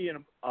went from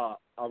being a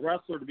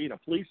wrestler to being a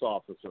police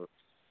officer,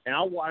 and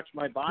I'll watch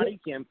my body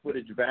cam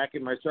footage back,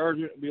 and my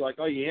sergeant will be like,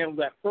 "Oh, you handled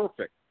that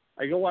perfect."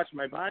 I go watch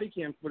my body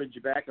cam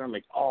footage back, and I'm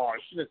like, "Oh, I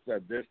should have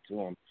said this to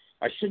him.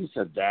 I shouldn't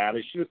have said that.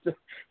 I should have said."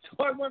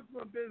 So I went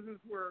from a business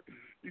where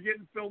you're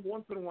getting filmed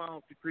once in a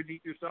while to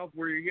critique yourself,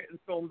 where you're getting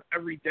filmed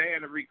every day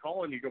on every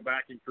call, and you go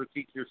back and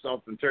critique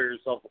yourself and tear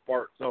yourself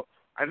apart. So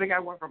I think I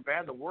went from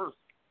bad to worse.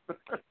 I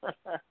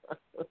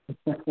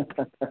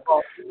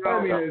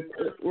mean,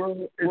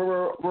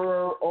 we're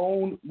our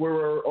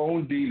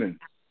own demons.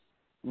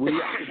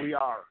 We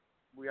are.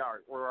 We're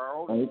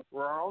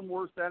our own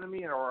worst enemy.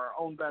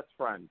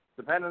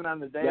 depending on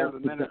the day or the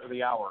minute or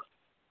the hour.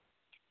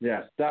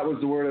 Yes, that was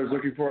the word I was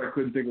looking for. I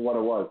couldn't think of what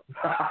it was.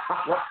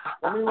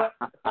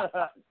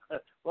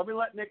 Let me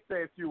let Nick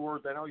say a few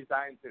words. I know he's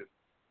dying to.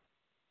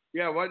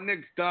 Yeah, what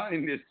Nick's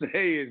dying to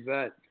say is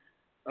that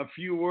a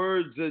few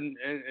words, and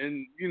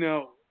you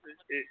know,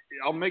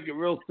 I'll make it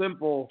real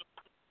simple.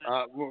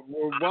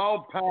 We're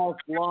well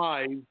past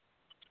live,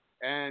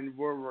 and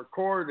we're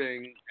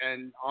recording,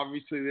 and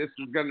obviously this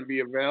is going to be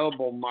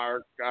available,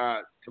 Mark,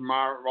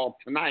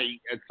 tonight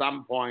at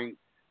some point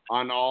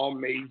on all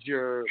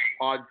major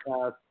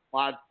podcast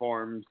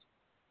platforms.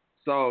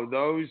 So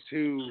those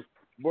who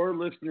were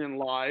listening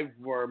live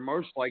were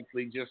most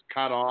likely just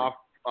cut off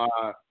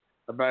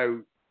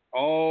about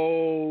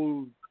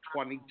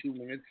 22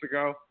 minutes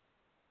ago.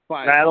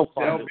 But That'll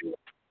find it.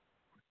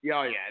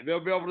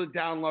 They'll be able to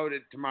download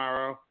it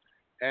tomorrow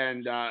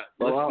and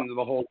listen to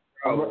the whole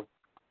show.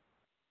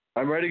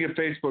 I'm writing a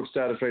Facebook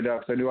status right now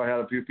because I knew I had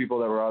a few people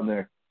that were on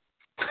there.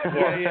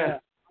 Yeah.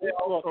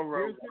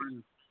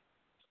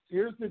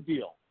 Here's the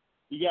deal.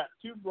 You got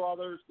two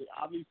brothers that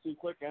obviously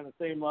click on the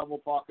same level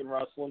talking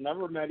wrestling,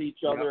 never met each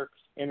other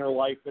in their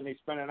life, and they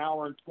spent an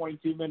hour and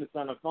 22 minutes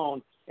on the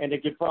phone, and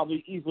it could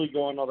probably easily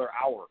go another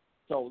hour.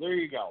 So there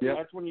you go. Yep.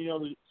 That's when you know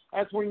the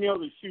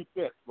shoe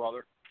fits,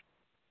 brother.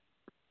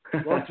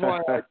 That's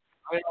why I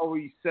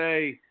always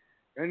say,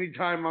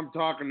 anytime I'm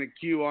talking to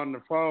Q on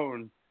the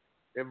phone,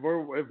 if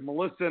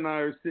Melissa and I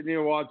are sitting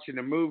here watching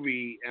a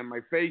movie and my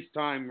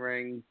FaceTime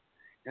rings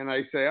and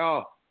I say,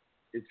 "Oh,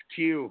 it's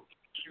Q,"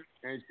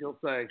 and she'll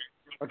say,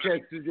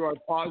 "Okay, so do I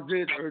pause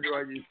it or do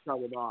I just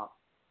shut it off?"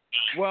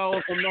 Well,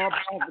 if I'm not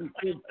talking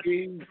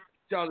 15,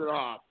 shut it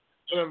off.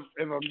 But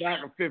if I'm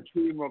back at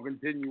 15, we'll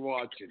continue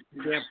watching.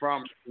 You can't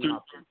promise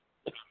nothing.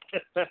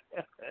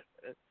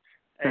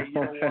 Hey, you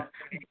know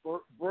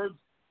what?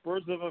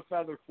 Birds of a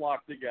feather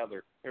flock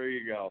together. There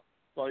you go.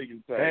 That's all you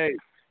can say.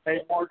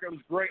 Hey, Mark, it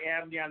was great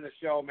having you on the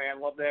show, man.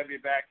 Love to have you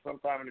back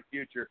sometime in the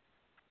future.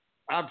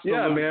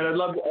 Absolutely. Yeah, man. I'd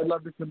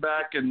love to come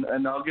back, and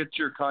I'll get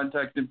your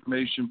contact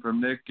information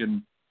from Nick,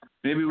 and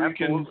maybe we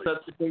can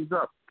set some things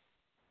up.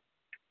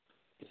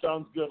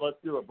 Sounds good. Let's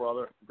do it,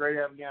 brother. Great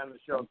having you on the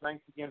show.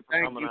 Thanks again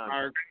for coming on.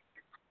 Mark.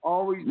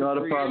 Always not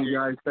a problem,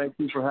 guys. Thank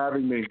you for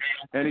having me.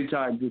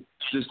 Anytime,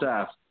 just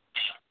ask.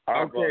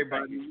 Okay,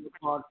 buddy. We'll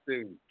talk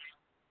soon.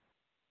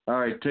 All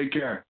right. Take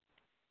care.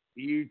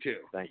 You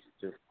too. Thank you,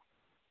 too.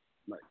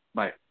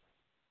 Bye.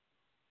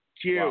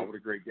 Q. Wow, what a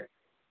great guest.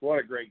 What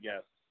a great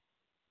guest.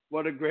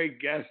 What a great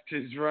guest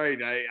is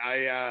right.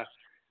 I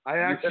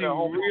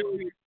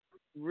actually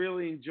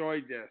really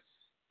enjoyed this.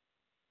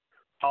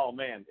 Oh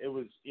man, it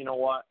was. You know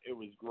what? It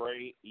was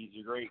great. He's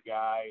a great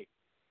guy.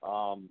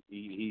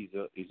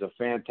 He's a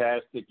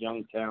fantastic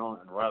young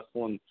talent in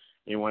wrestling.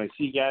 And when I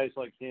see guys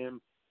like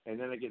him, and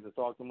then I get to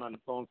talk to him on the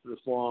phone for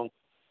this long,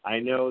 I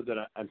know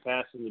that I'm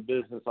passing the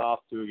business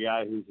off to a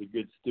guy who's a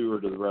good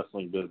steward of the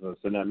wrestling business,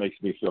 and that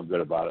makes me feel good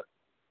about it.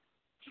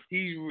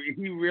 He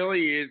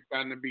really is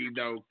going to be,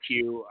 though,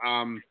 Q.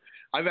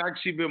 I've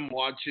actually been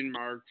watching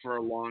Mark for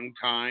a long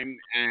time,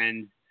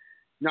 and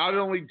not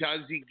only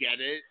does he get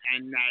it,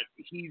 and that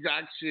he's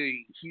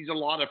a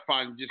lot of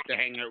fun just to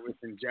hang out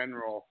with in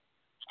general.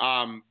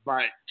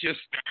 But just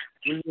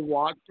when you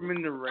watch him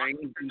in the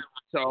ring, he's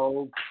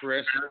so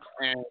crisp,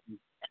 and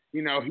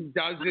you know, he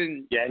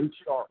doesn't. Yeah, he's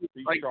sharp.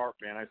 He's sharp,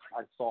 man. I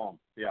saw him.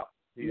 Yeah.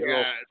 He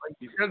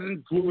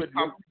doesn't fluid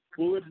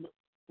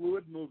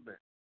movement.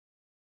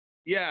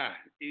 Yeah,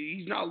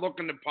 he's not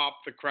looking to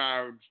pop the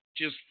crowd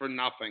just for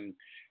nothing.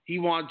 He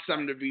wants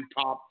them to be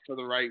popped for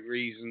the right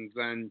reasons,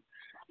 and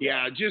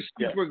just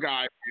super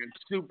guy, man,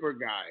 super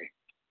guy.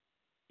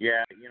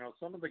 Yeah, you know,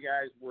 some of the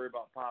guys worry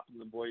about popping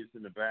the boys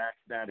in the back.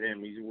 Not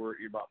him. He's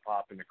worried about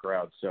popping the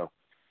crowd. So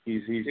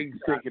he's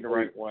thinking the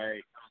right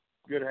way.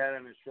 Good head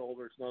on his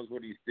shoulders, knows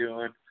what he's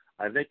doing.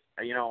 I think,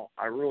 you know,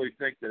 I really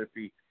think that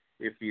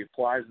if he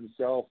applies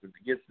himself, if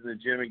he gets in the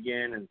gym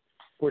again and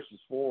pushes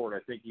forward, I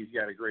think he's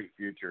got a great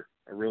future.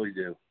 I really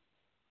do.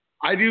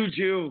 I do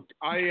too.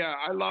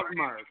 I love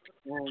Mark.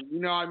 And,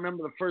 you know, I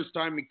remember the first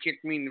time he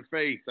kicked me in the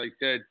face. I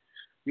said,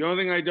 the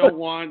only thing I don't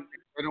want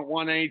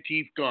any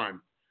teeth gone.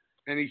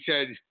 And he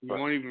said, you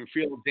won't even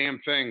feel a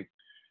damn thing.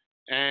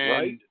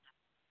 And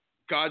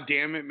God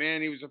damn it,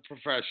 man, he was a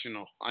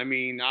professional. I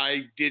mean,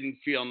 I didn't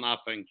feel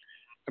nothing.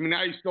 I mean,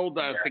 I sold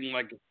that thing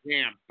like a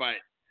champ, but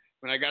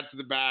when I got to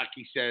the back,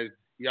 he said,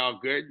 y'all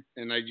good?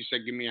 And I just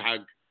said, give me a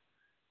hug.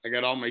 I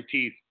got all my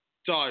teeth.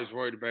 That's all I was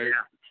worried about.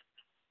 Yeah.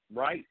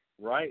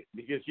 Right.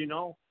 Because, you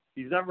know,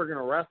 he's never going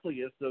to wrestle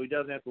you, so he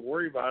doesn't have to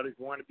worry about it. If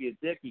you want to be a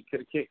dick, he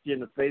could have kicked you in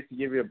the face and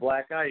give you a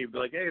black eye. You'd be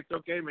like, hey, it's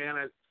okay, man.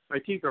 My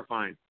teeth are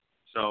fine.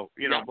 So,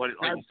 you know, but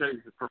like you said,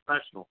 he's a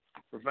professional.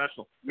 It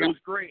was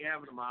great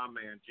having him on,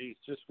 man. Geez,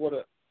 just what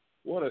a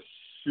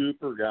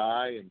super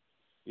guy. And,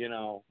 you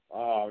know,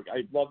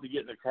 I'd love to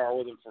get in the car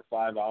with him for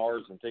 5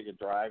 hours and take a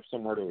drive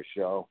somewhere to a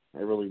show.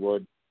 I really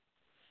would.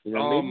 You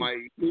know,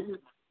 maybe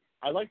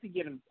I'd like to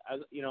get him,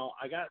 you know,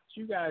 I got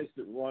two guys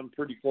that run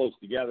pretty close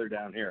together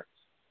down here.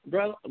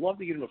 But I'd love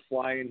to get him to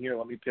fly in here,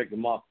 let me pick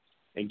him up,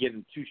 and get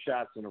him 2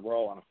 shots in a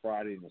row on a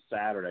Friday and a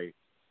Saturday.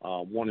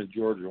 one in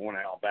Georgia, one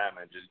in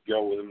Alabama, and just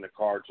go with them in the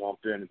car, jump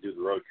in, and do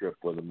the road trip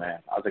with them, man.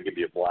 I think it'd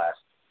be a blast.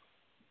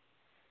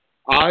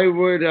 I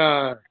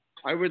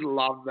would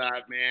love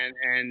that, man,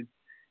 and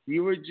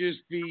you would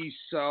just be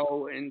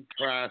so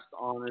impressed,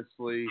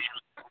 honestly.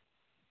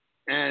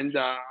 And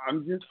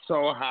I'm just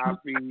so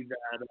happy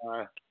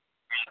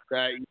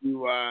that you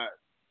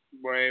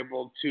were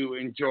able to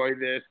enjoy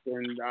this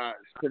and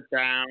sit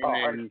down,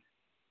 and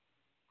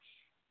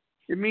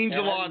it means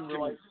a lot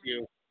to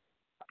you.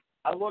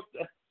 I looked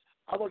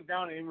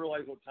down and didn't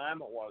realize what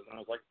time it was, and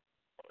I'm like,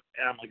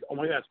 oh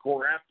my God, it's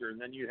quarter after.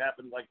 And then you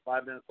happened like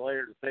 5 minutes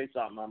later to say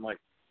something. I'm like,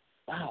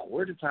 wow,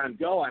 where did time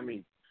go? I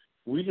mean,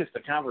 the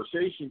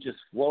conversation just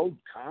flowed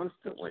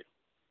constantly.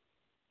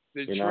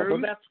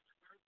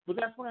 But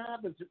that's what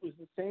happens. It was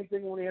the same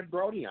thing when we had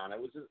Brody on.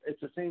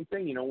 It's the same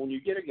thing, you know, when you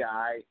get a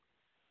guy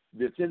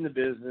that's in the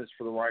business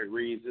for the right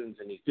reasons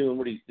and he's doing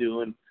what he's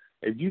doing.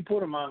 If you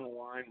put him on the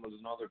line with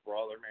another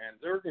brother, man,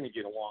 they're going to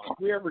get along. If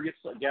we ever get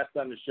a guest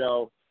on the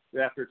show,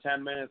 after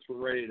 10 minutes we're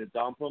ready to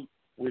dump them,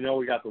 we know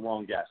we got the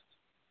wrong guest.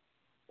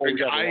 Or we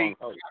got the wrong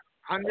host.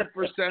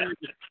 100%.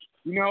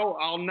 You know,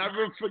 I'll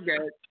never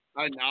forget,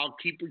 and I'll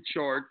keep it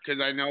short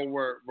because I know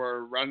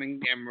we're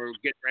running and we're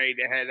getting ready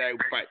to head out,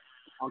 but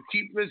I'll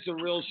keep this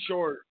real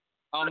short.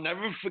 I'll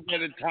never forget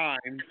a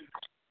time.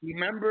 You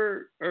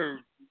remember, or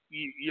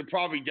you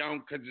probably don't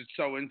because it's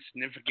so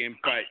insignificant,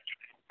 but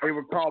they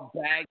were called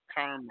Bad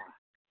Karma.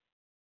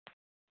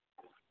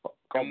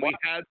 And we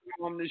had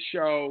them on the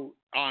show,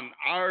 on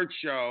our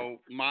show,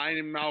 mine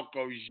and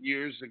Malco's,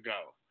 years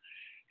ago.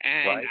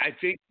 And I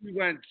think we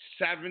went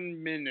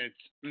 7 minutes,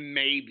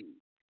 maybe.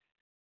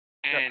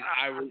 And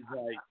I was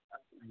like,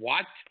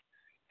 what?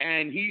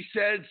 And he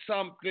said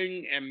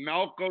something, and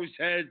Malco's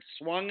head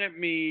swung at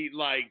me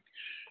like,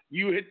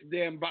 you hit the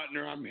damn button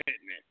or I'm hitting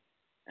it.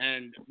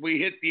 And we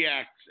hit the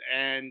X,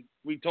 and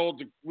we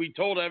told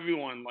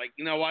everyone, like,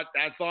 you know what,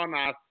 that's on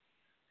us.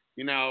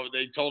 You know,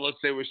 they told us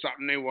they were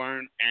something they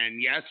weren't,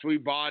 and yes, we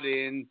bought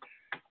in,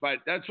 but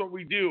that's what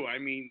we do. I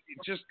mean,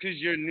 just because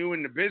you're new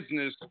in the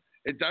business,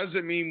 it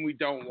doesn't mean we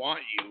don't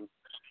want you.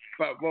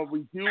 But what we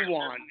do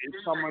want is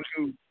someone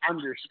who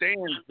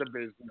understands the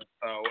business,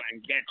 though,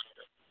 and gets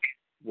it.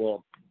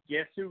 Well,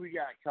 guess who we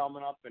got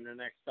coming up in the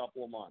next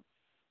couple of months?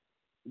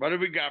 What do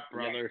we got,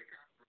 brother?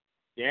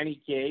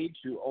 Danny Cage,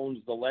 who owns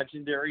the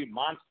legendary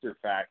Monster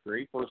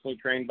Factory, personally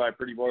trained by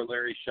Pretty Boy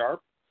Larry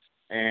Sharp,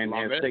 and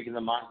has taken the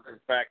Monster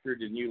Factory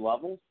to new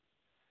levels.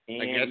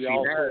 And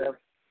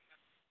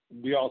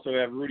we also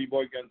have Rudy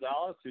Boy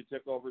Gonzalez, who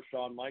took over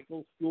Shawn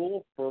Michaels'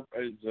 school,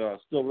 is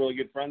still really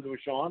good friends with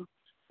Shawn.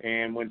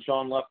 And when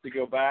Shawn left to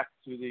go back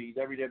to the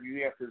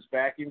WWE after his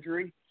back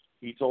injury,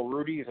 he told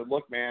Rudy, he said,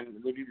 look, man,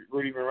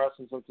 Rudy been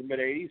wrestling since the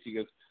mid-'80s. He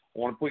goes, I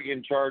want to put you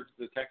in charge of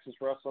the Texas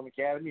Wrestling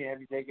Academy and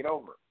have you take it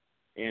over.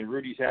 And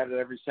Rudy's had it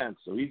ever since,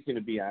 so he's going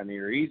to be on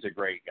here. He's a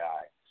great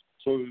guy.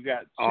 So we've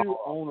got two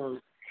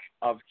owners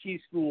of key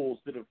schools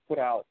that have put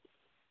out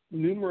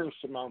numerous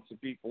amounts of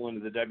people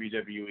into the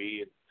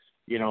WWE. And,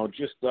 you know,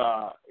 just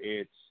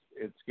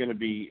it's going to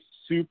be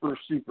super,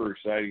 super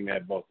exciting to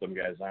have both them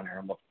guys on here.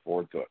 I'm looking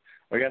forward to it.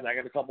 I got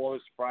a couple other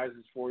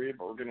surprises for you,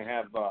 but we're going to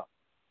have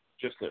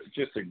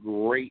just a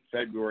great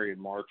February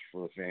and March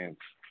for the fans.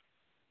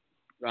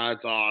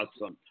 That's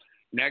awesome.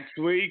 Next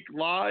week,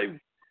 live,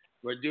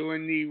 we're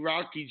doing the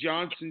Rocky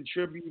Johnson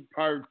Tribute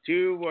Part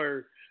 2,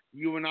 where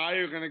you and I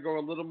are going to go a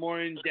little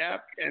more in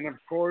depth, and of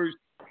course,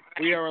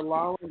 we are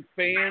allowing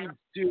fans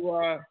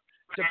to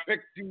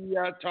pick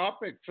the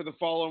topic for the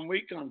following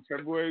week on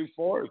February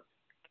 4th.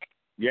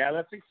 Yeah,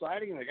 that's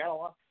exciting.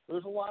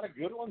 There's a lot of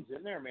good ones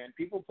in there, man.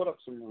 People put up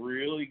some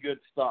really good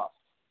stuff.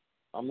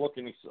 I'm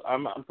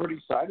pretty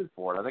excited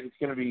for it. I think it's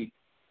going to be,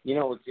 you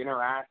know, it's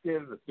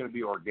interactive. It's going to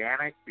be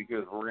organic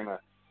because we're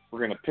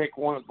gonna pick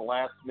one at the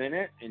last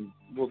minute, and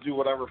we'll do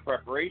whatever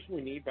preparation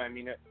we need. But I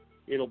mean,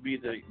 it'll be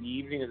the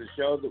evening of the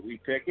show that we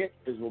pick it,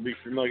 because we'll be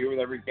familiar with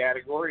every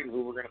category and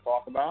who we're going to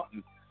talk about.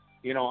 And,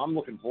 you know, I'm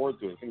looking forward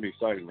to it. It's going to be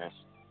exciting, man.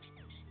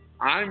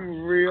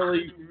 I'm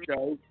really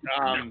stoked.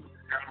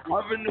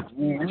 Loving the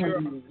future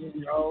of the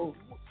show,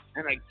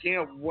 and I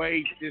can't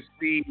wait to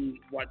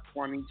see what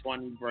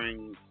 2020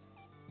 brings.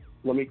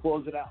 Let me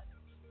close it out.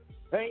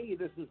 Hey,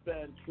 this has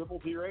been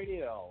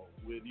TripleTRadio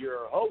with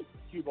your host,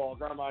 Cueball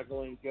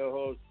Carmichael, and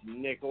co-host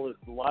Nicholas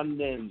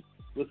London.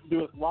 Listen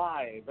to us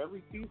live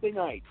every Tuesday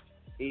night,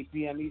 8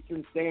 p.m.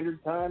 Eastern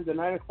Standard Time to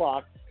 9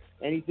 o'clock.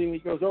 Anything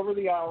that goes over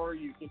the hour,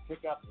 you can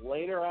pick up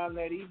later on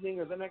that evening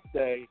or the next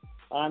day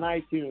on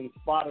iTunes,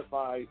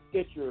 Spotify,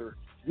 Stitcher,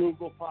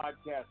 Google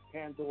Podcasts,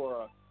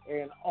 Pandora,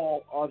 and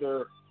all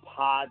other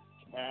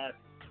podcast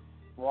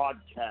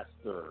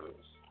broadcasters.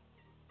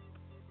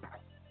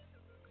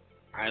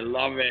 I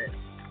love it.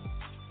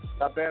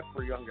 Not bad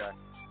for a young guy.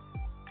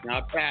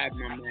 Not bad,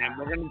 my man.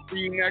 We're going to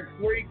see you next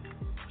week.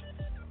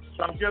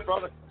 Sounds good,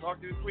 brother.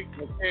 Talk to you this week.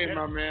 Okay,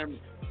 my man.